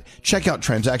 period. Check out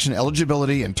transaction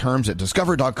eligibility and terms at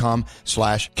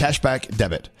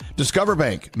discover.com/cashbackdebit. Discover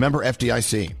Bank, member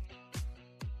FDIC.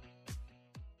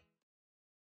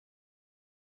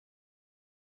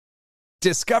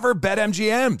 Discover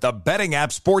BetMGM, the betting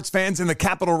app sports fans in the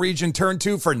capital region turn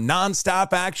to for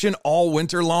nonstop action all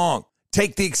winter long.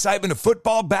 Take the excitement of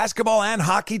football, basketball, and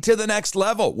hockey to the next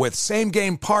level with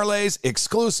same-game parlays,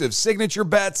 exclusive signature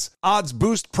bets, odds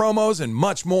boost promos, and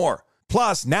much more.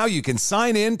 Plus, now you can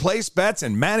sign in, place bets,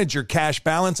 and manage your cash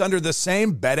balance under the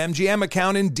same BetMGM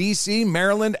account in D.C.,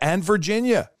 Maryland, and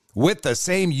Virginia. With the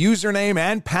same username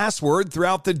and password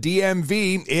throughout the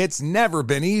DMV, it's never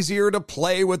been easier to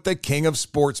play with the king of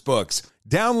sportsbooks.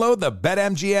 Download the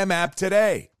BetMGM app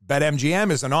today. BetMGM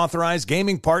is an authorized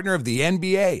gaming partner of the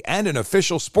NBA and an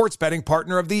official sports betting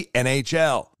partner of the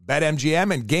NHL.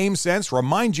 BetMGM and GameSense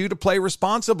remind you to play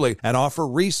responsibly and offer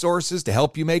resources to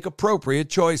help you make appropriate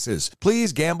choices.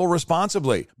 Please gamble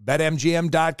responsibly.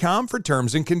 BetMGM.com for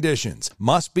terms and conditions.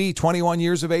 Must be 21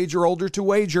 years of age or older to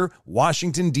wager.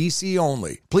 Washington, D.C.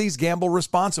 only. Please gamble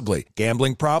responsibly.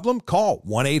 Gambling problem? Call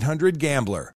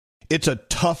 1-800-GAMBLER. It's a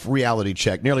tough reality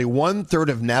check. Nearly 1/3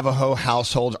 of Navajo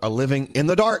households are living in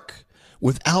the dark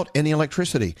without any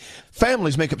electricity.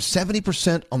 Families make up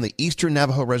 70% on the Eastern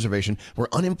Navajo Reservation,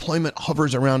 where unemployment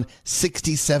hovers around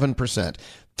 67%.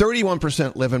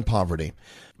 31% live in poverty.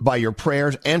 By your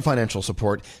prayers and financial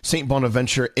support, St.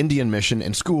 Bonaventure Indian Mission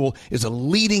and School is a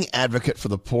leading advocate for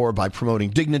the poor by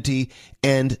promoting dignity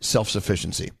and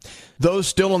self-sufficiency. Those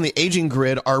still on the aging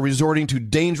grid are resorting to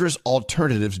dangerous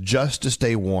alternatives just to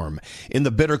stay warm. In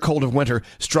the bitter cold of winter,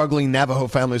 struggling Navajo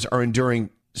families are enduring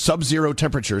sub-zero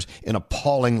temperatures in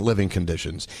appalling living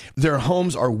conditions. Their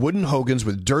homes are wooden hogans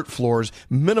with dirt floors,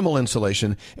 minimal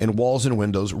insulation, and walls and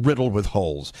windows riddled with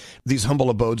holes. These humble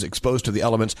abodes exposed to the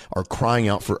elements are crying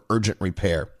out for urgent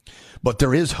repair. But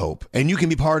there is hope, and you can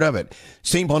be part of it.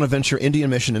 St. Bonaventure Indian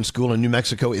Mission and School in New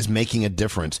Mexico is making a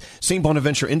difference. St.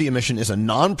 Bonaventure Indian Mission is a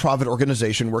non-profit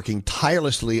organization working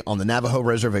tirelessly on the Navajo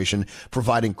Reservation,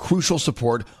 providing crucial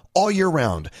support all year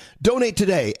round. Donate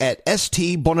today at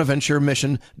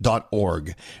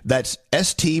stbonaventuremission.org. That's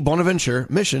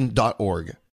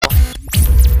stbonaventuremission.org.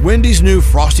 Wendy's new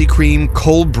Frosty Cream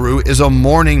Cold Brew is a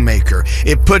morning maker.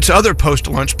 It puts other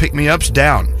post-lunch pick-me-ups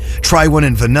down. Try one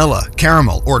in vanilla,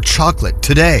 caramel, or chocolate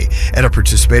today at a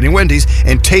participating Wendy's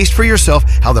and taste for yourself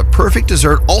how the perfect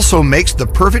dessert also makes the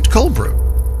perfect cold brew.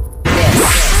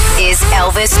 This is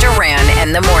Elvis Duran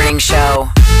and the Morning Show.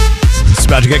 It's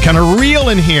about to get kind of real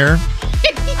in here.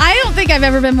 I don't think I've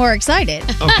ever been more excited.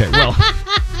 Okay, well.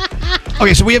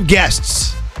 Okay, so we have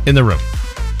guests in the room.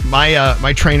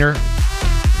 My trainer,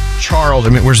 Charles. I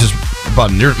mean, where's his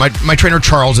button? My trainer,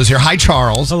 Charles, is here. Hi,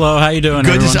 Charles. Hello, how you doing,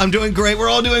 Good. everyone? I'm doing great. We're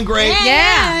all doing great.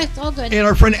 Yeah, it's all good. And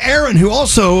our friend Aaron, who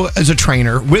also is a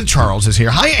trainer with Charles, is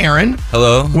here. Hi, Aaron.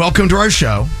 Hello. Welcome to our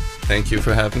show. Thank you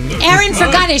for having me. Aaron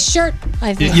forgot his shirt,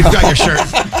 I think. You've got your shirt.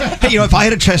 Hey, if I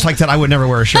had a chest like that, I would never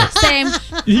wear a shirt. Same.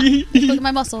 Look at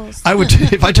my muscles. I would,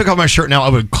 if I took off my shirt now, I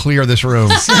would clear this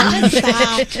room.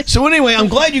 So anyway, I'm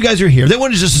glad you guys are here. They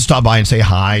wanted just to stop by and say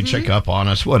hi, check up on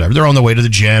us, whatever. They're on the way to the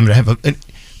gym to have a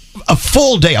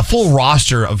full day, a full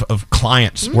roster of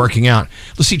clients working out.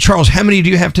 Let's see, Charles, how many do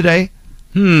you have today?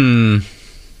 One.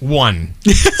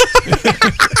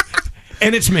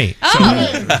 And it's me. So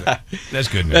that's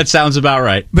good news. That sounds about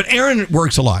right. But Aaron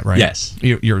works a lot, right? Yes.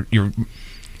 You're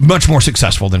much more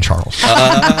successful than Charles.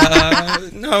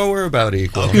 No, we're about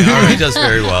equal. He does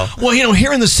very well. Well,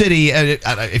 here in the city,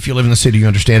 if you live in the city, you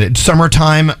understand it.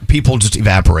 Summertime, people just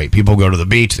evaporate. People go to the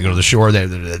beach, they go to the shore, they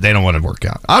don't want to work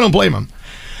out. I don't blame them.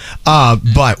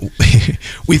 But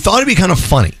we thought it'd be kind of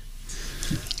funny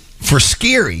for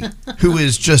Skeery, who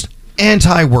is just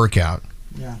anti-workout,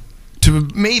 to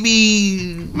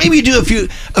maybe do a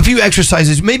few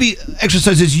exercises, maybe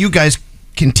exercises you guys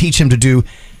can teach him to do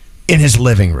in his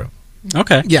living room.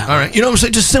 Okay. Yeah. All right. You know what I'm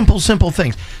saying? Just simple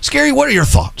things. Skeery, what are your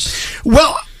thoughts?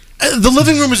 Well, the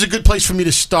living room is a good place for me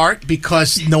to start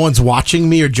because no one's watching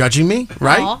me or judging me,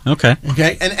 right? Aww. Okay.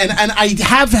 Okay. And I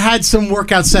have had some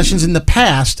workout sessions in the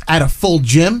past at a full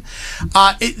gym,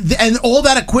 and all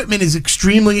that equipment is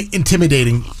extremely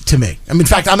intimidating to me. I mean, in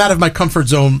fact, I'm out of my comfort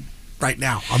zone right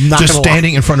now. I'm not just gonna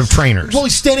standing lie. in front of trainers. Well,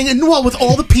 he's standing with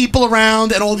all the people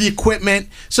around and all the equipment.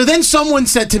 So then someone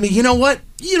said to me, you know what?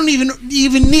 You don't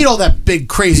even need all that big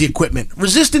crazy equipment.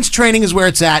 Resistance training is where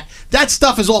it's at. That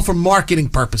stuff is all for marketing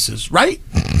purposes, right?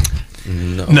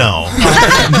 No.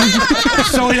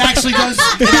 So it actually does.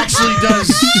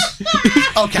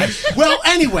 Okay. Well,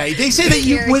 anyway, they say that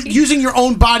you, with using your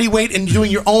own body weight and doing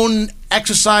your own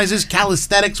exercises,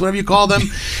 calisthenics, whatever you call them,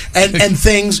 and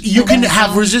things, you can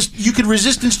have You can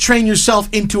resistance train yourself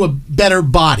into a better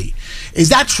body. Is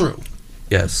that true?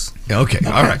 Yes. Okay.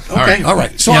 All right. All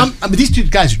right. So I mean, these two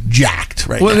guys are jacked,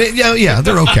 right? Well, now.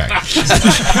 they're okay.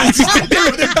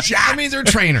 they're jacked. I mean, they're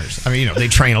trainers. I mean, they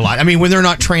train a lot. I mean, when they're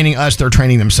not training us, they're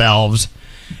training themselves.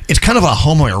 It's kind of a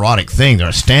homoerotic thing.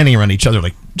 They're standing around each other,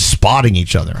 like spotting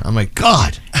each other. I'm like,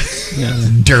 God,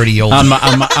 dirty old. On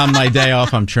my day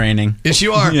off, I'm training. Yes,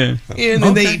 you are. Yeah. And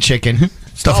then they eat chicken,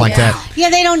 stuff like that. Yeah,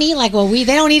 they don't eat like they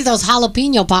don't eat those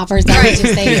jalapeno poppers that we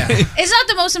just ate. Is that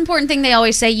the most important thing they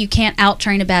always say? You can't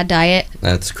out-train a bad diet.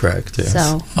 That's correct. Yes.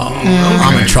 So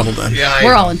I'm in trouble then.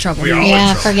 we're all in trouble.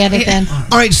 Yeah, forget it then.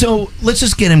 All right, so let's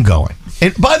just get him going.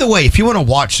 And by the way, if you want to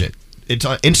watch it, it's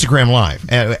on Instagram Live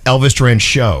at Elvis Duran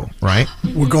Show, right?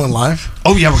 We're going live?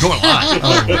 Oh, yeah, we're going live.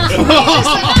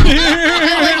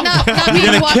 You're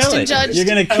gonna kill it. You're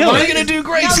gonna kill it. You're going to do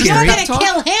great, No, Skeery. you're gonna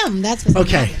kill him. That's what's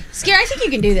Okay. Skeery, I think you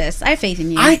can do this. I have faith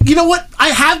in you. You know what? I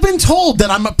have been told that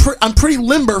I'm pretty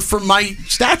limber for my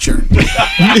stature.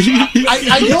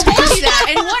 I Who know told because you that?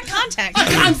 In what context?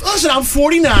 listen, I'm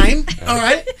 49. All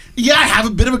right. Yeah, I have a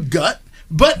bit of a gut,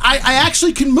 but I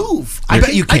actually can move. I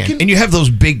bet you can. And you have those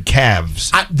big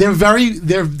calves. They're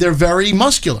very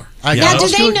muscular. Now, do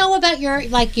they know about your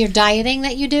dieting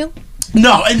that you do?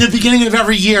 No, in the beginning of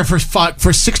every year for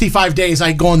 65 days,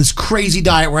 I go on this crazy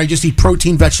diet where I just eat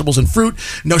protein, vegetables, and fruit.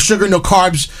 No sugar, no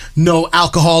carbs, no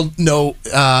alcohol, no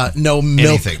milk,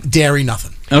 Anything. dairy,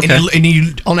 nothing. Okay. And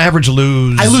you, on average,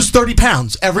 lose... I lose 30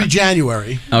 pounds every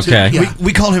January. Okay. Yeah.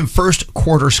 We call him first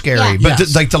quarter Scary, Yeah. but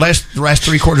Yes. like the last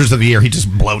 3 quarters of the year, he just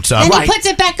bloats up. And he puts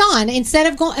it back on instead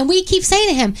of going. And we keep saying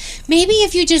to him, maybe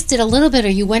if you just did a little bit, or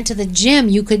you went to the gym,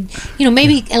 you could,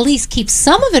 maybe at least keep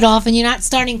some of it off, and you're not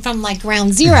starting from like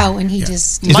ground zero. And he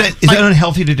just Is that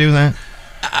unhealthy to do that?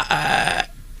 I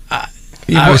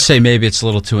would say maybe it's a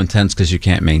little too intense because you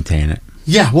can't maintain it.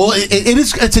 Yeah, well, it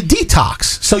is. It's a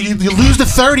detox. So you lose the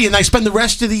 30, and I spend the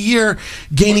rest of the year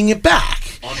gaining it back.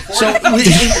 So now this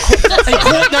is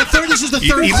the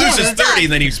third He quarter. loses 30,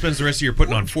 and then he spends the rest of the year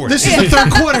putting on 40. This is the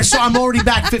third quarter, so I'm already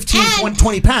back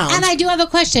 20 pounds. And I do have a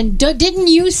question. Didn't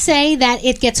you say that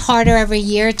it gets harder every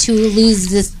year to lose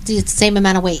the same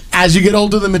amount of weight? As you get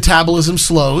older, the metabolism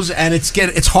slows, and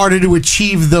it's harder to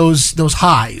achieve those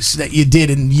highs that you did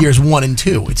in years 1 and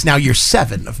 2. It's now year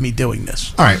 7 of me doing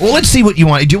this. All right, well, let's see what you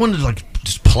want. Do you want to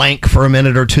just plank for a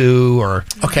minute or two, or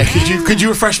okay? Could you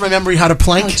refresh my memory how to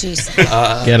plank? Oh,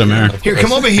 jeez. Get him there. Here,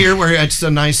 come over here where it's so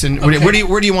nice and where do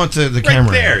you want the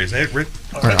camera? Right there, is that right?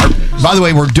 All right, by the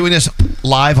way, we're doing this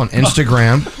live on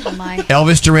Instagram. Oh my.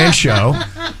 Elvis Duran Show.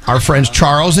 Our friends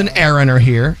Charles and Aaron are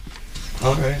here.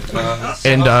 All right.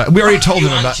 And we already told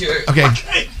him about. Okay,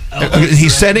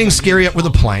 he's setting Skeery up with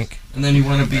a plank. And then you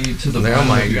want to be to the Oh bottom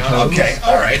my of your God. toes. Okay,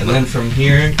 all right. And then from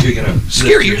here, you're gonna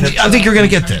Skeery, I think you're gonna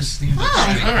get this. All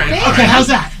right. Okay, how's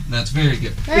that? That's very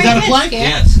good. Is that a plank?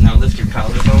 Yes. Now lift your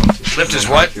collarbone. Lift his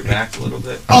what? Your back a little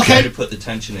bit. Okay. Try to put the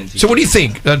tension into. So what do you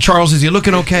think, Charles? Is he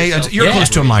looking okay? You're close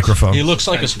to a microphone. He looks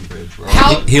like a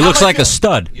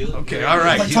stud. Okay, all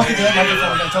right.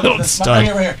 Don't stud.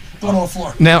 Here. Throw it on the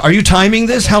floor. Now, are you timing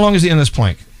this? How long is he in this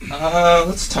plank?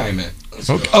 Let's time it.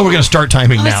 Okay. Oh, we're gonna start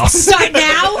timing now. Start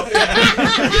now.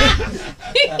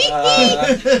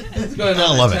 Let's go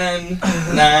I love it. 10,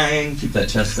 9, keep that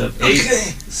chest up. 8,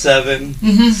 7,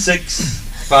 6,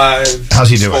 5. How's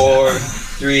he doing? 4,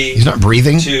 3. He's not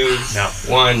breathing? 2,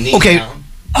 1. Knee Okay. down.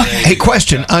 Hey,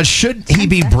 question. Should he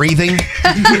be breathing? No,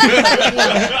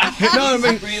 I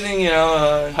mean breathing.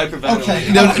 Hyperventilating.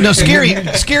 Okay. No,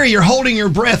 Skeery, you're holding your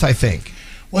breath, I think.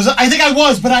 I think I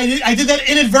was, but I did that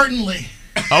inadvertently.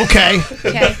 Okay.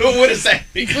 What does that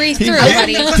mean? Breathe through, I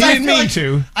buddy. didn't mean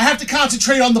to. I have to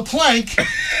concentrate on the plank,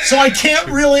 so I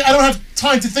don't have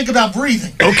time to think about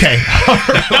breathing. Okay.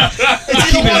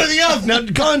 It's either one or the other. Now,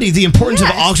 Gandhi, the importance of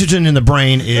oxygen in the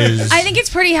brain is... I think it's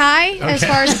pretty high as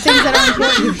far as the things that are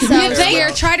important. So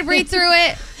here, try to breathe through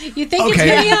it. You think Okay.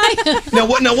 it's pretty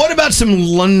high? Now, what about some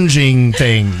lunging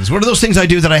things? What are those things I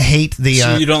do that I hate? The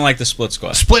So you don't like the split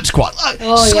squat? split squat.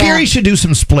 Oh, Skeery yeah. should do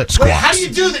some split squats. Wait, how do you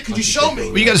do that? Could you show me?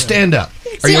 Well, you got to stand up.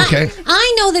 Are See, you okay?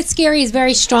 I know that Skeery is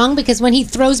very strong because when he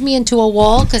throws me into a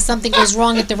wall because something goes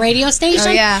wrong at the radio station,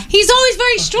 Oh, yeah. he's always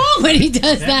very strong when he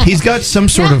does that. He's got some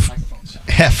sort of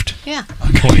Heft. Yeah.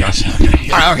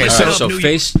 Okay, so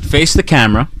face the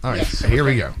camera. All right, here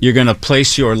we go. You're going to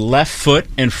place your left foot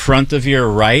in front of your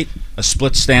right, a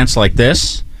split stance like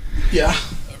this. Yeah.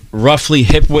 Roughly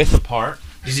hip width apart.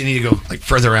 Does he need to go like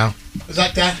further out? Is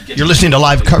that that? You're listening to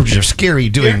live coverage of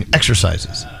Skeery doing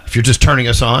exercises. If you're just turning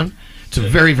us on, it's a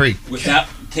very, very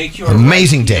take your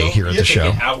amazing day here at the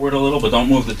show. Outward a little, but don't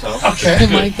move the toe. Okay. Oh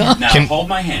my God. Now hold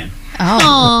my hand.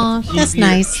 Oh, that's Keep your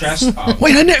nice. Chest up.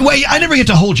 Wait, I never get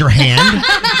to hold your hand.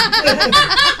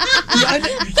 You're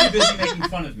too busy making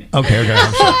fun of me. Okay,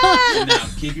 I'm sorry. Now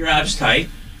keep your abs tight.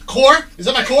 Core? Is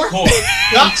that my core? Core.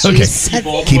 Yeah. Okay,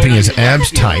 keeping his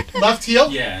abs tight. Left heel?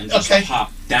 Yeah, and just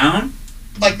hop down.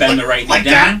 Bend the right knee like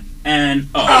down. And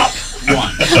up.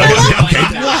 One.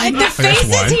 And the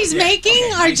faces he's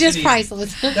making are just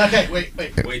priceless. Okay, wait.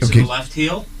 Wait to the left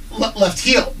heel. Left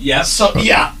heel. Yes. So,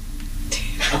 yeah.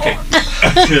 Okay.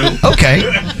 2.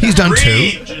 Okay, he's done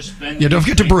 2. Yeah, don't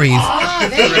forget to breathe. Oh,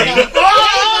 there you go.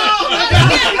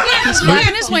 He's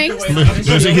flapping his wings.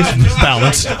 Losing his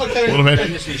balance a little bit.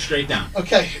 Bend this knee straight down.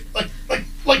 Okay,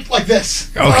 like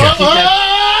this. Okay.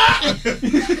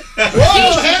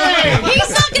 Whoa, hey! He's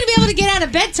not going to be able to get out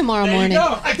of bed tomorrow morning.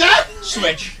 Like that?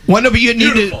 Switch. Well, no, but you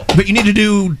need to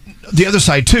do the other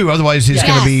side too. Otherwise, he's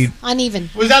going to be uneven.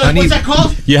 What's that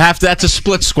called? You have to. That's a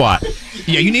split squat.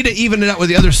 Yeah, you need to even it out with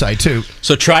the other side too.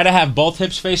 So try to have both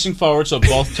hips facing forward, so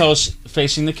both toes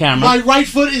facing the camera. My right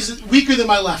foot is weaker than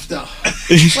my left, though.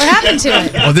 What happened to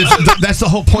it? Well, that's the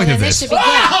whole point of this. Should be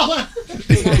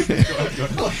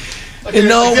good.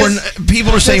 No,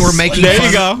 people are saying we're making There fun.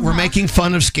 you go. We're making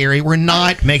fun of Skeery. We're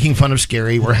not making fun of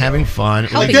Skeery. We're having fun.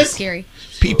 How big is Skeery?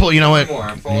 People, you know what? Hip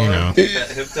down.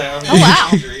 Oh, wow.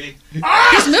 3.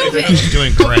 He's moving. He's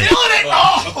doing great.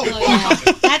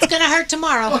 That's going to hurt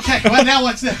tomorrow. Okay, well, now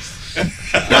what's next?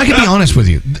 I can be honest with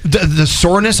you. The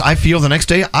soreness I feel the next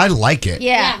day, I like it.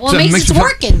 Yeah, well, So it makes it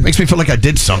working. Makes me feel like I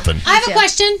did something. I have a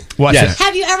question. What's Yes. it?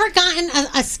 Have you ever gotten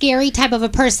a scary type of a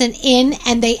person in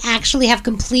and they actually have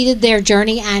completed their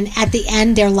journey and at the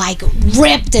end they're like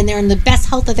ripped and they're in the best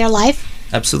health of their life?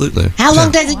 Absolutely. How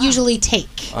long does it usually take?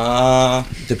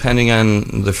 Depending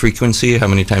on the frequency, how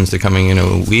many times they're coming in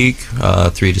a week,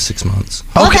 3 to 6 months.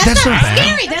 Okay, that's not bad.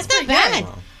 Scary. That's not bad.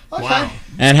 Okay.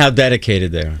 And how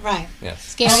dedicated they are. Right. Yes.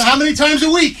 Scary. How many times a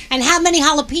week? And how many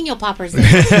jalapeno poppers?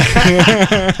 What's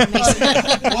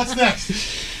next?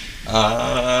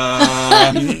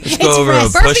 Let's go over a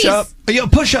push-up. Yeah,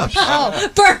 push-ups. Oh,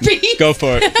 burpee. Go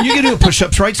for it. You can do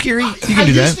push-ups, right, Skeery? You can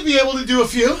do I used that. to be able to do a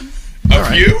few. All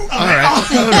right.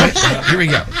 Here we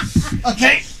go.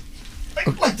 Okay.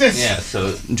 Like this. Yeah,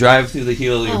 so drive through the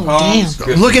heel of your Oh, palms. damn.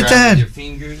 grip Look the at ground that. with your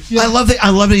fingers. I love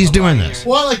that he's doing this.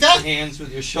 What, like that? Hands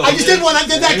with your shoulders. I just did one. I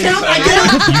did that count. I did it.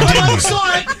 I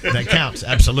saw it. That counts,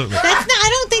 absolutely. That's not. I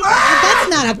don't think that's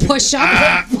not a push-up.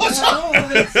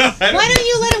 Why don't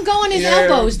you let him go on his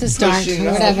elbows to start pushing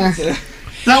or up. whatever?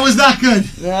 That was not good.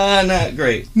 Nah, not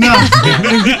great. No.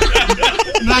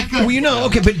 Not good. Well, you know,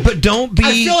 okay, but don't be.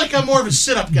 I feel like I'm more of a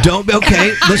sit-up guy.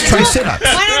 Okay, let's try sit-ups.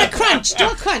 Why not a crunch? Do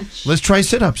a crunch. Let's try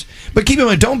sit-ups. But keep in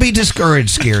mind, don't be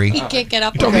discouraged, Skeery. He can't get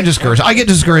up. Don't be discouraged. I get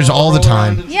discouraged all the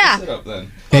time. Yeah. Sit-up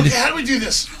then. Okay, how do we do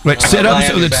this? Wait, sit-ups.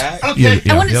 Lie on your back. Okay.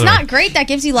 And when it's not great, that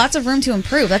gives you lots of room to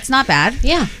improve. That's not bad.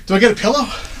 Yeah. Do I get a pillow?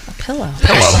 A pillow.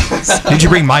 Did you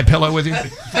bring my pillow with you?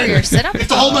 For your sit-up?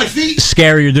 To hold my feet?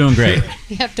 Scary, you're doing great.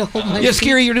 You have to hold my. Yeah,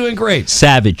 Skeery, you're doing great.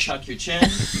 Savage. Tuck your chin.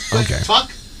 Okay.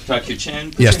 Tuck? Tuck your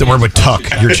chin. Yes, the word would tuck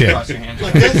your chin. Cross your hands.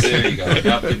 Like this? There you go.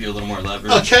 I'll give you a little more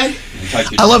leverage. Okay. And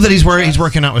tuck your I love that chin. he's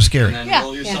working out with Skeery. And then Yeah.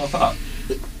 roll yourself up.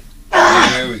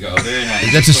 There we go. Very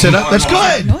nice. That's a sit-up. That's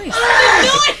good. Nice.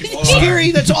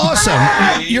 Skeery, that's awesome.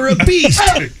 You're a beast.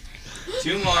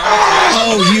 2 more.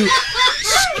 Oh, you.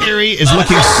 Skeery is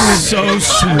looking so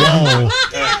swole.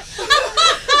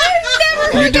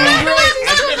 You're doing great.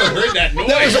 I've never heard that noise.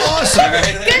 That was awesome.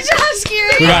 Good job,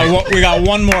 Skeery. We got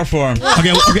one more for him.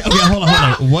 Okay, hold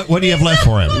on. What do you have left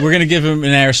for him? We're gonna give him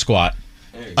an air squat.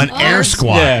 An air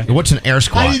squat. Yeah. What's an air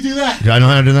squat? How do you do that? Do I know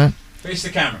how to do that? Face the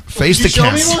camera. Face Can the you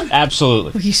show me camera. one?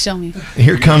 Absolutely. Will you show me?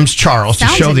 Here comes Charles to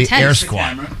Sounds show the intense. air The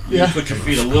squat. Yeah. Put your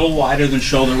feet a little wider than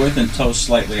shoulder width and toes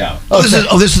slightly out. Oh,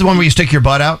 this is the one where you stick your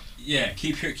butt out. Yeah,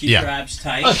 keep Yeah. your abs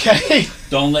tight. Okay.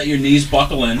 Don't let your knees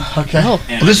buckle in. Okay. And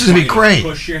Well, this is gonna be I want you to great.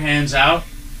 Push your hands out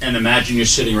and imagine you're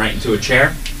sitting right into a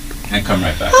chair and come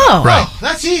right back. Oh. Right. Oh,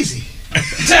 that's easy.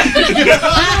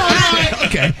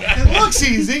 Okay. It looks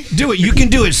easy. Do it. You can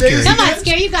do it, Skeery. Come on,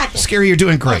 Scary, you got this. Skeery, you're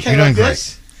doing great. Okay, You're doing like great.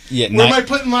 this. Yeah, Where am I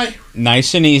putting my...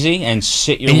 nice and easy, and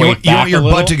sit your And weight you back want your a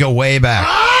little. butt to go way back.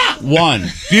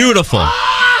 1, beautiful.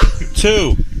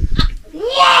 2,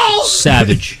 Whoa!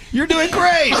 savage. You're doing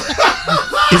great.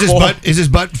 Is his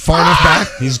butt far enough back?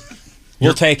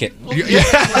 We'll take it.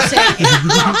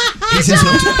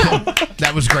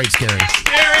 That was great, Skeery.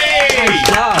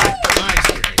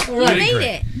 You made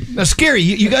it. Now, Skeery,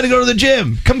 you got to go to the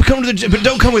gym. Come to the gym, but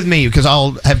don't come with me because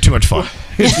I'll have too much fun.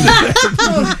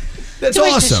 That's Too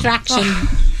much awesome. distraction.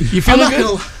 You feeling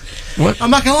good? What? I'm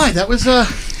not gonna lie. That was I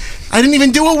didn't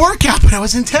even do a workout, but that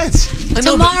was intense.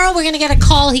 Tomorrow we're gonna get a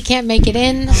call. He can't make it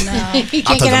in. He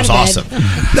can't get out of bed. Awesome.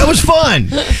 That was fun.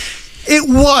 It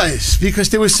was because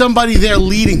there was somebody there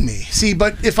leading me. See,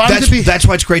 but if I was to be, that's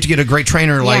why it's great to get a great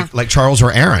trainer like Charles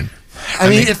or Aaron. I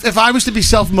mean, if I was to be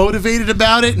self-motivated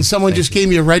about it and someone just gave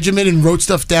me a regimen and wrote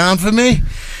stuff down for me,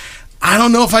 I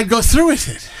don't know if I'd go through with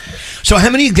it. So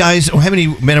how many guys or how many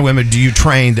men and women do you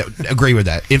train that agree with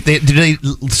that? Did they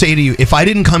say to you, if I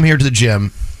didn't come here to the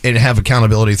gym and have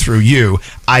accountability through you,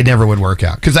 I never would work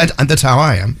out? Because that's how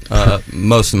I am.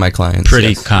 Most of my clients.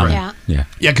 Pretty common. Yeah,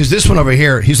 because this one over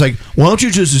here, he's like, why don't you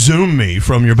just Zoom me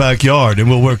from your backyard and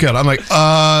we'll work out? I'm like,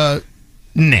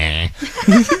 nah.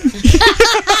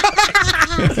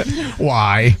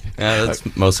 Why? Yeah,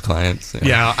 that's most clients.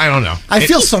 Yeah, I don't know. I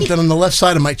feel something on the left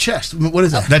side of my chest. What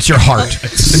is that? That's your heart.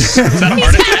 Is that a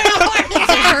heart attack?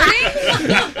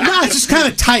 No, it's just kind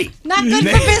of tight. Not good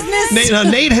for business.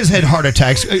 Nate has had heart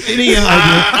attacks. Any idea?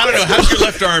 I don't know. How's your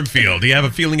left arm feel? Do you have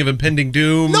a feeling of impending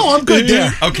doom? No, I'm good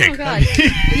there. Okay. Oh, God.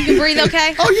 You can breathe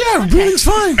okay? Oh, yeah. Breathing's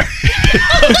fine.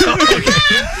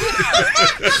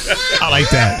 I like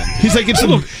that. He's like, it's a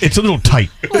little tight.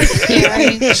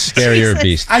 Scarier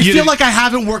beast. I feel like I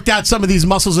haven't worked out some of these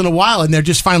muscles in a while, and they're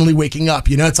just finally waking up.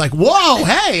 You know, it's like, whoa,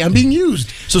 hey, I'm being used.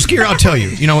 So, Skeery, I'll tell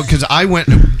you, because I went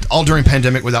all during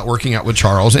pandemic without working out with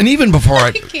Charles, and even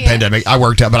before pandemic, I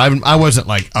worked out, but I wasn't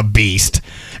like a beast,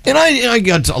 and I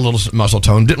got a little muscle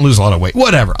tone, didn't lose a lot of weight,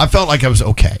 whatever. I felt like I was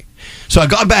okay. So I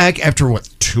got back after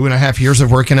 2.5 years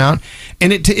of working out,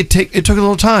 and it took a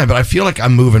little time, but I feel like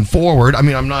I'm moving forward. I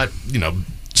mean, I'm not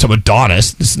some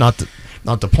Adonis. It's not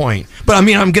the point, but I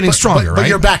mean, I'm getting stronger, but right?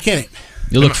 you're back in it.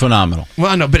 You look phenomenal.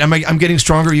 Well, no, but I'm getting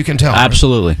stronger. You can tell.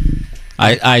 Absolutely.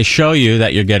 I show you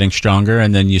that you're getting stronger,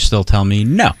 and then you still tell me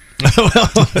no.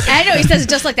 I know he says it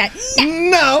just like that.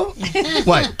 No.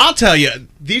 What? I'll tell you,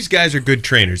 these guys are good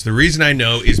trainers. The reason I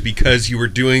know is because you were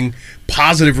doing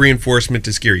positive reinforcement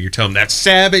to Skeery. You're telling him that's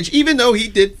savage, even though he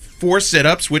did 4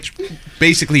 sit-ups, which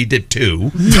basically he did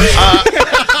 2.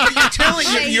 You're telling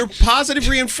him you're positive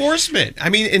reinforcement. I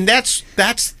mean, and that's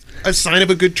a sign of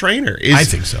a good trainer. I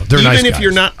think so. They're even nice if guys.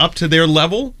 you're not up to their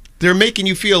level, they're making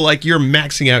you feel like you're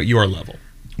maxing out your level.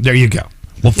 There you go.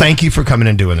 Well, thank you for coming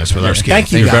and doing this with our Skeery.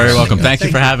 Thank you. You're very welcome. Thank you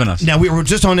for having us. Now, we were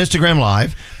just on Instagram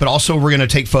Live, but also we're going to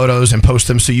take photos and post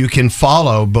them so you can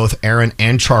follow both Aaron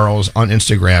and Charles on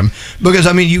Instagram. Because,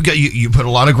 I mean, you put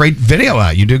a lot of great video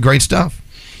out. You do great stuff.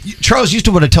 Charles used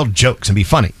to want to tell jokes and be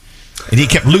funny, and he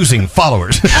kept losing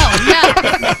followers. Oh,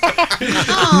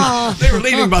 no. They were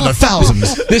leaving by the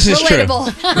thousands. This is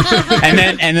Relatable. true.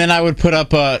 And then I would put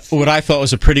up what I thought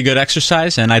was a pretty good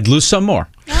exercise, and I'd lose some more.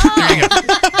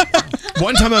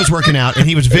 One time I was working out, and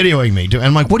he was videoing me. And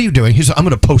I'm like, what are you doing? He's like, I'm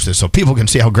going to post this so people can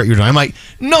see how great you're doing. I'm like,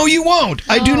 no, you won't.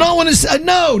 I do not want to see.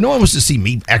 No one wants to see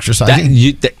me exercising.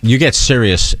 You get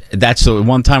serious. That's the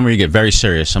one time where you get very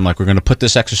serious. I'm like, we're going to put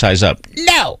this exercise up.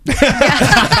 No.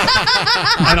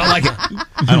 I don't like it.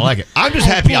 I don't like it. I'm just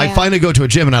happy I finally go to a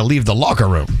gym and I leave the locker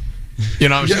room. You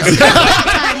know what I'm saying?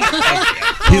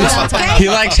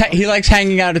 He likes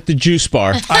hanging out at the juice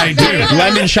bar. I do.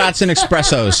 Lemon shots and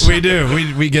espressos. We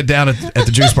do. We get down at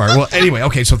the juice bar. Well, anyway,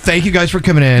 okay. So thank you guys for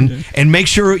coming in, and make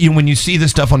sure when you see this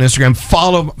stuff on Instagram,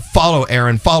 follow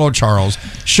Aaron, follow Charles,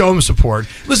 show him support.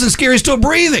 Listen, Skeery's still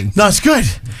breathing. No, it's good.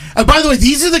 By the way,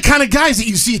 these are the kind of guys that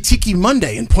you see at Tiki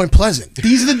Monday in Point Pleasant.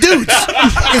 These are the dudes.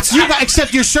 It's you guys,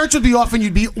 except your shirts would be off and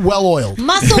you'd be well oiled.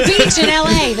 Muscle Beach in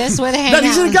L.A. That's where they hang out.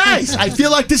 These are the guys. I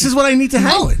feel like this is what I need to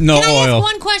hang with. No Can I oil. ask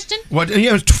one question? What?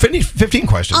 Yeah, 15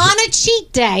 questions. On a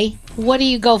cheat day, what do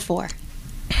you go for?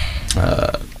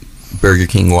 Burger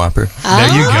King Whopper. There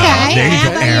you go. Okay. There you How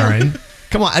go, about you? Aaron.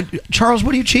 Come on, Charles.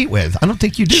 What do you cheat with? I don't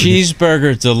think you do.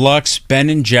 Cheeseburger deluxe,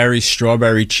 Ben & Jerry's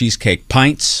strawberry cheesecake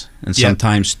pints, and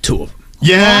sometimes 2 of them.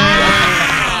 Yeah.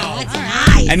 Wow, that's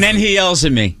nice. And then he yells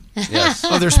at me. Yes.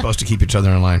 Oh, they're supposed to keep each other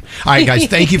in line. All right, guys.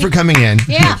 Thank you for coming in.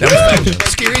 Yeah. That was fabulous.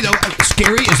 Skeery, though.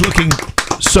 Skeery is looking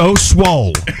so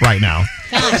swole right now.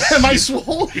 Am I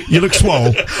swole? You look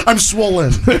swole. I'm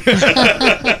swollen.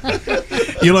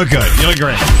 You look good. You look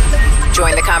great.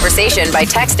 Join the conversation by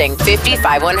texting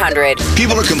 55100.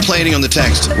 People are complaining on the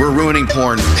text. We're ruining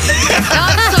porn.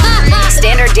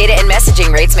 Standard data and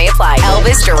messaging rates may apply.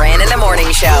 Elvis Duran in the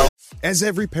Morning Show. As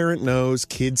every parent knows,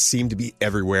 kids seem to be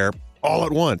everywhere all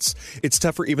at once. It's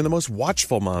tough for even the most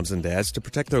watchful moms and dads to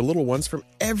protect their little ones from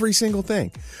every single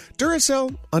thing.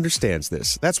 Duracell understands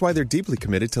this. That's why they're deeply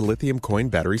committed to lithium coin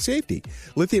battery safety.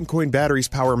 Lithium coin batteries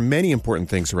power many important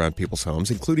things around people's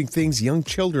homes, including things young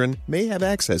children may have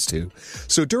access to.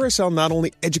 So Duracell not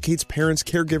only educates parents,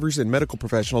 caregivers, and medical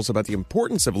professionals about the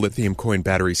importance of lithium coin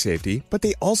battery safety, but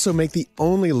they also make the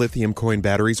only lithium coin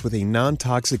batteries with a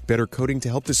non-toxic bitter coating to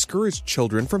help discourage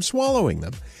children from swallowing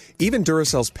them. Even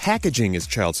Duracell's packaging is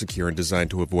child secure and designed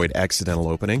to avoid accidental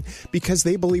opening because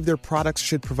they believe their products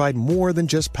should provide more than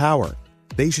just power.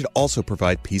 They should also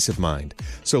provide peace of mind.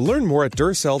 So learn more at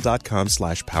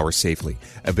Duracell.com/power safely.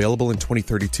 Available in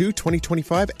 2032,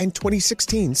 2025, and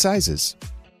 2016 sizes.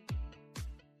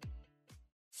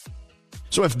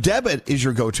 So if debit is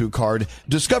your go-to card,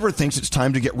 Discover thinks it's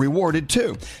time to get rewarded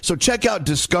too. So check out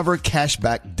Discover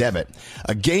Cashback Debit,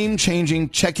 a game-changing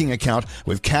checking account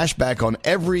with cashback on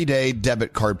everyday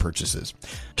debit card purchases.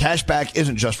 Cashback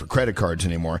isn't just for credit cards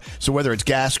anymore, so whether it's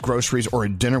gas, groceries, or a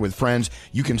dinner with friends,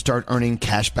 you can start earning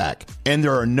cashback. And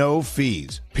there are no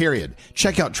fees, period.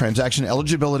 Check out transaction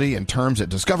eligibility and terms at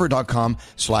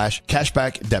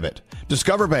discover.com/cashback debit.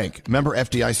 Discover Bank, member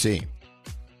FDIC.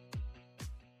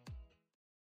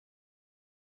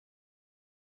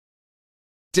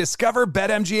 Discover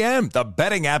BetMGM, the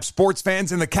betting app sports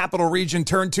fans in the capital region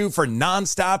turn to for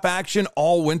nonstop action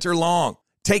all winter long.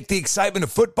 Take the excitement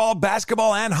of football,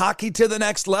 basketball, and hockey to the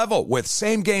next level with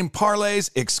same-game parlays,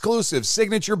 exclusive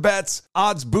signature bets,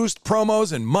 odds boost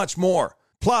promos, and much more.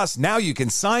 Plus, now you can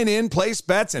sign in, place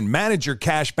bets, and manage your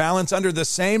cash balance under the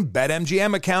same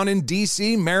BetMGM account in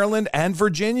D.C., Maryland, and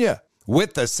Virginia.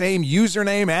 With the same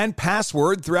username and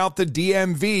password throughout the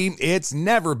DMV, it's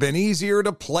never been easier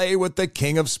to play with the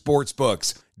king of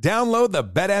sportsbooks. Download the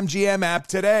BetMGM app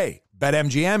today.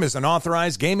 BetMGM is an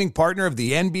authorized gaming partner of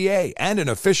the NBA and an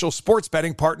official sports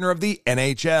betting partner of the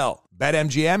NHL.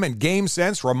 BetMGM and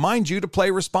GameSense remind you to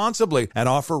play responsibly and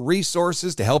offer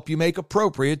resources to help you make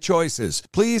appropriate choices.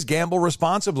 Please gamble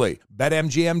responsibly.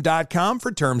 BetMGM.com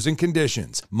for terms and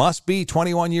conditions. Must be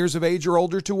 21 years of age or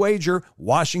older to wager.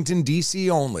 Washington, D.C.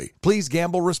 only. Please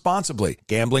gamble responsibly.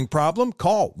 Gambling problem?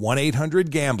 Call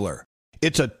 1-800-GAMBLER.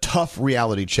 It's a tough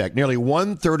reality check. Nearly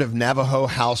 1/3 of Navajo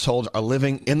households are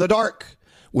living in the dark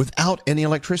without any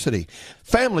electricity.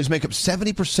 Families make up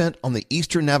 70% on the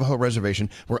Eastern Navajo Reservation,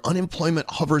 where unemployment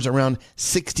hovers around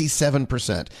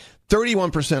 67%.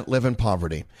 31% live in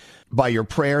poverty. By your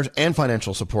prayers and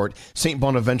financial support, St.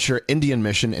 Bonaventure Indian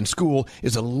Mission and School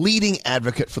is a leading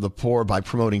advocate for the poor by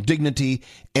promoting dignity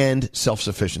and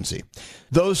self-sufficiency.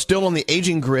 Those still on the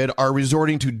aging grid are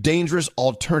resorting to dangerous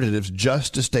alternatives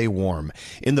just to stay warm.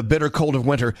 In the bitter cold of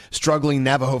winter, struggling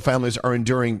Navajo families are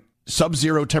enduring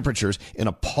sub-zero temperatures in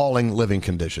appalling living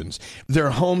conditions.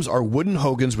 Their homes are wooden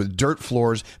hogans with dirt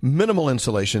floors, minimal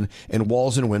insulation, and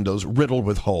walls and windows riddled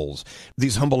with holes.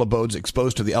 These humble abodes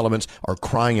exposed to the elements are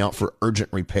crying out for urgent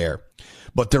repair.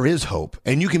 But there is hope,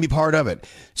 and you can be part of it.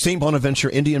 St. Bonaventure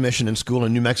Indian Mission and School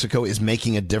in New Mexico is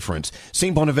making a difference.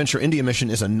 St. Bonaventure Indian Mission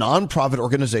is a non-profit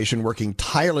organization working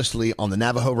tirelessly on the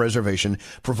Navajo Reservation,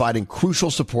 providing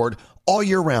crucial support all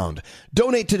year round.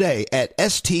 Donate today at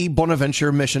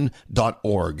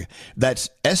stbonaventuremission.org. That's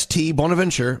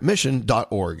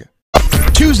stbonaventuremission.org.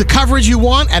 Choose the coverage you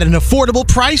want at an affordable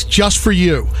price just for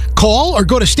you. Call or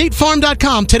go to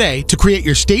statefarm.com today to create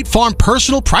your State Farm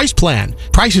personal price plan.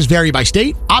 Prices vary by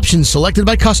state. Options selected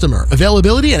by customer.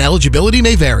 Availability and eligibility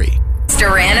may vary.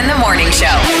 Duran in the Morning Show.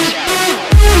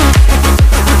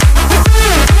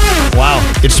 Wow.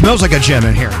 It smells like a gem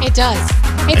in here. It does.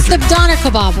 It's the doner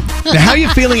kebab. Now, how are you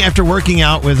feeling after working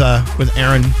out with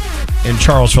Aaron and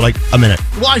Charles for like a minute?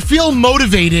 Well, I feel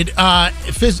motivated, but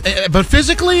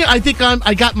physically, I think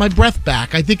I got my breath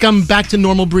back. I think I'm back to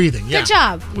normal breathing. Yeah. Good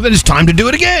job. Well, then it's time to do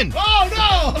it again. Oh,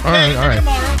 no. Okay, all right.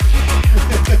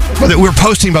 Well, we're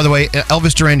posting, by the way,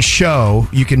 Elvis Duran Show.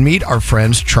 You can meet our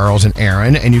friends, Charles and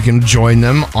Aaron, and you can join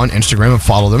them on Instagram and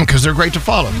follow them because they're great to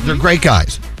follow. Mm-hmm. They're great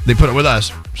guys. They put it with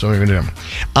us, so we're going to do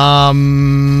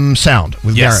them. Sound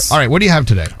with Garrett. All right, what do you have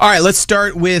today? All right, let's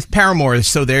start with Paramore.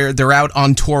 So they're out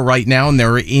on tour right now, and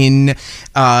they're in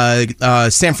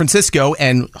San Francisco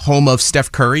and home of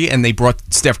Steph Curry, and they brought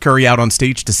Steph Curry out on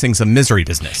stage to sing some Misery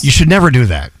Business. You should never do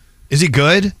that. Is he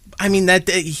good? I mean,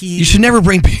 You should never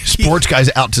bring sports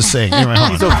guys out to sing. Anyway,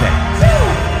 he's okay.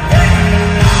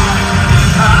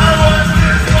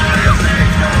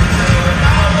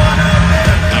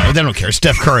 They don't care.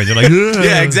 Steph Curry. They're like,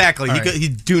 yeah, exactly. Right.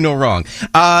 He'd do no wrong.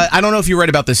 I don't know if you read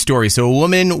about this story. So a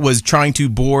woman was trying to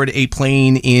board a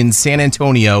plane in San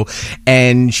Antonio,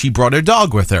 and she brought her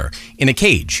dog with her in a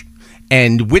cage.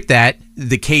 And with that,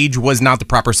 the cage was not the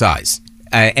proper size.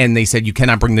 and they said you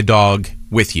cannot bring the dog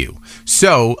with you.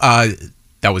 So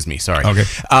that was me. Sorry. Okay.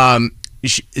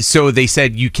 So they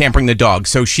said you can't bring the dog.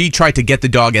 So she tried to get the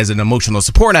dog as an emotional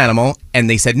support animal, and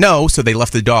they said no. So they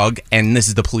left the dog, and this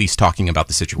is the police talking about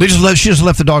the situation. She just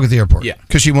left the dog at the airport. Yeah,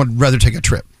 because she would rather take a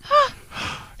trip.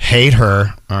 Hate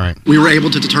her. All right. We were able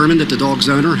to determine that the dog's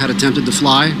owner had attempted to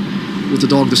fly with the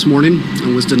dog this morning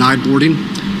and was denied boarding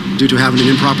due to having an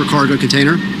improper cargo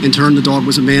container. In turn, the dog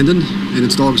was abandoned, and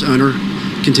its dog's owner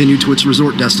continued to its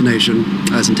resort destination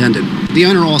as intended. The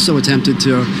owner also attempted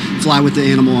to fly with the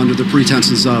animal under the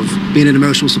pretenses of being an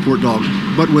emotional support dog,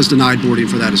 but was denied boarding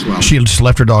for that as well. She just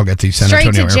left her dog at the San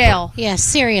Antonio airport. jail. Yeah,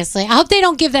 seriously. I hope they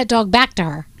don't give that dog back to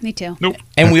her. Me too. Nope.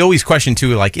 And we always question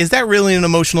too, like, is that really an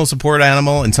emotional support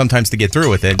animal? And sometimes to get through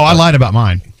with it. Oh, I lied about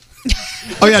mine.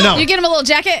 Oh yeah, no. You get him a little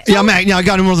jacket? Yeah, man. Yeah, I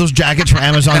got him one of those jackets from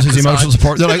Amazon as emotional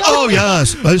support. They're like, oh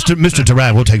yes, Mr.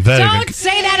 Duran will take very Don't good.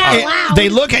 say that out loud. They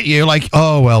look at you like,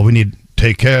 oh well, we need to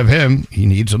take care of him. He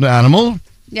needs an animal.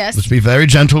 Yes. Let's be very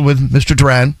gentle with Mr.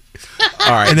 Duran.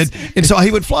 All right. And so he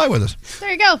would fly with us.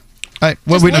 There you go. All right.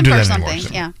 Well, Just we don't do limp or that anymore.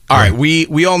 something, yeah. All right.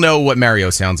 We all know what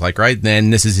Mario sounds like, right? Then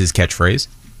this is his catchphrase.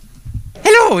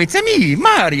 Hello, it's me,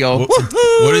 Mario.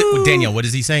 Danielle, what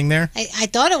is he saying there? I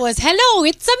thought it was, hello,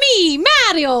 it's me,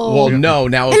 Mario. Well, no.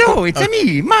 Now, Hello, it's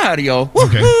me, Mario.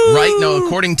 Okay. Right? No,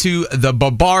 according to the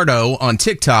Babardo on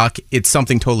TikTok, it's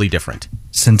something totally different.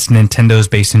 Since Nintendo's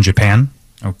based in Japan,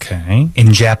 okay,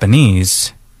 in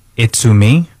Japanese,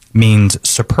 Itsumi means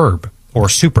superb or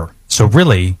super. So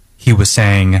really, he was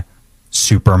saying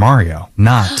Super Mario,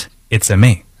 not It's a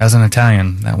me. As an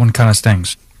Italian, that one kind of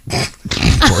stings.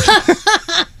 Of course.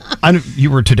 You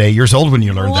were today years old when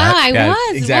you learned that. I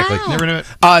was. Exactly. Wow. Never knew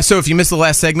it. So if you missed the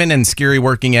last segment and Skeery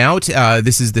working out,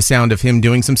 this is the sound of him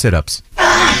doing some sit-ups.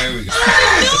 There we go.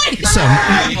 He's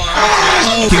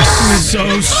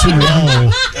so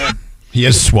swole. He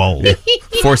is swole.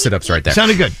 4 sit-ups right there.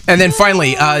 Sounded good. And then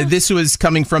finally, this was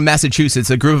coming from Massachusetts.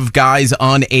 A group of guys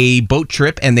on a boat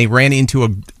trip, and they ran into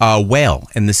a whale,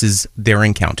 and this is their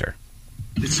encounter.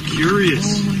 It's curious.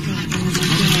 Oh my god.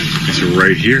 It's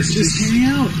right here. It's just hanging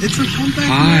out. It's a comeback.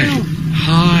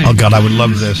 Hi. Oh God, I would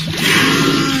love this.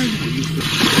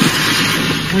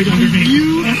 Right under me.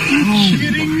 You are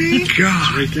kidding me?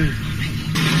 God. It's right there.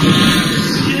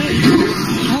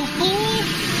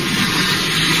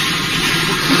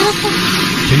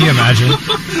 Can you imagine?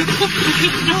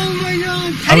 Oh my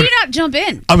god. How do you not jump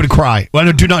in? I would cry. Well,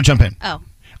 no, do not jump in. Oh.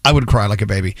 I would cry like a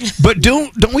baby. But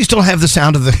don't we still have the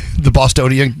sound of the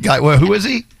Bostonian guy? Well, who is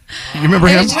he? You remember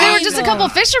him? They were just a couple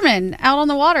fishermen out on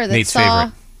the water that Nate's saw.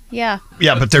 favorite. Yeah.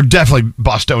 Yeah, but they're definitely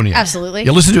Bostonian. Absolutely.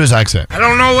 Yeah, listen to his accent. I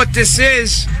don't know what this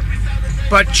is,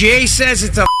 but Jay says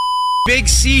it's a big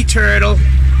sea turtle.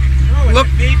 Look,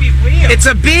 baby wheel. It's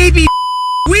a baby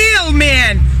wheel,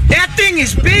 man. That thing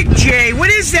is big, Jay. What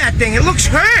is that thing? It looks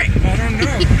hurt. I don't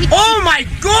know. Oh my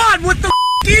God! What the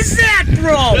is that,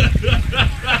 bro?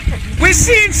 We're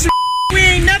seeing some we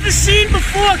ain't never seen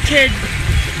before, kid.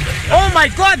 Oh my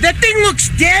God! That thing looks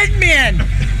dead, man.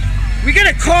 We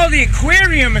gotta call the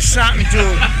aquarium or something,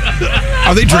 dude.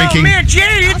 Are they drinking? Oh man,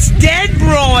 Jay, it's dead,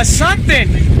 bro, or something.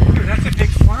 Dude, that's a big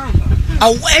flounder.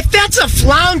 Oh, if that's a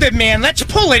flounder, man, let's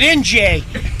pull it in, Jay.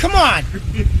 Come on.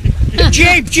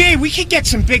 Jay, we could get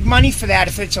some big money for that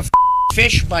if it's a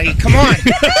fish, buddy. Come on.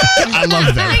 I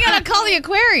love that. They gotta call the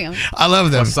aquarium. I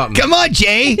love them. Come on,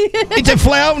 Jay. It's a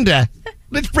flounder.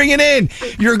 Let's bring it in.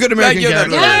 You're a good American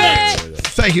guy.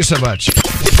 Thank you so much.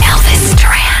 Elvis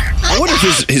Duran. I wonder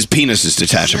if his penis is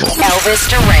detachable. Elvis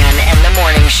Duran and the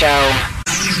Morning Show.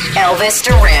 Elvis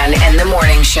Duran and the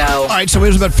Morning Show. All right, so it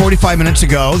was about 45 minutes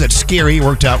ago that Skeery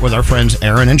worked out with our friends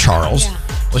Aaron and Charles. Yeah.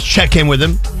 Let's check in with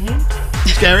them.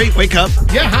 Skeery, wake up.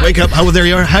 Yeah, hi. Wake up. There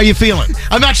you are. How are you feeling?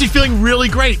 I'm actually feeling really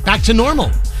great. Back to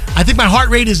normal. I think my heart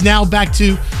rate is now back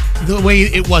to the way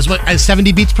it was. What,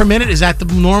 70 beats per minute? Is that the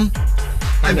norm?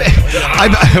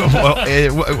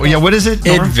 What is it?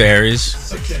 It varies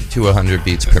to 100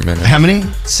 beats per minute. How many?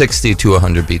 60 to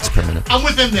 100 beats per minute. I'm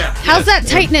with him there. How's that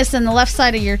tightness in the left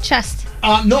side of your chest?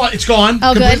 No, it's gone.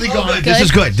 Oh, completely good. gone. Good. This is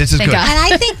good. This is Thank good. God.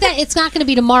 And I think that it's not going to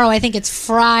be tomorrow. I think it's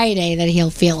Friday that he'll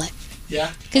feel it.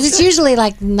 Yeah. Because it's usually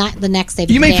like not the next day.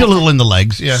 You may feel a little in the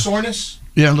legs. Yeah. Soreness?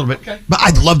 Yeah, a little bit. Okay. But I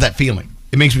love that feeling.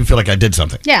 It makes me feel like I did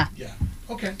something. Yeah. Yeah.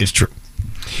 Okay. It's true.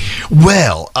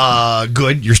 Well,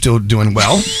 good. You're still doing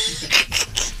well.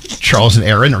 Charles and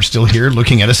Aaron are still here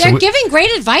looking at us. They're giving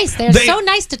great advice. They're so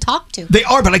nice to talk to. They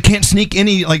are, but I can't sneak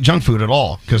any junk food at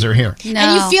all because they're here. No.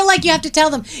 And you feel like you have to tell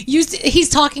them. He's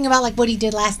talking about like what he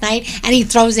did last night, and he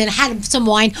throws in had some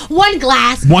wine, one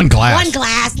glass,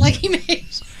 like he made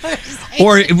sure.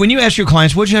 Or when you ask your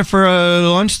clients, "What'd you have for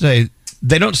lunch today?"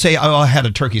 They don't say, "Oh, I had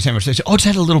a turkey sandwich." They say, "Oh, it's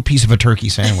had a little piece of a turkey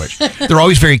sandwich." They're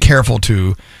always very careful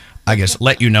to, I guess,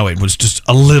 let you know it was just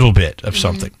a little bit of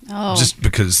something, Oh. just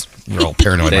because we're all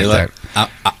paranoid They like let-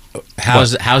 that.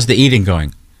 How's the eating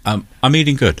going? I'm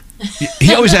eating good.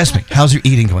 He always asks me, "How's your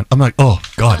eating going?" I'm like, "Oh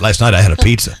God, last night I had a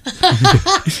pizza.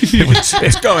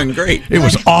 It's going great. It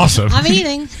was awesome." I'm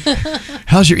eating.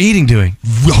 How's your eating doing?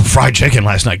 Oh, fried chicken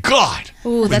last night. God,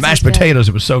 Ooh, with that mashed sounds good. potatoes,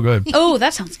 it was so good. Oh,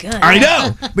 that sounds good. I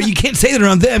know, but you can't say that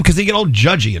around them because they get all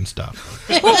judgy and stuff.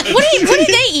 Well, what do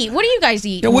they eat? What do you guys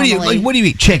eat? Yeah, what do you normally? like? What do you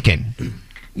eat? Chicken.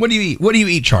 What do you eat? What do you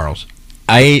eat, Charles?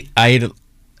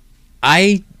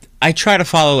 I try to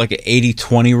follow like an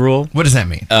 80-20 rule. What does that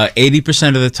mean?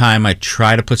 80% of the time, I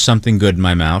try to put something good in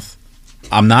my mouth.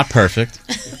 I'm not perfect.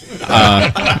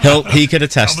 He could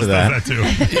attest to that.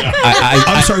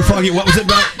 I'm sorry, Foggy. What was it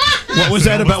about? What was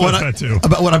that about?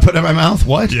 What I put in my mouth?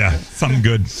 What? Yeah, something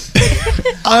good.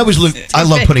 I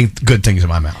love putting good things in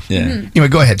my mouth. Yeah. Anyway,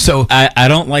 go ahead. So I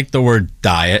don't like the word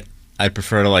diet. I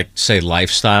prefer to say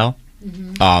lifestyle.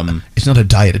 It's not a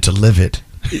diet; it's a live it.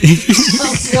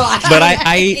 But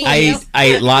I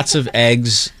eat lots of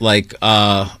eggs,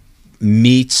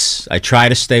 meats. I try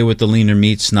to stay with the leaner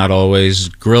meats, not always.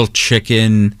 Grilled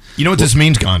chicken. You know what this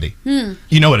means, Gandhi?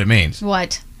 You know what it means.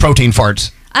 What? Protein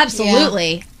farts.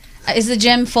 Absolutely. Is the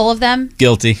gym full of them?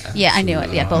 Guilty. Yeah, I knew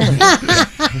it. Yeah, both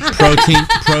of you.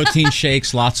 Protein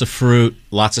shakes, lots of fruit,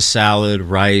 lots of salad,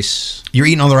 rice. You're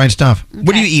eating all the right stuff.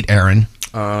 What do you eat, Aaron?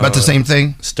 About the same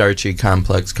thing? Starchy,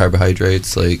 complex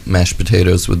carbohydrates like mashed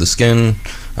potatoes with the skin,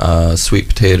 sweet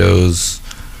potatoes,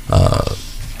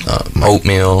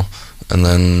 oatmeal, and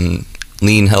then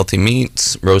lean, healthy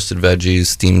meats, roasted veggies,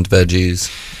 steamed veggies,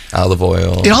 olive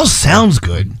oil. It all sounds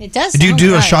good. It does. Do you sound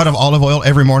do a right. shot of olive oil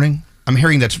every morning? I'm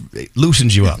hearing it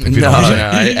loosens you up. If you No, know what I'm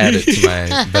no, saying. I add it to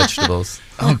my vegetables.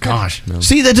 Oh gosh!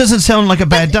 See, that doesn't sound like a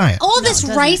bad diet. All this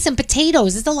rice and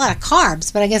potatoes, it's a lot of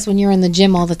carbs, but I guess when you're in the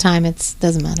gym all the time, it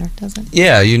doesn't matter, does it?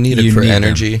 Yeah, you need it for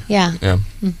energy. Yeah. Yeah.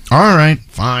 All right,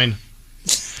 fine.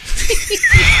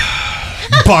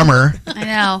 Bummer. I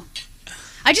know.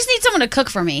 I just need someone to cook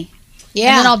for me. Yeah.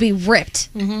 And then I'll be ripped.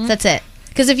 That's it.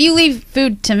 Because if you leave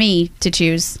food to me to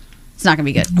choose, it's not going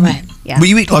to be good. Right. Yeah. Well,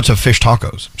 you eat lots of fish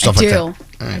tacos, stuff I like do. that.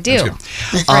 All right, I do.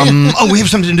 that's good. We have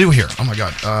something to do here. Oh my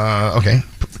God. Okay,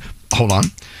 hold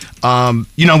on.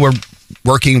 We're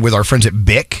working with our friends at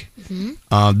Bic.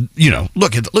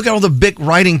 Look at all the Bic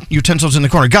writing utensils in the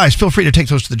corner. Guys, feel free to take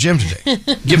those to the gym today.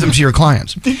 Give them to your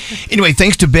clients. Anyway,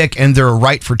 thanks to Bic and their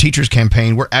Right for Teachers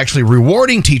campaign, we're actually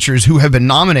rewarding teachers who have been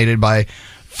nominated by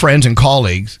friends and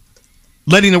colleagues,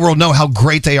 letting the world know how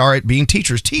great they are at being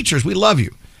teachers. Teachers, we love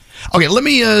you. Okay, let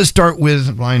me start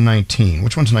with line 19.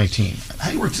 Which one's 19? How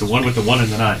do you work The one with the 1 and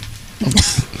the 9.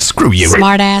 Screw you.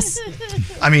 Smart ass.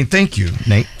 I mean, thank you,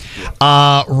 Nate.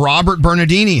 Robert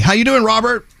Bernardini. How you doing,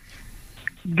 Robert?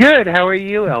 Good. How are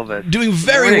you, Elvis? Doing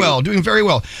very well. Doing very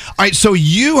well. All right, so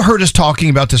you heard us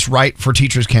talking about this Right for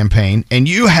Teachers campaign, and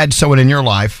you had someone in your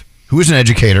life who is an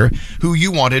educator who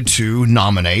you wanted to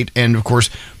nominate and, of course,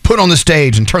 put on the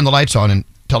stage and turn the lights on and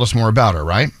tell us more about her,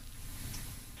 right?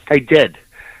 I did.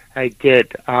 A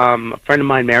friend of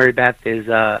mine, Mary Beth, is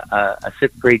a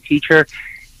 6th grade teacher,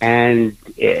 and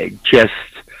just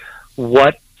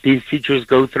what these teachers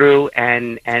go through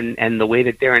and the way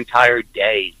that their entire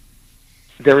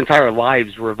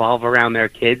lives revolve around their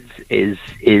kids is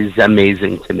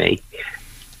amazing to me.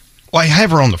 Well, I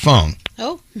have her on the phone.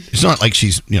 Oh. It's not like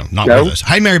she's, not No? with us.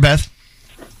 Hi, Mary Beth.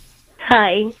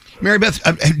 Hi. Mary Beth,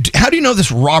 how do you know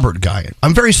this Robert guy?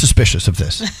 I'm very suspicious of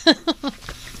this.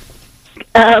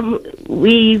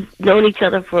 We've known each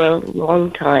other for a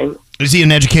long time. Is he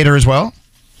an educator as well?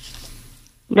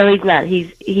 No, he's not.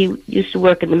 He used to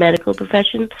work in the medical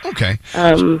profession. Okay.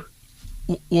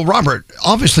 Well, Robert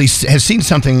obviously has seen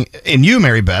something in you,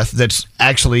 Mary Beth, that's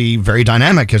actually very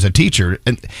dynamic as a teacher.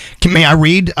 And may I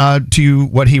read to you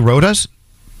what he wrote us?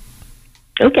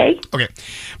 Okay. Okay.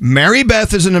 Mary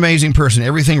Beth is an amazing person.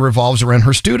 Everything revolves around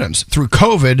her students. Through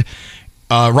COVID,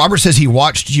 Robert says he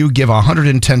watched you give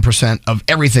 110% of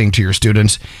everything to your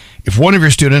students. If one of your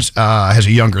students has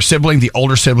a younger sibling, the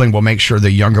older sibling will make sure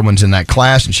the younger one's in that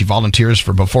class, and she volunteers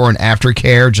for before and after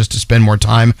care just to spend more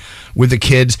time with the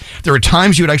kids. There are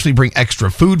times you would actually bring extra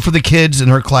food for the kids in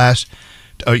her class,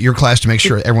 your class, to make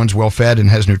sure everyone's well fed and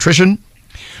has nutrition.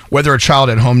 Whether a child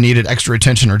at home needed extra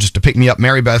attention or just to pick me up,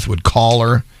 Mary Beth would call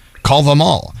them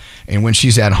all. And when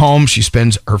she's at home, she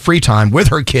spends her free time with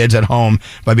her kids at home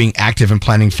by being active and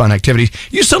planning fun activities.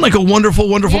 You sound like a wonderful,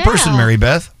 wonderful person, Mary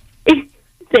Beth.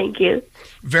 Thank you.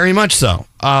 Very much so.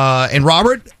 And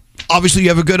Robert, obviously you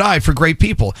have a good eye for great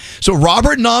people. So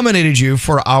Robert nominated you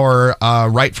for our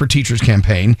Right for Teachers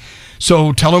campaign.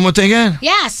 So tell them what they get.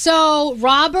 Yeah, so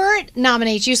Robert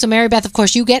nominates you. So Mary Beth, of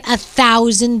course, you get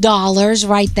 $1,000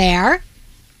 right there.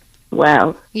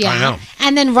 Wow. Yeah. I know.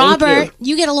 And then Robert,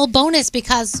 you get a little bonus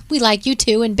because we like you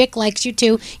too, and Bick likes you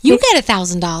too. You get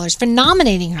 $1,000 for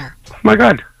nominating her. Oh my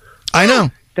God. I know.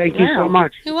 Thank you so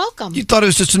much. You're welcome. You thought it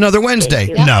was just another Wednesday.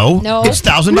 Yep. No, it's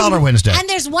 $1,000 Wednesday. And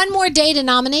there's one more day to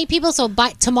nominate people. So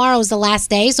tomorrow's the last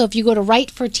day. So if you go to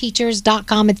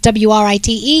writeforteachers.com, it's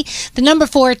WRITE, the number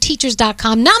 4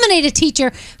 teachers.com, nominate a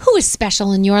teacher who is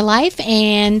special in your life,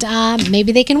 and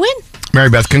maybe they can win. Mary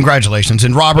Beth, congratulations.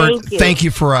 And Robert, Thank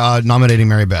you. for nominating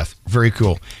Mary Beth. Very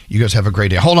cool. You guys have a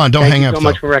great day. Hold on, don't hang up. Thank you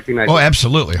so much for recognizing Oh, me.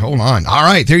 absolutely. Hold on. All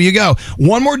right, there you go.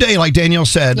 One more day, like Danielle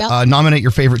said, nominate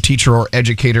your favorite teacher or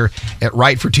educator at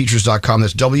writeforteachers.com.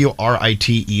 That's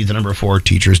WRITE, the number 4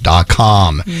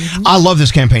 teachers.com. Mm-hmm. I love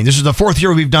this campaign. This is the 4th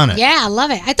year we've done it. Yeah, I love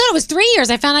it. I thought it was 3 years.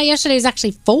 I found out yesterday it was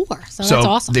actually 4. So that's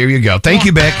awesome. There you go. Thank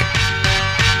you, Beck.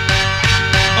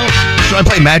 Oh, should I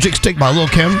play Magic Stick by Lil'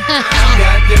 Kim?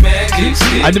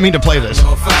 I didn't mean to play this. Okay,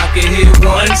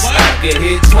 What just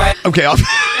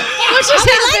happened?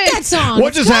 I like that song. What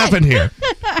It's just good. happened here?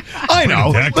 I know.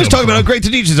 Let's talk about how great the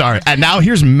teachers are. And now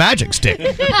here's Magic Stick.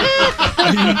 Isn't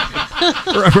that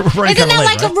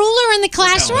like a ruler in the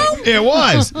classroom? It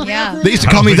was. Yeah. They used to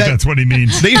I call don't me think that. that's what he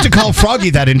means. They used to call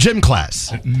Froggy that in gym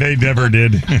class. They never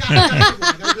did.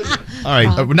 All right.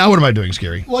 Now what am I doing,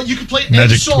 Skeery? Well, you can play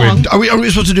Magic any song. Are we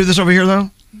supposed to do this over here though?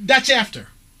 That's after.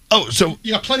 Oh, so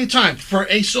You got plenty of time for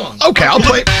a song. okay, I'll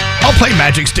play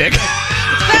Magic Stick.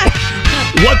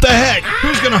 What the heck?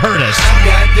 Who's gonna hurt us?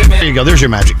 There you go. There's your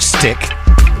Magic Stick.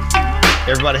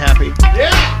 Everybody happy?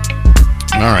 Yeah.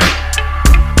 All right.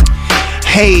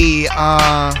 Hey,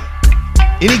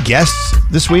 any guests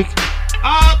this week?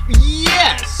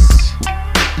 Yes.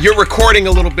 You're recording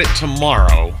a little bit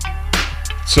tomorrow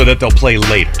so that they'll play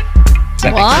later. Does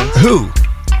that make sense?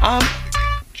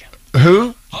 Who?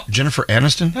 Who? Jennifer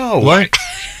Aniston? No. What?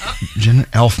 Jenna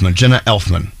Elfman.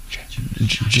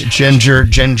 Ginger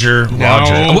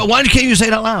Roger. No. Why can't you say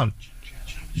it out loud?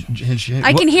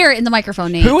 I can hear it in the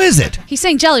microphone, Nate. Who is it? He's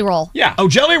saying Jelly Roll. Yeah. Oh,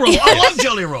 Jelly Roll. I love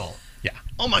Jelly Roll. Yeah.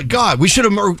 Oh my God, we should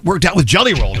have worked out with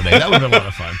Jelly Roll today. That would have been a lot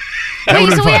of fun.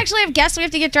 Wait, so we actually have guests we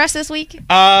have to get dressed this week?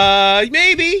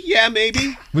 Maybe. Yeah,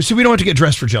 maybe. We we don't have to get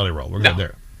dressed for Jelly Roll. We're good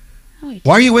there. Oh,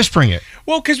 Why are you whispering it?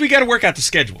 Well, because we got to work out the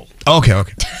schedule. Okay.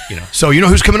 You know. So you know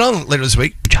who's coming on later this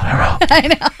week? Jelly Roll. I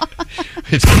know.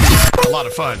 It's a lot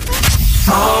of fun.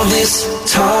 All this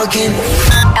talking.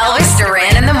 Elvis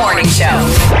Duran in the Morning Show.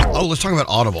 Oh, let's talk about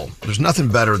Audible. There's nothing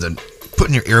better than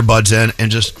putting your earbuds in and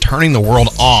just turning the world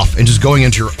off and just going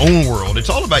into your own world.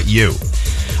 It's all about you.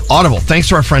 Audible. Thanks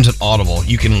to our friends at Audible,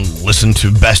 you can listen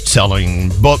to best-selling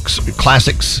books,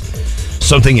 classics,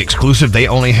 something exclusive they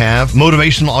only have,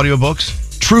 motivational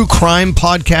audiobooks, true crime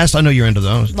podcasts. I know you're into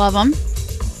those. Love them.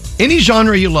 Any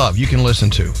genre you love, you can listen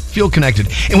to. Feel connected.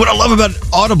 And what I love about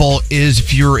Audible is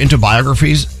if you're into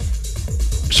biographies,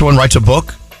 someone writes a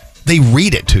book, they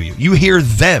read it to you. You hear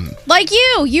them. Like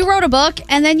you. You wrote a book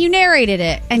and then you narrated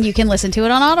it, and you can listen to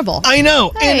it on Audible. I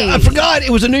know. Hey. And I forgot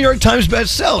it was a New York Times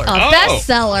bestseller. A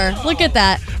bestseller. Look at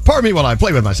that. Pardon me while I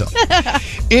play with myself.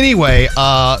 Anyway,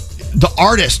 the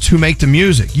artists who make the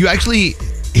music, you actually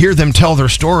hear them tell their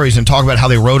stories and talk about how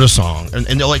they wrote a song, and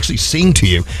they'll actually sing to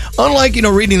you. Unlike,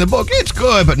 reading the book, it's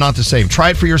good, but not the same.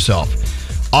 Try it for yourself.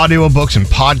 Audiobooks and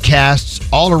podcasts,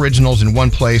 all originals in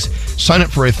one place. Sign up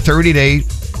for a 30-day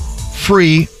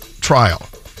free trial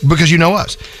because you know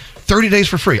us. 30 days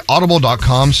for free.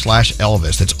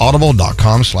 Audible.com/Elvis. That's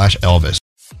audible.com/Elvis.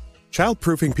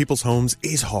 Childproofing people's homes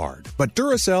is hard, but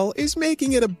Duracell is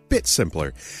making it a bit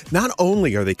simpler. Not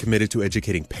only are they committed to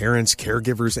educating parents,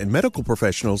 caregivers, and medical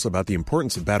professionals about the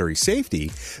importance of battery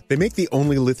safety, they make the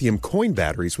only lithium coin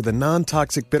batteries with a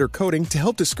non-toxic bitter coating to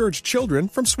help discourage children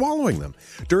from swallowing them.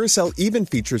 Duracell even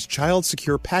features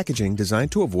child-secure packaging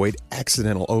designed to avoid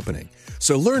accidental opening.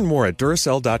 So learn more at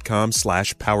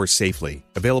Duracell.com/powersafely.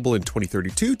 Available in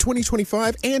 2032,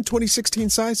 2025, and 2016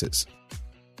 sizes.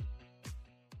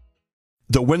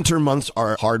 The winter months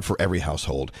are hard for every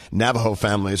household. Navajo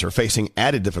families are facing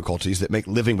added difficulties that make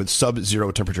living with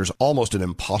sub-zero temperatures almost an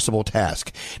impossible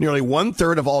task. Nearly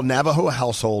 1/3 of all Navajo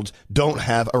households don't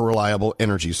have a reliable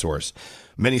energy source.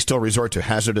 Many still resort to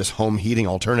hazardous home heating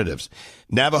alternatives.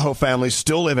 Navajo families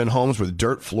still live in homes with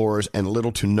dirt floors and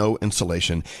little to no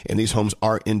insulation, and these homes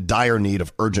are in dire need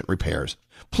of urgent repairs.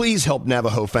 Please help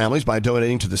Navajo families by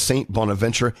donating to the St.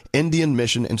 Bonaventure Indian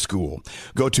Mission and School.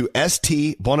 Go to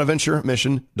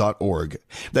stbonaventuremission.org.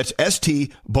 That's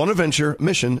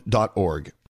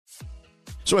stbonaventuremission.org.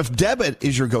 So if debit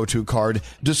is your go-to card,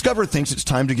 Discover thinks it's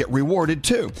time to get rewarded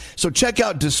too. So check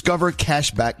out Discover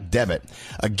Cashback Debit,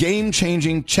 a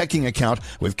game-changing checking account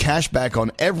with cashback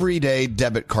on everyday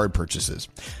debit card purchases.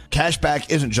 Cashback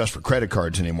isn't just for credit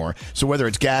cards anymore, so whether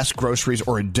it's gas, groceries,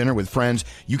 or a dinner with friends,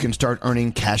 you can start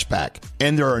earning cashback.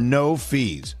 And there are no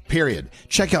fees, period.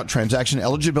 Check out transaction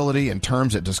eligibility and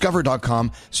terms at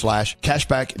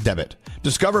discover.com/cashback debit.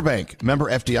 Discover Bank, member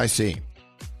FDIC.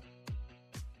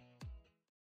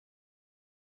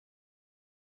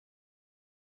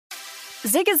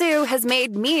 Zigazoo has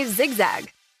made me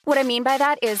zigzag. What I mean by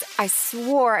that is I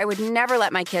swore I would never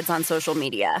let my kids on social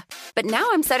media. But now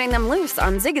I'm setting them loose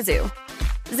on Zigazoo.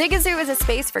 Zigazoo is a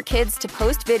space for kids to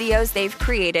post videos they've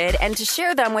created and to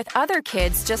share them with other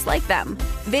kids just like them.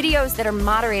 Videos that are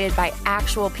moderated by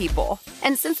actual people.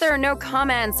 And since there are no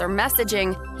comments or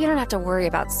messaging, you don't have to worry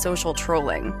about social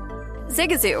trolling.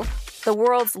 Zigazoo, the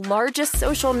world's largest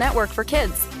social network for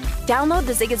kids. Download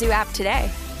the Zigazoo app today.